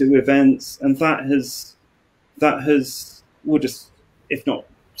to events, and that has we'll just, if not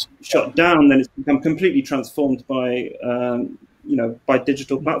shut down, then it's become completely transformed by by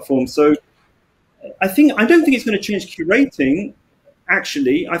digital platforms. So I don't think it's going to change curating.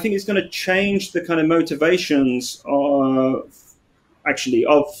 Actually, I think it's going to change the kind of motivations of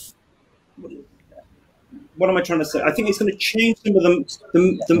what am I trying to say? I think it's going to change some of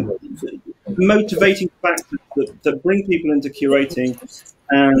the motivating factors that bring people into curating,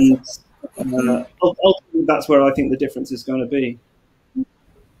 and ultimately that's where I think the difference is going to be.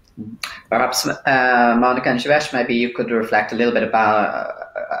 Perhaps, Monica and Shivesh, maybe you could reflect a little bit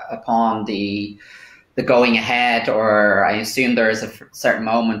upon the going ahead, or I assume there is a certain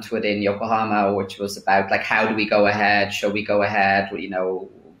moment within Yokohama which was about like, how do we go ahead? Shall we go ahead?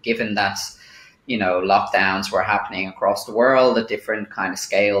 Given that lockdowns were happening across the world at different kind of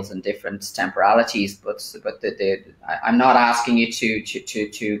scales and different temporalities, but I'm not asking you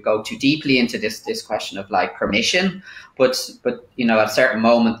to go too deeply into this question of like permission, but at a certain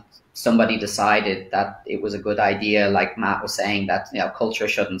moment somebody decided that it was a good idea, like Matt was saying, that culture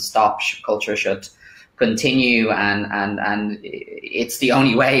shouldn't stop, culture should continue, and it's the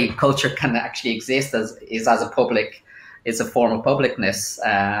only way culture can actually exist is as a form of publicness.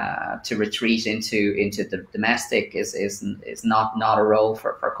 To retreat into the domestic is not a role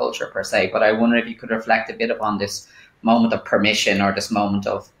for culture per se. But I wonder if you could reflect a bit upon this moment of permission, or this moment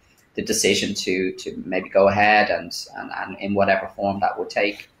of the decision to maybe go ahead and in whatever form that would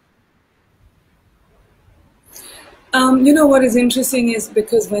take. What is interesting is,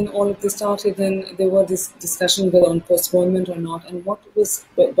 because when all of this started, then there was this discussion whether on postponement or not, and what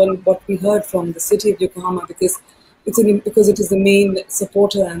we heard from the city of Yokohama, because it is the main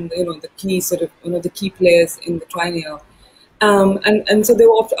supporter and the key sort of the key players in the triennial, and so they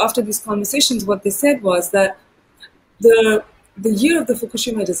were, after these conversations, what they said was that the year of the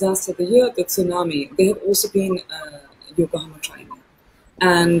Fukushima disaster, the year of the tsunami, there had also been Yokohama Triennale,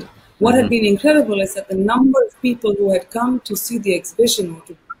 and what had been incredible is that the number of people who had come to see the exhibition or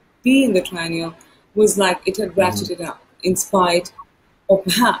to be in the triennial was like it had ratcheted up, in spite or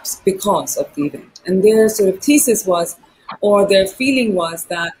perhaps because of the event. And their sort of thesis was, or their feeling was,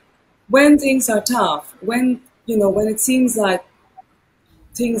 that when things are tough, when it seems like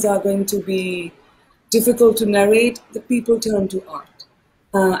things are going to be difficult to narrate, the people turn to art.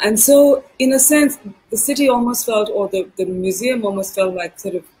 And so, in a sense, the city almost felt, or the museum almost felt like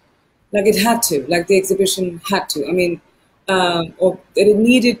like it had to, like the exhibition had to. I mean, or that it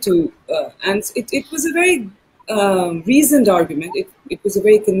needed to, and it was a very reasoned argument. It was a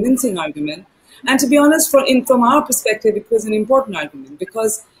very convincing argument, and to be honest, from our perspective, it was an important argument,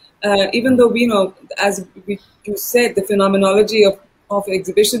 because even though as you said, the phenomenology of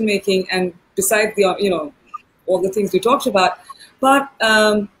exhibition making, and besides the all the things we talked about, but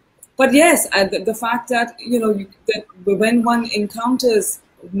yes, the fact that that when one encounters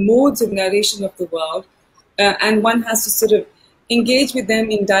modes of narration of the world, and one has to sort of engage with them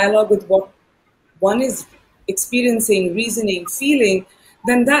in dialogue with what one is experiencing, reasoning, feeling,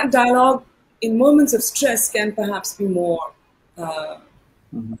 then that dialogue in moments of stress can perhaps be more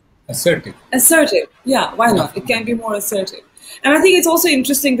assertive. Yeah, why not? It can be more assertive. And I think it's also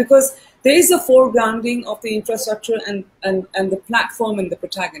interesting because there is a foregrounding of the infrastructure and the platform and the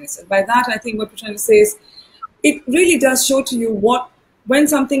protagonist. And by that, I think what we're trying to say is, it really does show to you when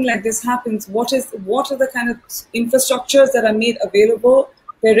something like this happens, what are the kind of infrastructures that are made available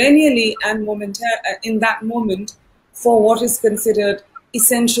perennially and in that moment for what is considered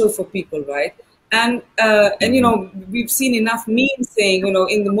essential for people, right? And we've seen enough memes saying,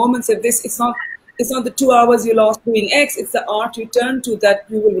 in the moments of this, it's not the 2 hours you lost doing X, it's the art you turn to that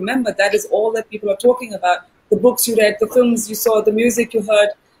you will remember. That is all that people are talking about. The books you read, the films you saw, the music you heard,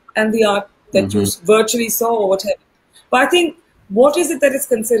 and the art that you virtually saw or whatever. But I think What is it that is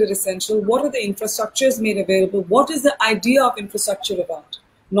considered essential? What are the infrastructures made available? What is the idea of infrastructure of art?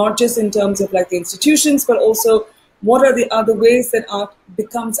 Not just in terms of like the institutions, but also what are the other ways that art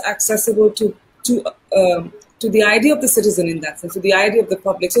becomes accessible to the idea of the citizen in that sense, to the idea of the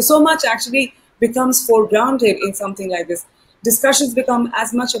public. So much actually becomes foregrounded in something like this. Discussions become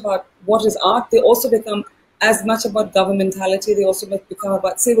as much about what is art. They also become as much about governmentality. They also become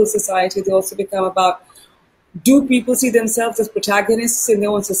about civil society. They also become about, do people see themselves as protagonists in their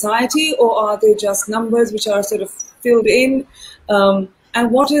own society, or are they just numbers which are sort of filled in? And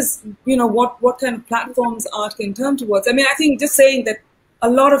what is, what kind of platforms art can turn towards? I mean, I think just saying that a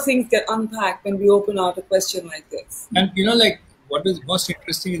lot of things get unpacked when we open out a question like this. And like what is most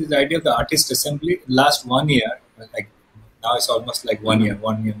interesting is the idea of the artist assembly. Last 1 year, like now it's almost like 1 year,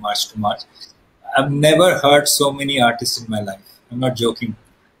 March to March. I've never heard so many artists in my life. I'm not joking.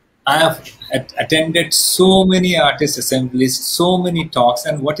 I have attended so many artist assemblies, so many talks,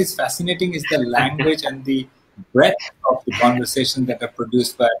 and what is fascinating is the language and the breadth of the conversation that are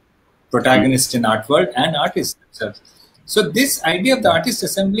produced by protagonists in art world and artists themselves. So this idea of the artist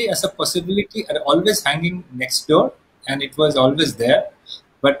assembly as a possibility are always hanging next door, and it was always there,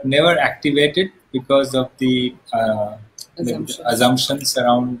 but never activated because of the assumptions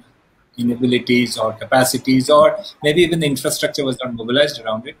around inabilities or capacities, or maybe even the infrastructure was not mobilized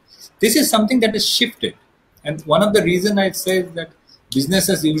around it. This is something that is shifted. And one of the reasons I'd say is that business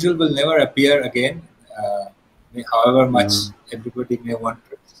as usual will never appear again, however much everybody may want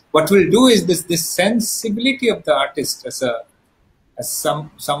to. What we'll do is this sensibility of the artist as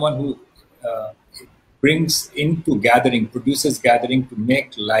someone who brings into gathering, produces gathering to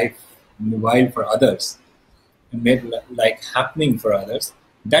make life mobile for others and make like happening for others.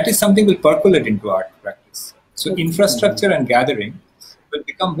 That is something will percolate into art practice. So infrastructure and gathering will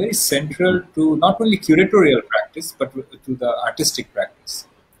become very central to not only curatorial practice, but to the artistic practice.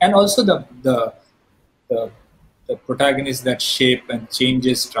 And also the protagonists that shape and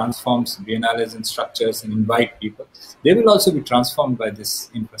changes, transforms biennales and structures and invite people, they will also be transformed by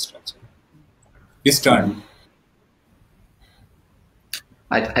this infrastructure. This turn.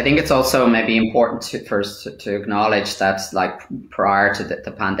 I think it's also maybe important to acknowledge that, like, prior to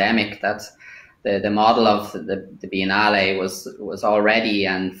the pandemic, that the model of the Biennale was already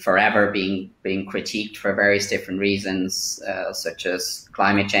and forever being critiqued for various different reasons, such as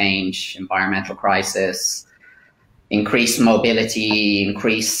climate change, environmental crisis, increased mobility,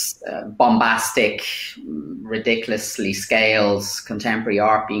 increased bombastic, ridiculously scaled contemporary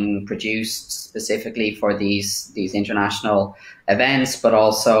art being produced specifically for these international events, but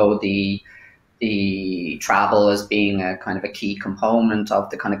also the travel as being a kind of a key component of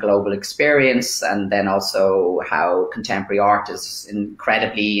the kind of global experience, and then also how contemporary art is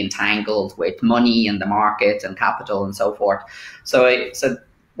incredibly entangled with money and the market and capital and so forth. So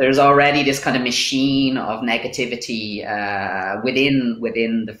there's already this kind of machine of negativity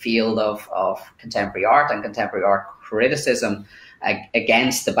within the field of contemporary art and contemporary art criticism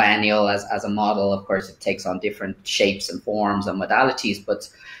against the biennial as a model. Of course, it takes on different shapes and forms and modalities, but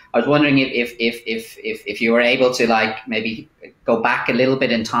I was wondering if you were able to, like, maybe go back a little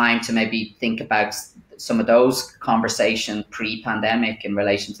bit in time to maybe think about some of those conversations pre-pandemic in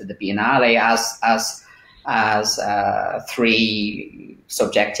relation to the Biennale as three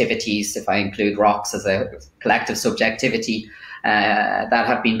subjectivities, if I include rocks as a collective subjectivity, that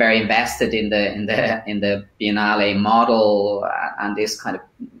have been very invested in the Biennale model and this kind of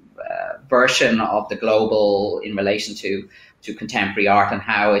version of the global in relation to contemporary art, and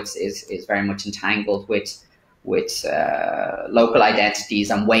how it is very much entangled with local identities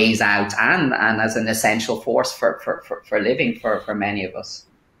and ways out, and as an essential force for living for many of us.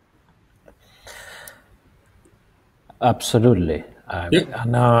 Absolutely.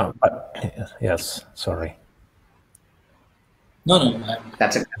 Yes, sorry. No.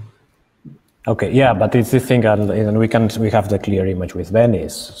 That's it. Okay, yeah, but it's the thing, and we have the clear image with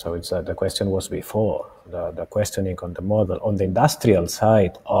Venice. So it's the question was before the questioning on the model on the industrial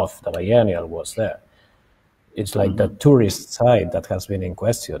side of the biennial was there. It's like the tourist side that has been in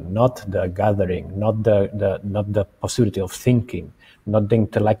question, not the gathering, not the possibility of thinking, not the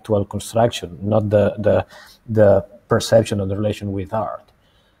intellectual construction, not the perception of the relation with art.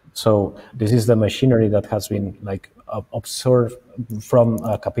 So this is the machinery that has been like observed from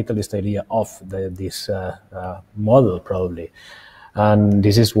a capitalist idea of this model, probably, and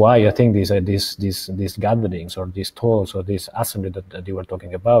this is why I think these gatherings or these talks or this assembly that you were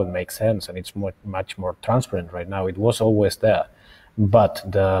talking about makes sense, and it's much more transparent right now. It was always there, but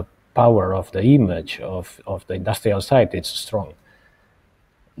the power of the image of the industrial side, it's strong.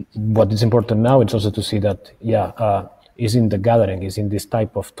 What is important now is also to see that is in the gathering, is in this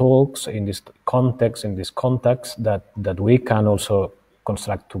type of talks, in this context, in this context that we can also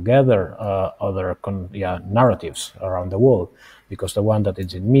construct together other narratives around the world, because the one that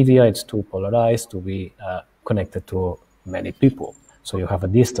is in media, it's too polarized to be connected to many people. So you have a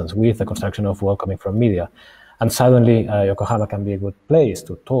distance with the construction of world coming from media. And suddenly Yokohama can be a good place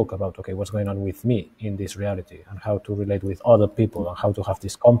to talk about, okay, what's going on with me in this reality, and how to relate with other people, and how to have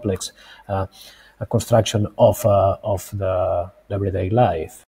this complex construction of the everyday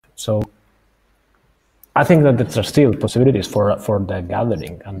life. So I think that there are still possibilities for the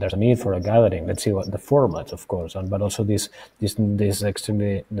gathering, and there's a need for a gathering. Let's see what the format, of course, but also this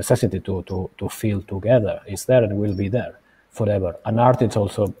extremely necessity to feel together is there and will be there forever. And art is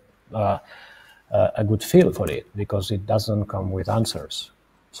also a good feel for it, because it doesn't come with answers.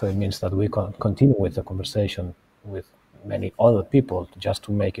 So it means that we can continue with the conversation with many other people just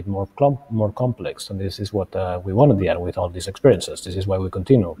to make it more complex. And this is what we wanted there with all these experiences. This is why we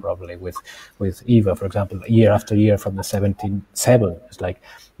continue probably with Eva, for example, year after year from the 77. It's like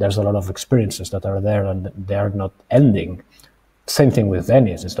there's a lot of experiences that are there and they're not ending. Same thing with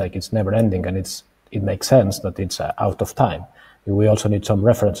Venice. It's like it's never ending, and it makes sense that it's out of time. We also need some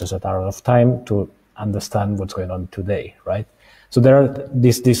references that are out of time to understand what's going on today, right? So there are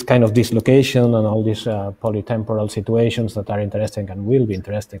this kind of dislocation and all these polytemporal situations that are interesting and will be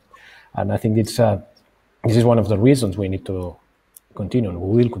interesting. And I think this is one of the reasons we need to continue, and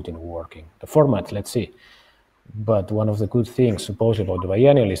we will continue working. The format, let's see. But one of the good things, supposedly, about the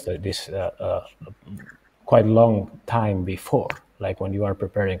biennial is that this quite long time before, like when you are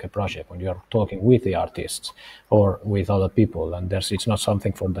preparing a project, when you are talking with the artists or with other people, and it's not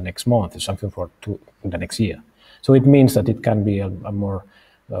something for the next month, it's something for the next year. So it means that it can be a more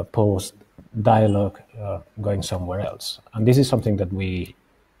post-dialogue going somewhere else. And this is something that we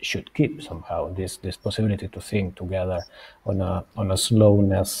should keep somehow, this possibility to think together on a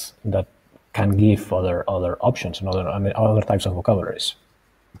slowness that can give other options and other types of vocabularies.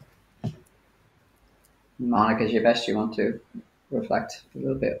 Monica, is your best, you want to reflect a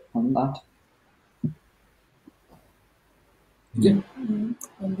little bit on that? Yeah.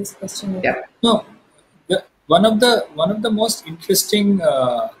 On this question. Yeah. No. One of the most interesting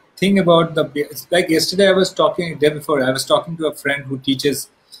thing about it's like yesterday I was talking, the day before, I was talking to a friend who teaches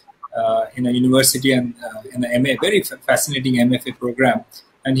in a university and in an MA, very fascinating MFA program,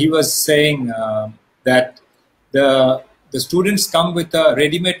 and he was saying that the students come with a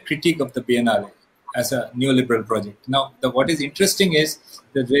ready-made critique of the Biennale as a neoliberal project. Now, what is interesting is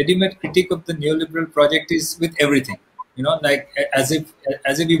the ready-made critique of the neoliberal project is with everything, like as if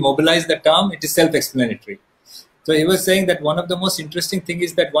you mobilize the term, it is self-explanatory. So he was saying that one of the most interesting things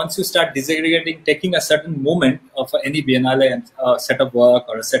is that once you start disaggregating, taking a certain moment of any Biennale and a set of work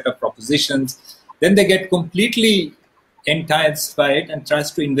or a set of propositions, then they get completely enticed by it and tries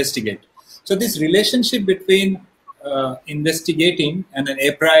to investigate. So this relationship between investigating and an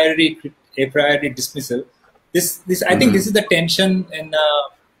a priori dismissal, this I think this is the tension in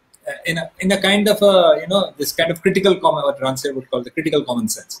a kind of this kind of critical common, what Ransay would call the critical common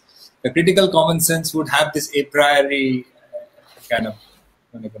sense. The critical common sense would have this a priori kind of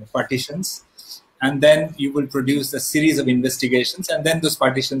partitions, and then you will produce a series of investigations, and then those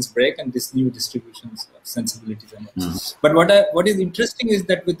partitions break and this new distributions of sensibilities. But what is interesting is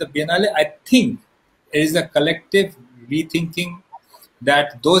that with the Biennale, I think there is a collective rethinking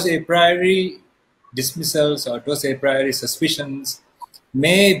that those a priori dismissals or those a priori suspicions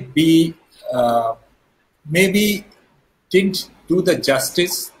maybe didn't do the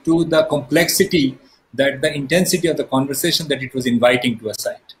justice to the complexity, that the intensity of the conversation that it was inviting to a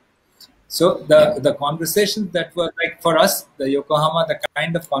site. So the conversations that were like for us, the Yokohama, the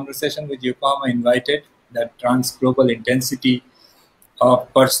kind of conversation which Yokohama invited, that trans-global intensity of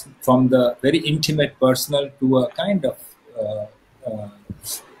from the very intimate personal to a kind of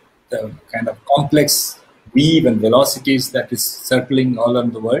the kind of complex weave and velocities that is circling all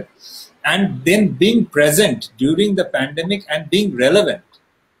around the world, and then being present during the pandemic and being relevant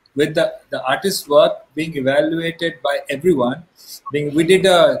with the artist's work being evaluated by everyone. We did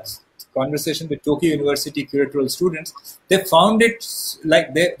a conversation with Tokyo University curatorial students. They found it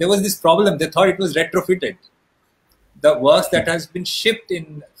like there was this problem. They thought it was retrofitted. The works that has been shipped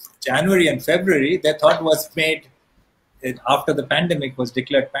in January and February, they thought was made after the pandemic was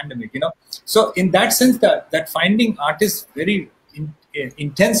declared pandemic. So in that sense, that finding artists very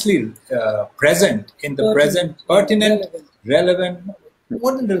intensely present in the present, pertinent, relevant.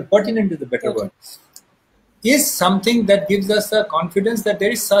 Pertinent is the better word. Is something that gives us a confidence that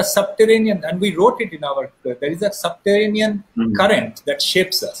there is a subterranean, and we wrote it in our, there is a subterranean current that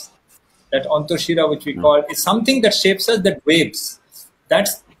shapes us. that Antoshira, which we call, is something that shapes us, that waves. I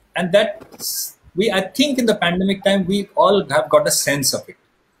think in the pandemic time, we all have got a sense of it.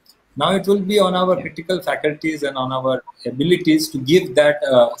 Now it will be on our critical faculties and on our abilities to give that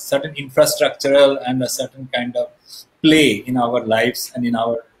certain infrastructural and a certain kind of play in our lives and in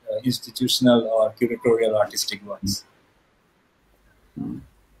our institutional or curatorial artistic works.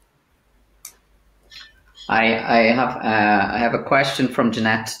 I have a question from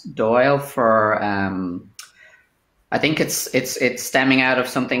Jeanette Doyle for I think it's stemming out of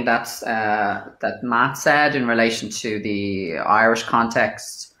something that Matt said in relation to the Irish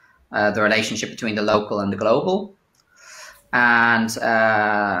context, the relationship between the local and the global. And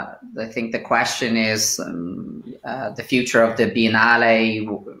I think the question is the future of the Biennale,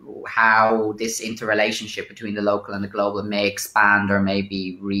 how this interrelationship between the local and the global may expand or may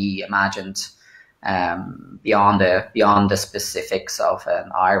be reimagined beyond the specifics of an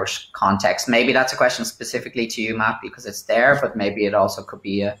Irish context. Maybe that's a question specifically to you, Matt, because it's there, but maybe it also could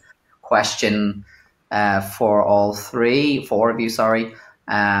be a question for all four of you, sorry.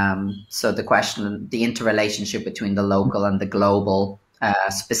 So the question, the interrelationship between the local and the global,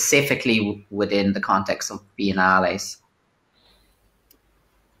 specifically within the context of biennales.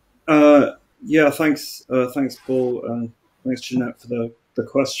 Yeah, thanks, Paul, and thanks, Jeanette, for the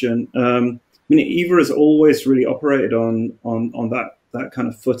question. I mean, EVA has always really operated on that kind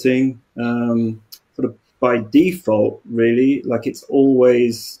of footing, sort of by default, really. Like it's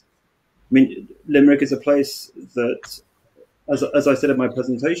always. I mean, Limerick is a place that, as I said in my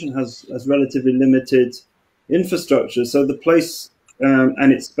presentation, has relatively limited infrastructure. So the place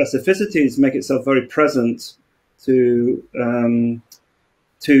and its specificities make itself very present to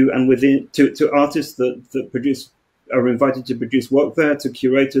artists that are invited to produce work there, to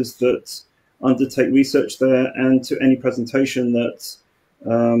curators that undertake research there, and to any presentation that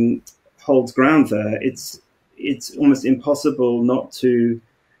holds ground there. It's almost impossible not to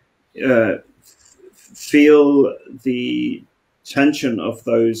feel the tension of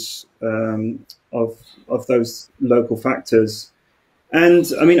those of those local factors. And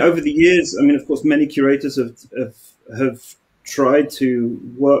I mean, over the years, I mean, of course, many curators have tried to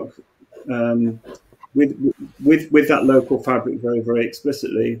work with that local fabric very, very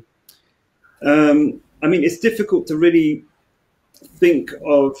explicitly. I mean, it's difficult to really think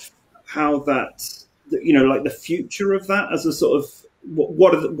of how that, like the future of that as a sort of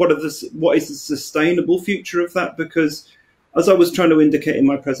what is the sustainable future of that? Because as I was trying to indicate in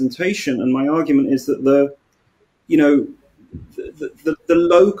my presentation, and my argument is that the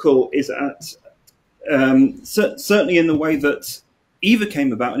local is at certainly in the way that EVA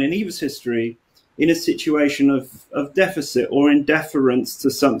came about and in EVA's history, in a situation of deficit or in deference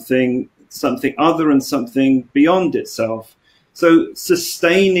to something other and something beyond itself. So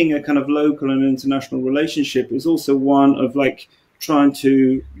sustaining a kind of local and international relationship is also one of like trying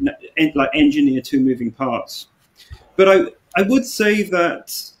to engineer two moving parts. But I would say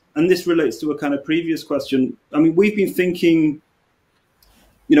that, and this relates to a kind of previous question, I mean, we've been thinking,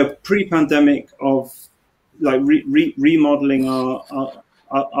 pre-pandemic of like remodeling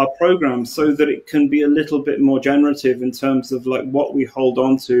our program so that it can be a little bit more generative in terms of like what we hold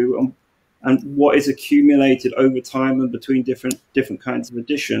on to and what is accumulated over time and between different kinds of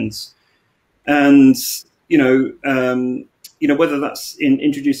editions. And, whether that's in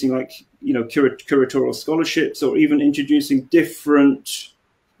introducing like, curatorial scholarships or even introducing different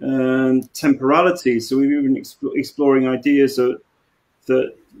temporalities. So we've even exploring ideas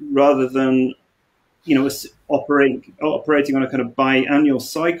that rather than, operating on a kind of biannual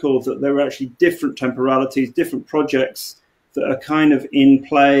cycle, that there are actually different temporalities, different projects that are kind of in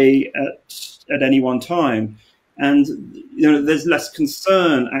play at any one time. And, there's less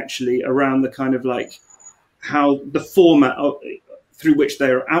concern actually around the kind of like how the format through which they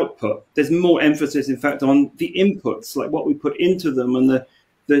are output. There's more emphasis, in fact, on the inputs, like what we put into them and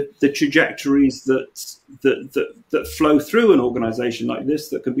the trajectories that flow through an organization like this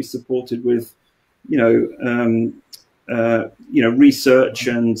that can be supported with, research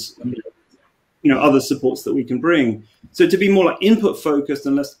and, other supports that we can bring. So to be more like input focused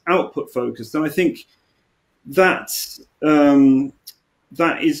and less output focused. And I think that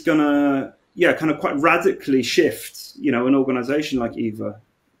is going to, kind of quite radically shift, an organization like EVA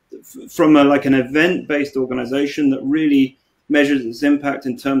from an event-based organization that really measures its impact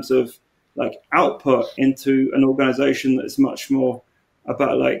in terms of like output into an organization that's much more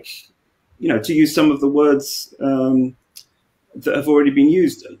about like, to use some of the words that have already been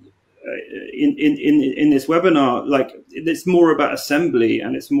used in this webinar, like it's more about assembly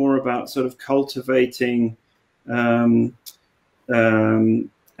and it's more about sort of cultivating and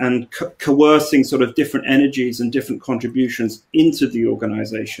and coercing sort of different energies and different contributions into the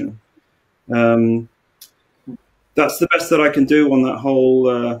organization. That's the best that I can do on that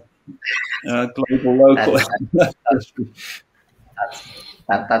whole global local.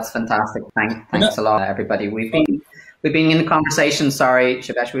 That's fantastic. Thanks a lot, everybody. We've been in conversation. Sorry,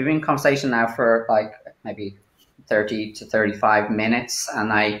 Shivesh, we've been in conversation now for like maybe 30 to 35 minutes,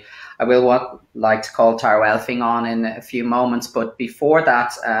 and I will like to call Tara Elfing on in a few moments. But before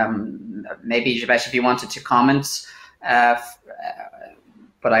that, maybe Shivesh, if you wanted to comment,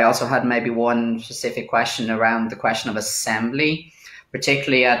 but I also had maybe one specific question around the question of assembly,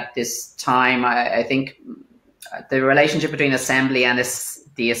 particularly at this time. I think the relationship between assembly and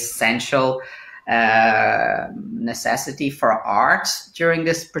the essential necessity for art during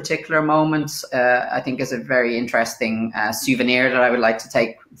this particular moment, I think is a very interesting souvenir that I would like to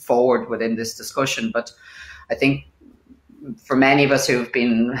take forward within this discussion. But I think for many of us who've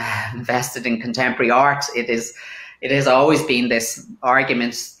been invested in contemporary art, it has always been this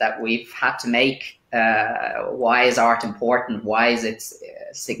argument that we've had to make. Why is art important? Why is it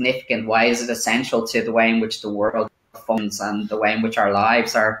significant? Why is it essential to the way in which the world functions and the way in which our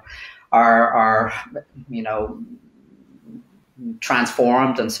lives are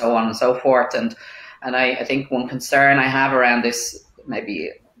transformed, and so on and so forth. And I think one concern I have around this,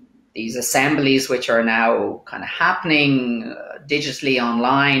 maybe these assemblies which are now kind of happening digitally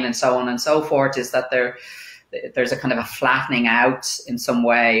online and so on and so forth, is that there's a kind of a flattening out in some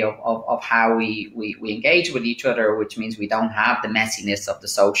way of how we engage with each other, which means we don't have the messiness of the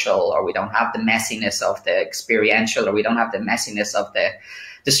social, or we don't have the messiness of the experiential, or we don't have the messiness of the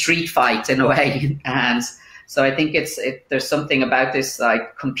street fight in a way. And so I think there's something about this,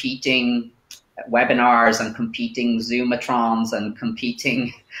 like competing webinars and competing Zoomatrons and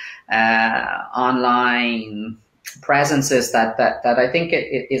competing online presences that I think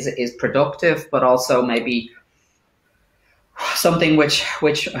it is productive, but also maybe something which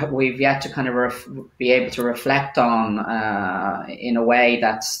we've yet to kind of be able to reflect on in a way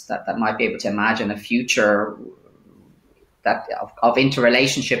that might be able to imagine a future of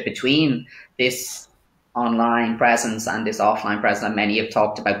interrelationship between this online presence and this offline presence. And many have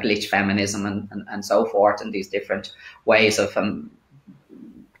talked about glitch feminism and so forth, and these different ways of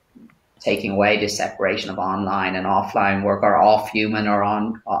taking away this separation of online and offline work, or off-human or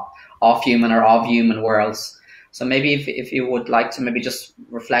off-human or of-human worlds. So maybe if you would like to maybe just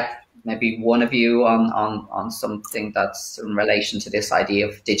reflect, maybe one of you on something that's in relation to this idea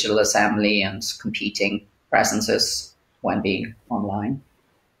of digital assembly and competing presences when being online.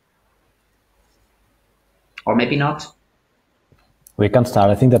 Or maybe not. We can start.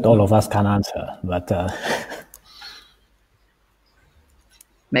 I think that all of us can answer, but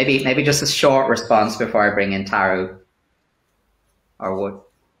maybe just a short response before I bring in Taru or Wood.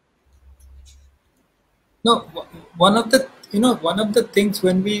 No, one of the things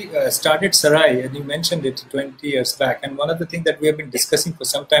when we started Sarai, and you mentioned it 20 years back, and one of the things that we have been discussing for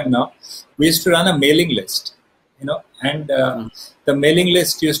some time now, we used to run a mailing list, and the mailing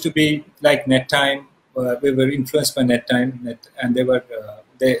list used to be like NetTime. We were influenced by NetTime, and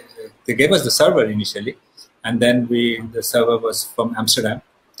they gave us the server initially, and then the server was from Amsterdam.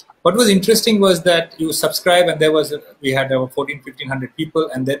 What was interesting was that you subscribe, and we had about 1,500 people,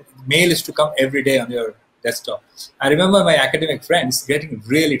 and then mail is to come every day on your desktop. I remember my academic friends getting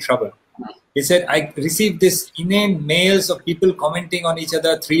really trouble. He said, I received this inane mails of people commenting on each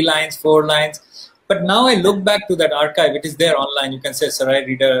other, 3 lines, 4 lines. But now I look back to that archive, it is there online. You can say Sarai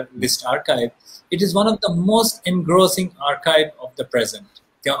Reader List Archive. It is one of the most engrossing archive of the present,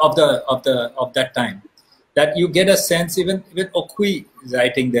 of that time. That you get a sense, even Okui is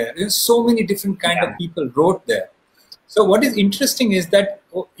writing there. There's so many different kind of people wrote there. So what is interesting is that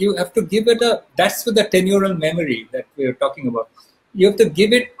you have to give it that's with the tenural memory that we are talking about. You have to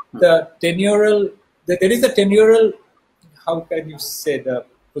give it the tenural, there is a tenural, how can you say,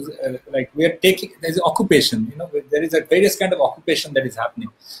 like we are taking, there's an occupation, there is a various kind of occupation that is happening,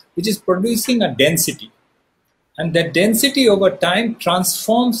 which is producing a density. And that density over time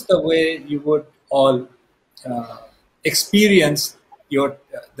transforms the way you would all experience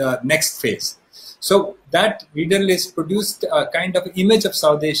the next phase. So that reader list produced a kind of image of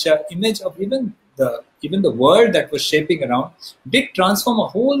South Asia, image of even the world that was shaping around, did transform a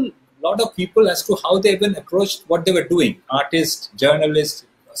whole lot of people as to how they even approached what they were doing. Artists, journalists,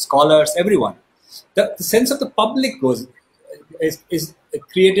 scholars, everyone. The sense of the public is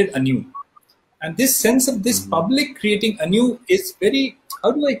created anew. And this sense of this public creating anew is very,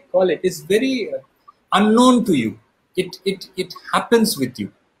 how do I call it? It's very unknown to you. It happens with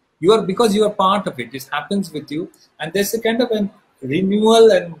you. Because you are part of it. It happens with you. And there's a kind of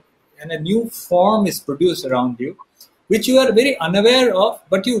renewal and a new form is produced around you, which you are very unaware of,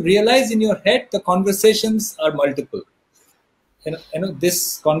 but you realize in your head the conversations are multiple.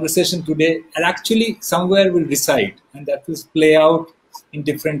 This conversation today and actually somewhere will reside, and that will play out in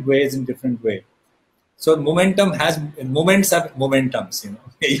different ways, So momentum has moments have momentums,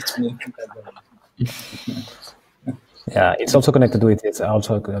 each moment has a Yeah, it's also connected with it's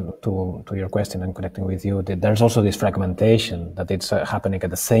also to your question and connecting with you. There's also this fragmentation that it's happening at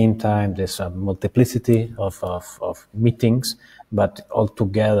the same time. There's a multiplicity of meetings, but all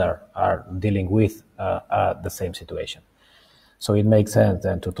together are dealing with the same situation. So it makes sense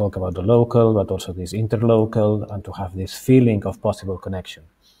then to talk about the local, but also this interlocal, and to have this feeling of possible connection.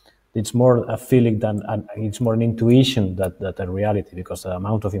 It's more a feeling than it's more an intuition that a reality, because the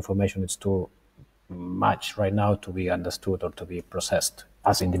amount of information is too much right now to be understood or to be processed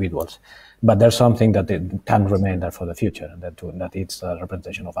as individuals. But there's something that it can remain there for the future, and that it's a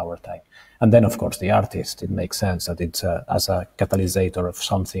representation of our time. And then, of course, the artist, it makes sense that it's as a catalysator of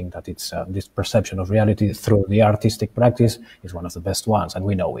something, that it's this perception of reality through the artistic practice is one of the best ones, and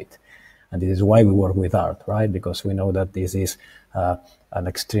we know it. And this is why we work with art, right? Because we know that this is an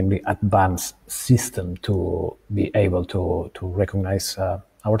extremely advanced system to be able to recognize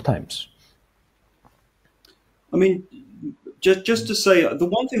our times. I mean, just to say, the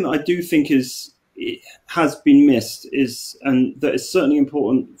one thing that I do think has been missed is, and that is certainly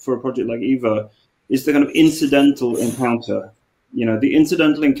important for a project like EVA, is the kind of incidental encounter. The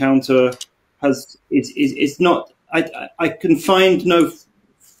incidental encounter is not. I can find no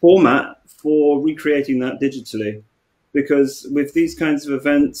format for recreating that digitally, because with these kinds of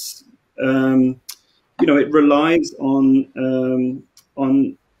events, it relies on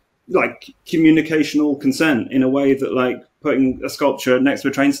like communicational consent in a way that like putting a sculpture next to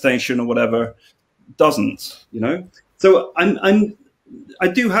a train station or whatever doesn't, So I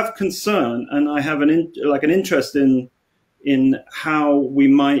do have concern, and I have an interest in how we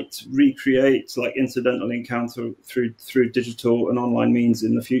might recreate like incidental encounter through digital and online means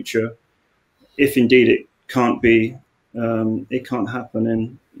in the future, if indeed it can't be, it can't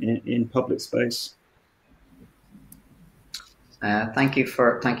happen in public space. Thank you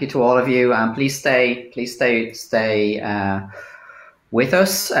to all of you. Please stay with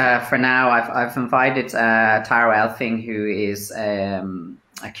us. For now, I've invited Taro Elfing, who is a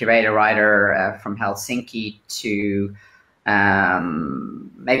curator writer from Helsinki, to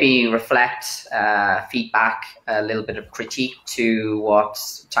maybe reflect, feedback, a little bit of critique to what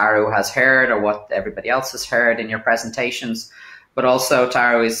Taro has heard or what everybody else has heard in your presentations. But also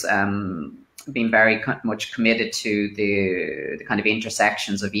Taro is been very much committed to the kind of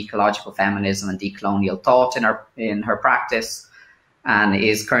intersections of ecological feminism and decolonial thought in her practice, and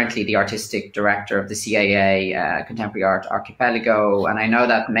is currently the artistic director of the CAA Contemporary Art Archipelago. And I know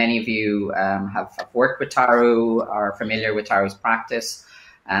that many of you have worked with Taro, are familiar with Taro's practice,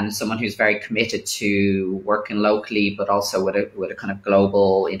 and someone who's very committed to working locally, but also with a kind of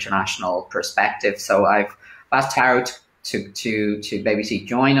global, international perspective. So I've asked Taro to maybe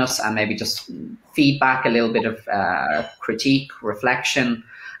join us and maybe just feedback a little bit of critique, reflection,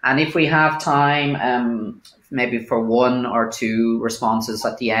 and if we have time, maybe for one or two responses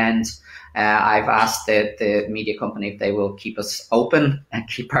at the end. I've asked the media company if they will keep us open and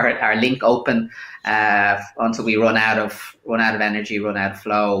keep our link open until we run out of energy, run out of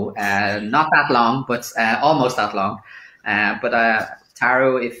flow. Not that long, but almost that long. But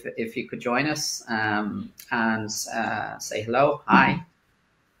Taro, if you could join us and say hello. Hi.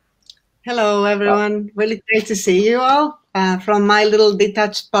 Hello, everyone. Really great to see you all from my little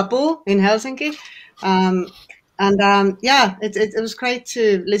detached bubble in Helsinki. Yeah, it was great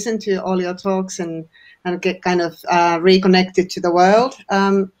to listen to all your talks and get kind of reconnected to the world.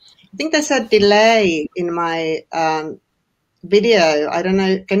 I think there's a delay in my video. I don't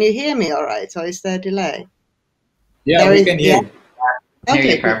know. Can you hear me all right? Or is there a delay? Yeah, we can hear you.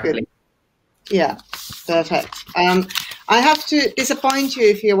 Okay, good. Yeah, perfect. I have to disappoint you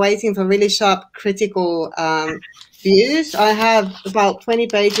if you're waiting for really sharp critical views. I have about 20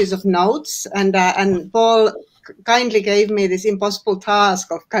 pages of notes, and Paul kindly gave me this impossible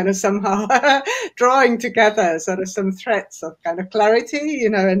task of kind of somehow drawing together sort of some threads of kind of clarity,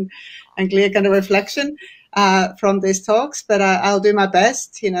 and clear kind of reflection from these talks. But I'll do my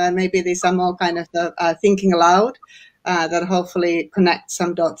best, and maybe there's some more kind of thinking aloud that hopefully connect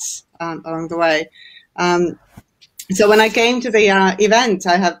some dots along the way. So when I came to the event,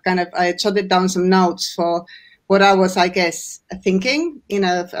 I jotted down some notes for what I was, I guess, thinking,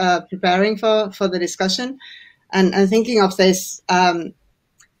 preparing for the discussion, and thinking of this kind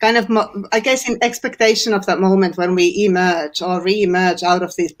kind of, I guess, in expectation of that moment when we emerge or re-emerge out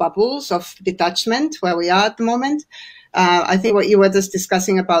of these bubbles of detachment where we are at the moment. I think what you were just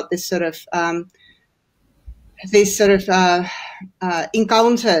discussing about this sort of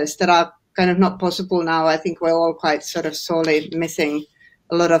encounters that are kind of not possible now. I think we're all quite sort of sorely missing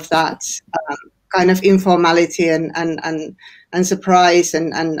a lot of that kind of informality and surprise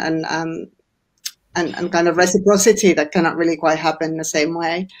and kind of reciprocity that cannot really quite happen the same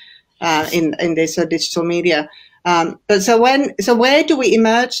way in this digital media. But so where do we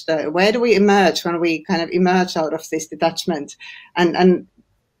emerge though? Where do we emerge when we kind of emerge out of this detachment and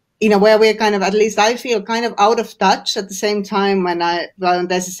where we're kind of, at least I feel, kind of out of touch at the same time when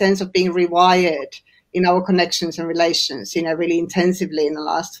there's a sense of being rewired in our connections and relations, really intensively in the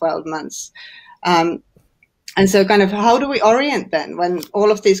last 12 months. And so kind of how do we orient then when all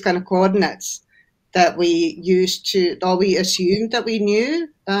of these kind of coordinates that we used to, or we assumed that we knew,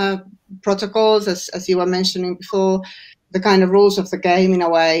 protocols, as you were mentioning before, the kind of rules of the game in a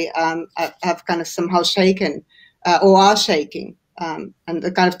way have kind of somehow shaken or are shaking. And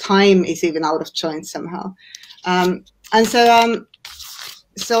the kind of time is even out of joint somehow. And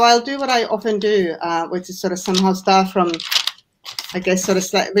so I'll do what I often do, which is sort of somehow start from, I guess, sort of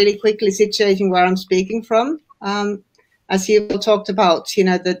really quickly situating where I'm speaking from. As you talked about,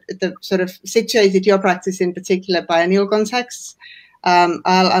 the sort of situated your practice in particular biennial contexts.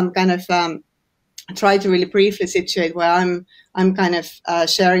 I'm kind of try to really briefly situate where I'm kind of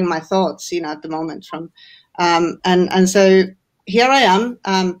sharing my thoughts, at the moment from, and so here I am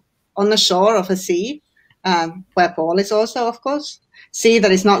on the shore of a sea, where Paul is also, of course, sea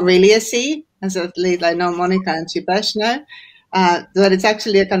that is not really a sea, as at least I know Monica and Chipesh know, that it's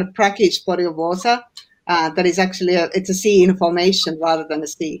actually a kind of brackish body of water. That is actually it's a sea in formation rather than a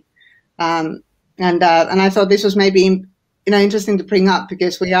sea, and I thought this was maybe interesting to bring up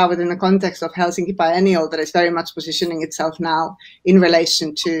because we are within the context of Helsinki Biennial that is very much positioning itself now in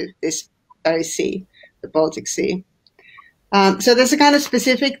relation to this very sea, the Baltic Sea. So there's a kind of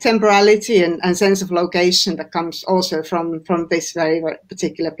specific temporality and sense of location that comes also from this very, very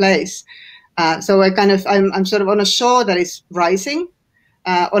particular place. So I'm sort of on a shore that is rising.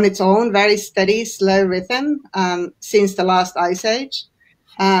 On its own, very steady, slow rhythm since the last ice age,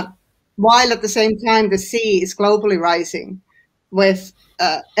 while at the same time the sea is globally rising with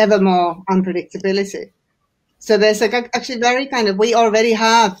ever more unpredictability. So there's actually very kind of, we already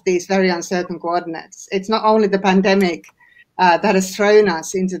have these very uncertain coordinates. It's not only the pandemic that has thrown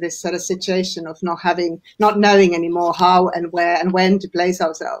us into this sort of situation of not knowing anymore how and where and when to place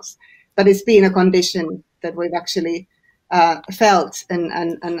ourselves, but it's been a condition that we've actually felt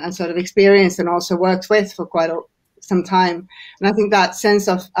and sort of experienced and also worked with for quite some time. And I think that sense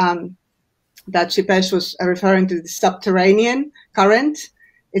of that Chipesh was referring to, the subterranean current,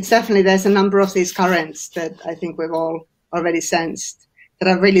 it's definitely, there's a number of these currents that I think we've all already sensed that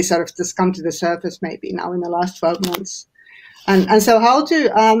have really sort of just come to the surface maybe now in the last 12 months. And so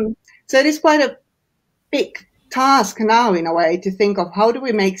so it is quite a big task now in a way to think of how do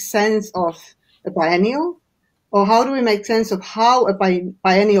we make sense of a biennial, or how do we make sense of how a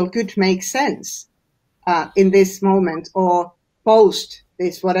biennial could make sense in this moment or post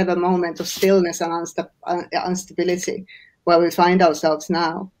this whatever moment of stillness and instability where we find ourselves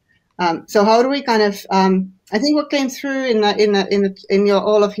now. So how do we kind of? I think what came through in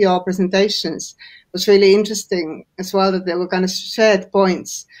all of your presentations was really interesting as well, that there were kind of shared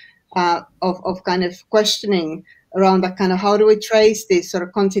points of kind of questioning around that kind of how do we trace these sort of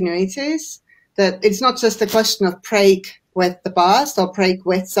continuities. That it's not just a question of break with the past or break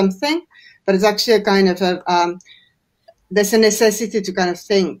with something, but it's actually a kind of there's a necessity to kind of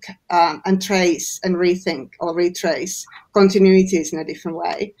think and trace and rethink or retrace continuities in a different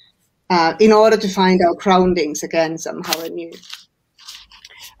way in order to find our groundings again somehow anew.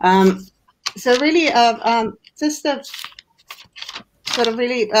 So really just sort of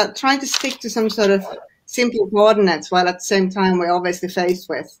really trying to stick to some sort of simple coordinates, while at the same time we're obviously faced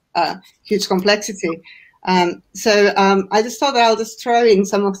with huge complexity. So I just thought that I'll just throw in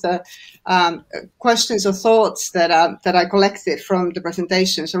some of the questions or thoughts that I collected from the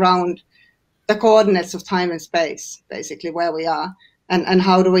presentations around the coordinates of time and space, basically where we are, and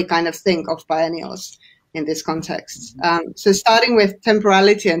how do we kind of think of biennials in this context. So starting with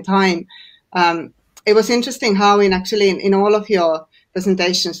temporality and time, it was interesting how in all of your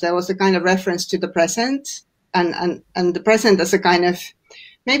presentations there was a kind of reference to the present and the present as a kind of,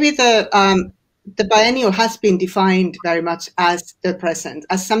 maybe the biennial has been defined very much as the present,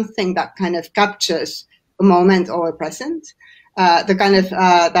 as something that kind of captures a moment or a present, the kind of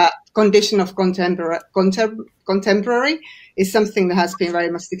that condition of contemporary is something that has been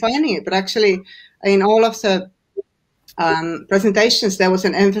very much defining it. But actually, in all of the presentations, there was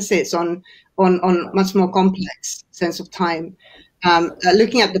an emphasis on much more complex sense of time,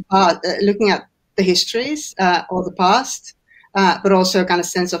 looking at the past, looking at the histories or the past, but also a kind of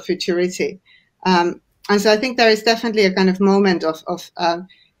sense of futurity. And so I think there is definitely a kind of moment of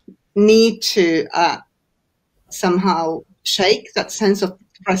need to somehow shake that sense of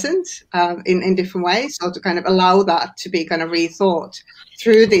present in different ways, or to kind of allow that to be kind of rethought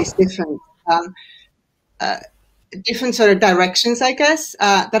through these different sort of directions, I guess,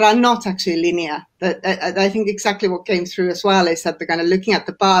 that are not actually linear. That I think exactly what came through as well is that the kind of looking at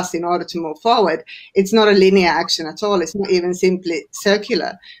the past in order to move forward, it's not a linear action at all. It's not even simply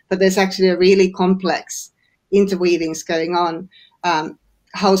circular, but there's actually a really complex interweavings going on.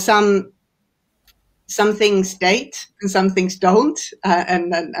 How some things date and some things don't,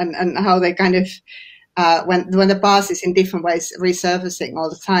 and how they kind of when the past is in different ways resurfacing all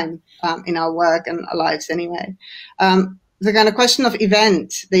the time in our work and our lives anyway. The kind of question of the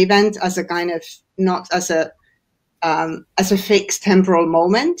event as a kind of not as a fixed temporal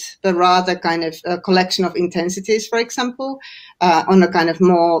moment, but rather kind of a collection of intensities, for example, on a kind of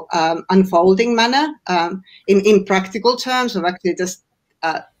more unfolding manner, in practical terms of actually just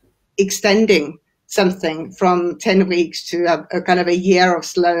extending something from 10 weeks to a kind of a year of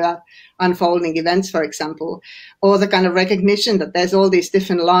slower unfolding events, for example, or the kind of recognition that there's all these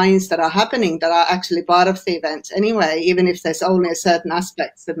different lines that are happening that are actually part of the event anyway, even if there's only a certain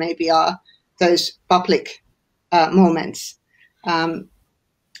aspects that maybe are those public moments.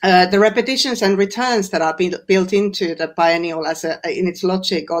 The repetitions and returns that are built into the biennial as in its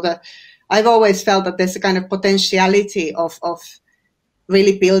logic, I've always felt that there's a kind of potentiality of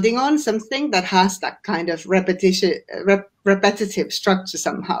really building on something that has that kind of repetitive structure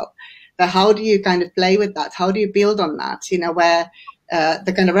somehow. But how do you kind of play with that? How do you build on that? Where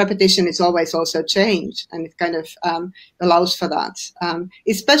the kind of repetition is always also change, and it kind of allows for that,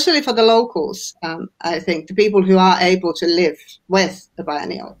 especially for the locals. I think the people who are able to live with the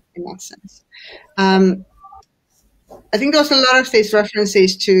biennial in that sense. I think there's a lot of these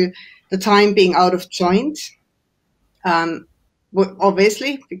references to the time being out of joint.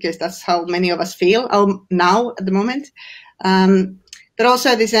 Obviously, because that's how many of us feel now at the moment. But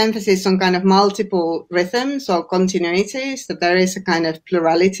also this emphasis on kind of multiple rhythms or continuities, that there is a kind of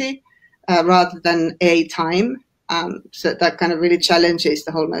plurality rather than a time. So that kind of really challenges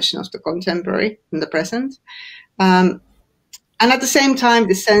the whole notion of the contemporary and the present. And at the same time,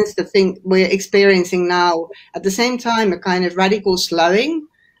 the sense, the thing we're experiencing now, at the same time, a kind of radical slowing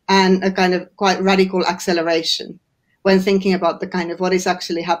and a kind of quite radical acceleration when thinking about the kind of what is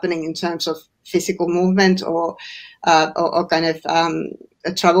actually happening in terms of physical movement or kind of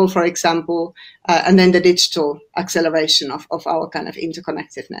travel, for example, and then the digital acceleration of our kind of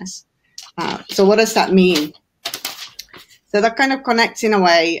interconnectedness. So what does that mean? So that kind of connects in a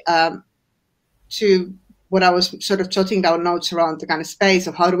way to what I was sort of jotting down notes around the kind of space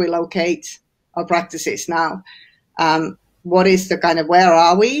of how do we locate our practices now? What is the kind of, where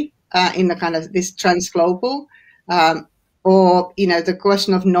are we in the kind of this transglobal? Or, the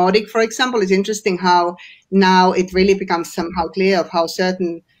question of Nordic, for example, is interesting how now it really becomes somehow clear of how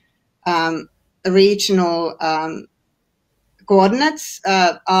certain regional coordinates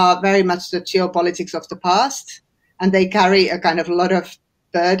are very much the geopolitics of the past, and they carry a kind of a lot of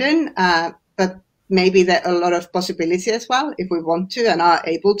burden, but maybe there are a lot of possibility as well if we want to and are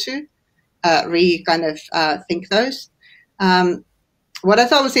able to think those. What I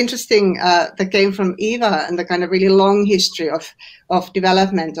thought was interesting that came from Eva and the kind of really long history of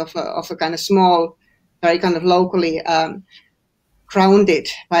development of a kind of small, very kind of locally grounded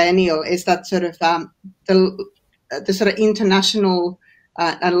biennial is that sort of the sort of international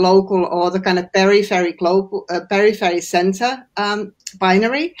and local, or the kind of periphery global, periphery center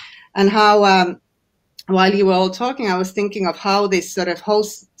binary, and how while you were all talking, I was thinking of how this sort of whole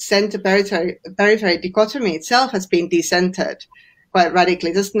center periphery dichotomy itself has been decentered quite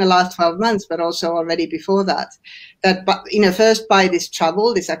radically, just in the last 12 months, but also already before that. First by this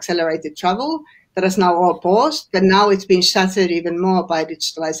travel, this accelerated travel that is now all paused, but now it's been shattered even more by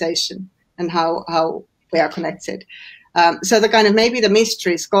digitalization and how we are connected. So the kind of, maybe the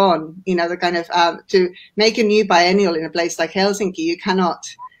mystery is gone, the kind of, to make a new biennial in a place like Helsinki, you cannot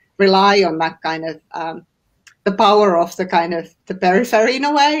rely on that kind of, the power of the kind of the periphery in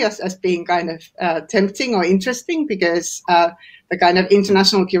a way as being kind of tempting or interesting, because the kind of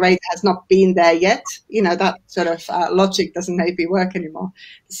international curator has not been there yet. That sort of logic doesn't maybe work anymore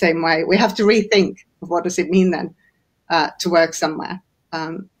the same way. We have to rethink of what does it mean then to work somewhere.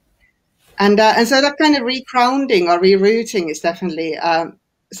 And so that kind of regrounding or rerouting is definitely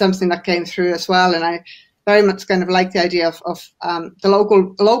something that came through as well. And I very much kind of like the idea of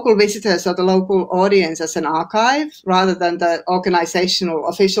the local visitors or the local audience as an archive rather than the organizational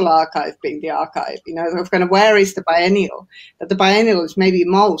official archive being the archive. You know, of kind of where is the biennial? That the biennial is maybe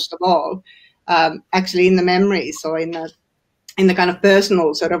most of all actually in the memories or in the kind of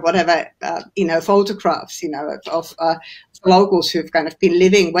personal sort of whatever, you know, photographs, you know, of locals who've kind of been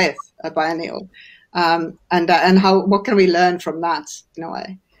living with a biennial, and what can we learn from that in a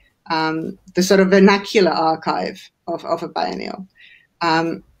way, the sort of vernacular archive of a biennial,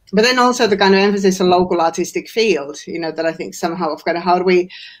 but then also the kind of emphasis on local artistic field, you know, that I think somehow of kind of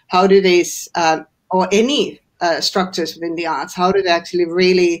how do these or any structures within the arts, how do they actually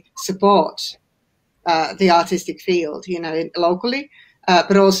really support the artistic field, you know, locally,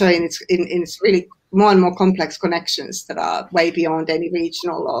 but also in its really more and more complex connections that are way beyond any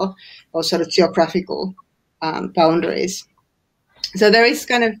regional or sort of geographical boundaries. So there is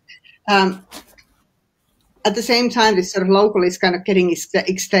kind of, at the same time, this sort of local is kind of getting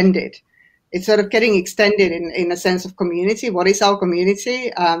extended. It's sort of getting extended in a sense of community. What is our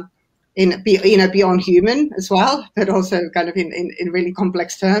community? Beyond human as well, but also kind of in really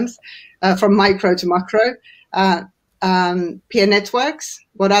complex terms, from micro to macro. Peer networks,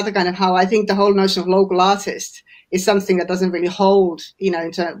 what are the kind of how I think the whole notion of local artist is something that doesn't really hold, you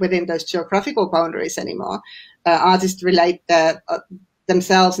know, within those geographical boundaries anymore. Artists relate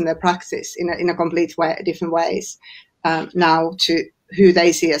themselves and their practice in a complete way, different ways now to who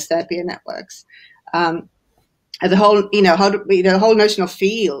they see as their peer networks. The whole, you know, the whole notion of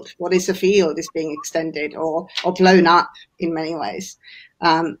field, what is a field, is being extended or blown up in many ways.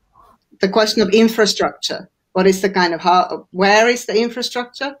 The question of infrastructure, what is the kind of where is the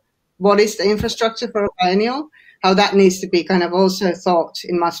infrastructure? What is the infrastructure for a biennial? How that needs to be kind of also thought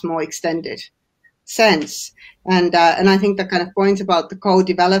in much more extended sense. And I think the kind of point about the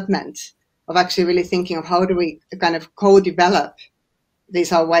co-development of actually really thinking of how do we kind of co-develop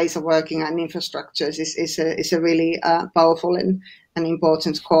these are ways of working and infrastructures is a really powerful and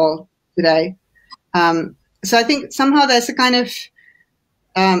important call today. So I think somehow there's a kind of,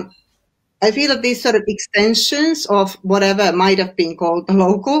 I feel that these sort of extensions of whatever might have been called the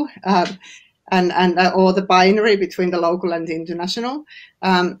local or the binary between the local and the international,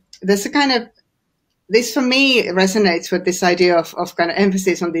 there's a kind of, this for me resonates with this idea of kind of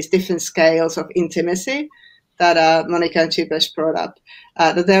emphasis on these different scales of intimacy that Monica and Chipesh brought up,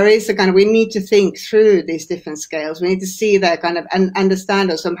 that there is a kind of, we need to think through these different scales. We need to see their kind of, and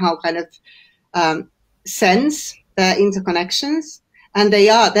understand or somehow kind of sense their interconnections. And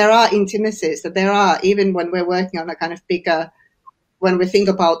there are intimacies that there are, even when we're working on a kind of bigger, when we think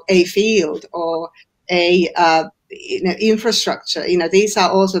about a field or a infrastructure, you know, these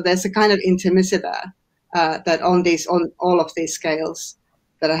are also, there's a kind of intimacy there that on all of these scales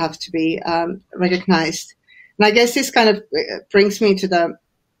that have to be recognized. And I guess this kind of brings me to the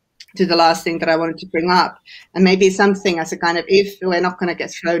last thing that I wanted to bring up, and maybe something as a kind of, if we're not going to get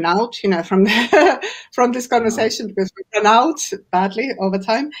thrown out, you know, from this conversation because we run out badly over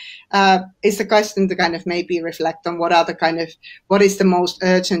time, is the question to kind of maybe reflect on what is the most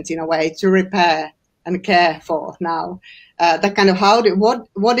urgent in a way to repair and care for now. That kind of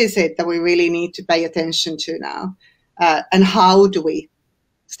what is it that we really need to pay attention to now, and how do we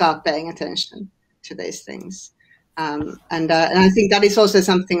start paying attention to these things? And I think that is also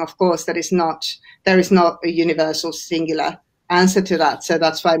something, of course, there is not a universal singular answer to that. So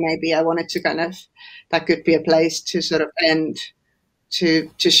that's why maybe I wanted to kind of, that could be a place to sort of end, to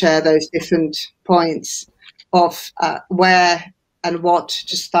share those different points of where and what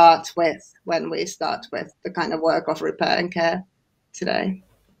to start with when we start with the kind of work of repair and care today.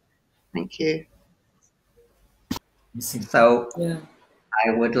 Thank you. So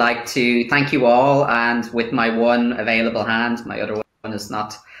I would like to thank you all, and with my one available hand, my other one is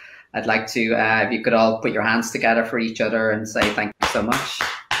not, I'd like to, if you could all put your hands together for each other and say thank you so much.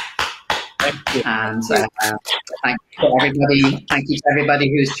 Thank you. And thank you to everybody. Thank you to everybody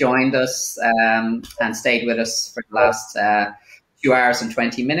who's joined us and stayed with us for the last 2 hours and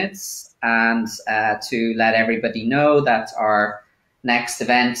 20 minutes. And to let everybody know that our next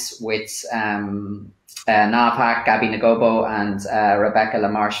event with Navhak, Gabby Nagobo, and Rebecca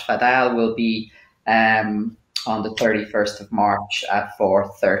Lamarche Fadel will be on the 31st of March at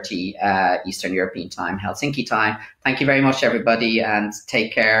 4:30 Eastern European time, Helsinki time. Thank you very much, everybody, and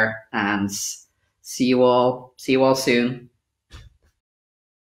take care, and see you all soon.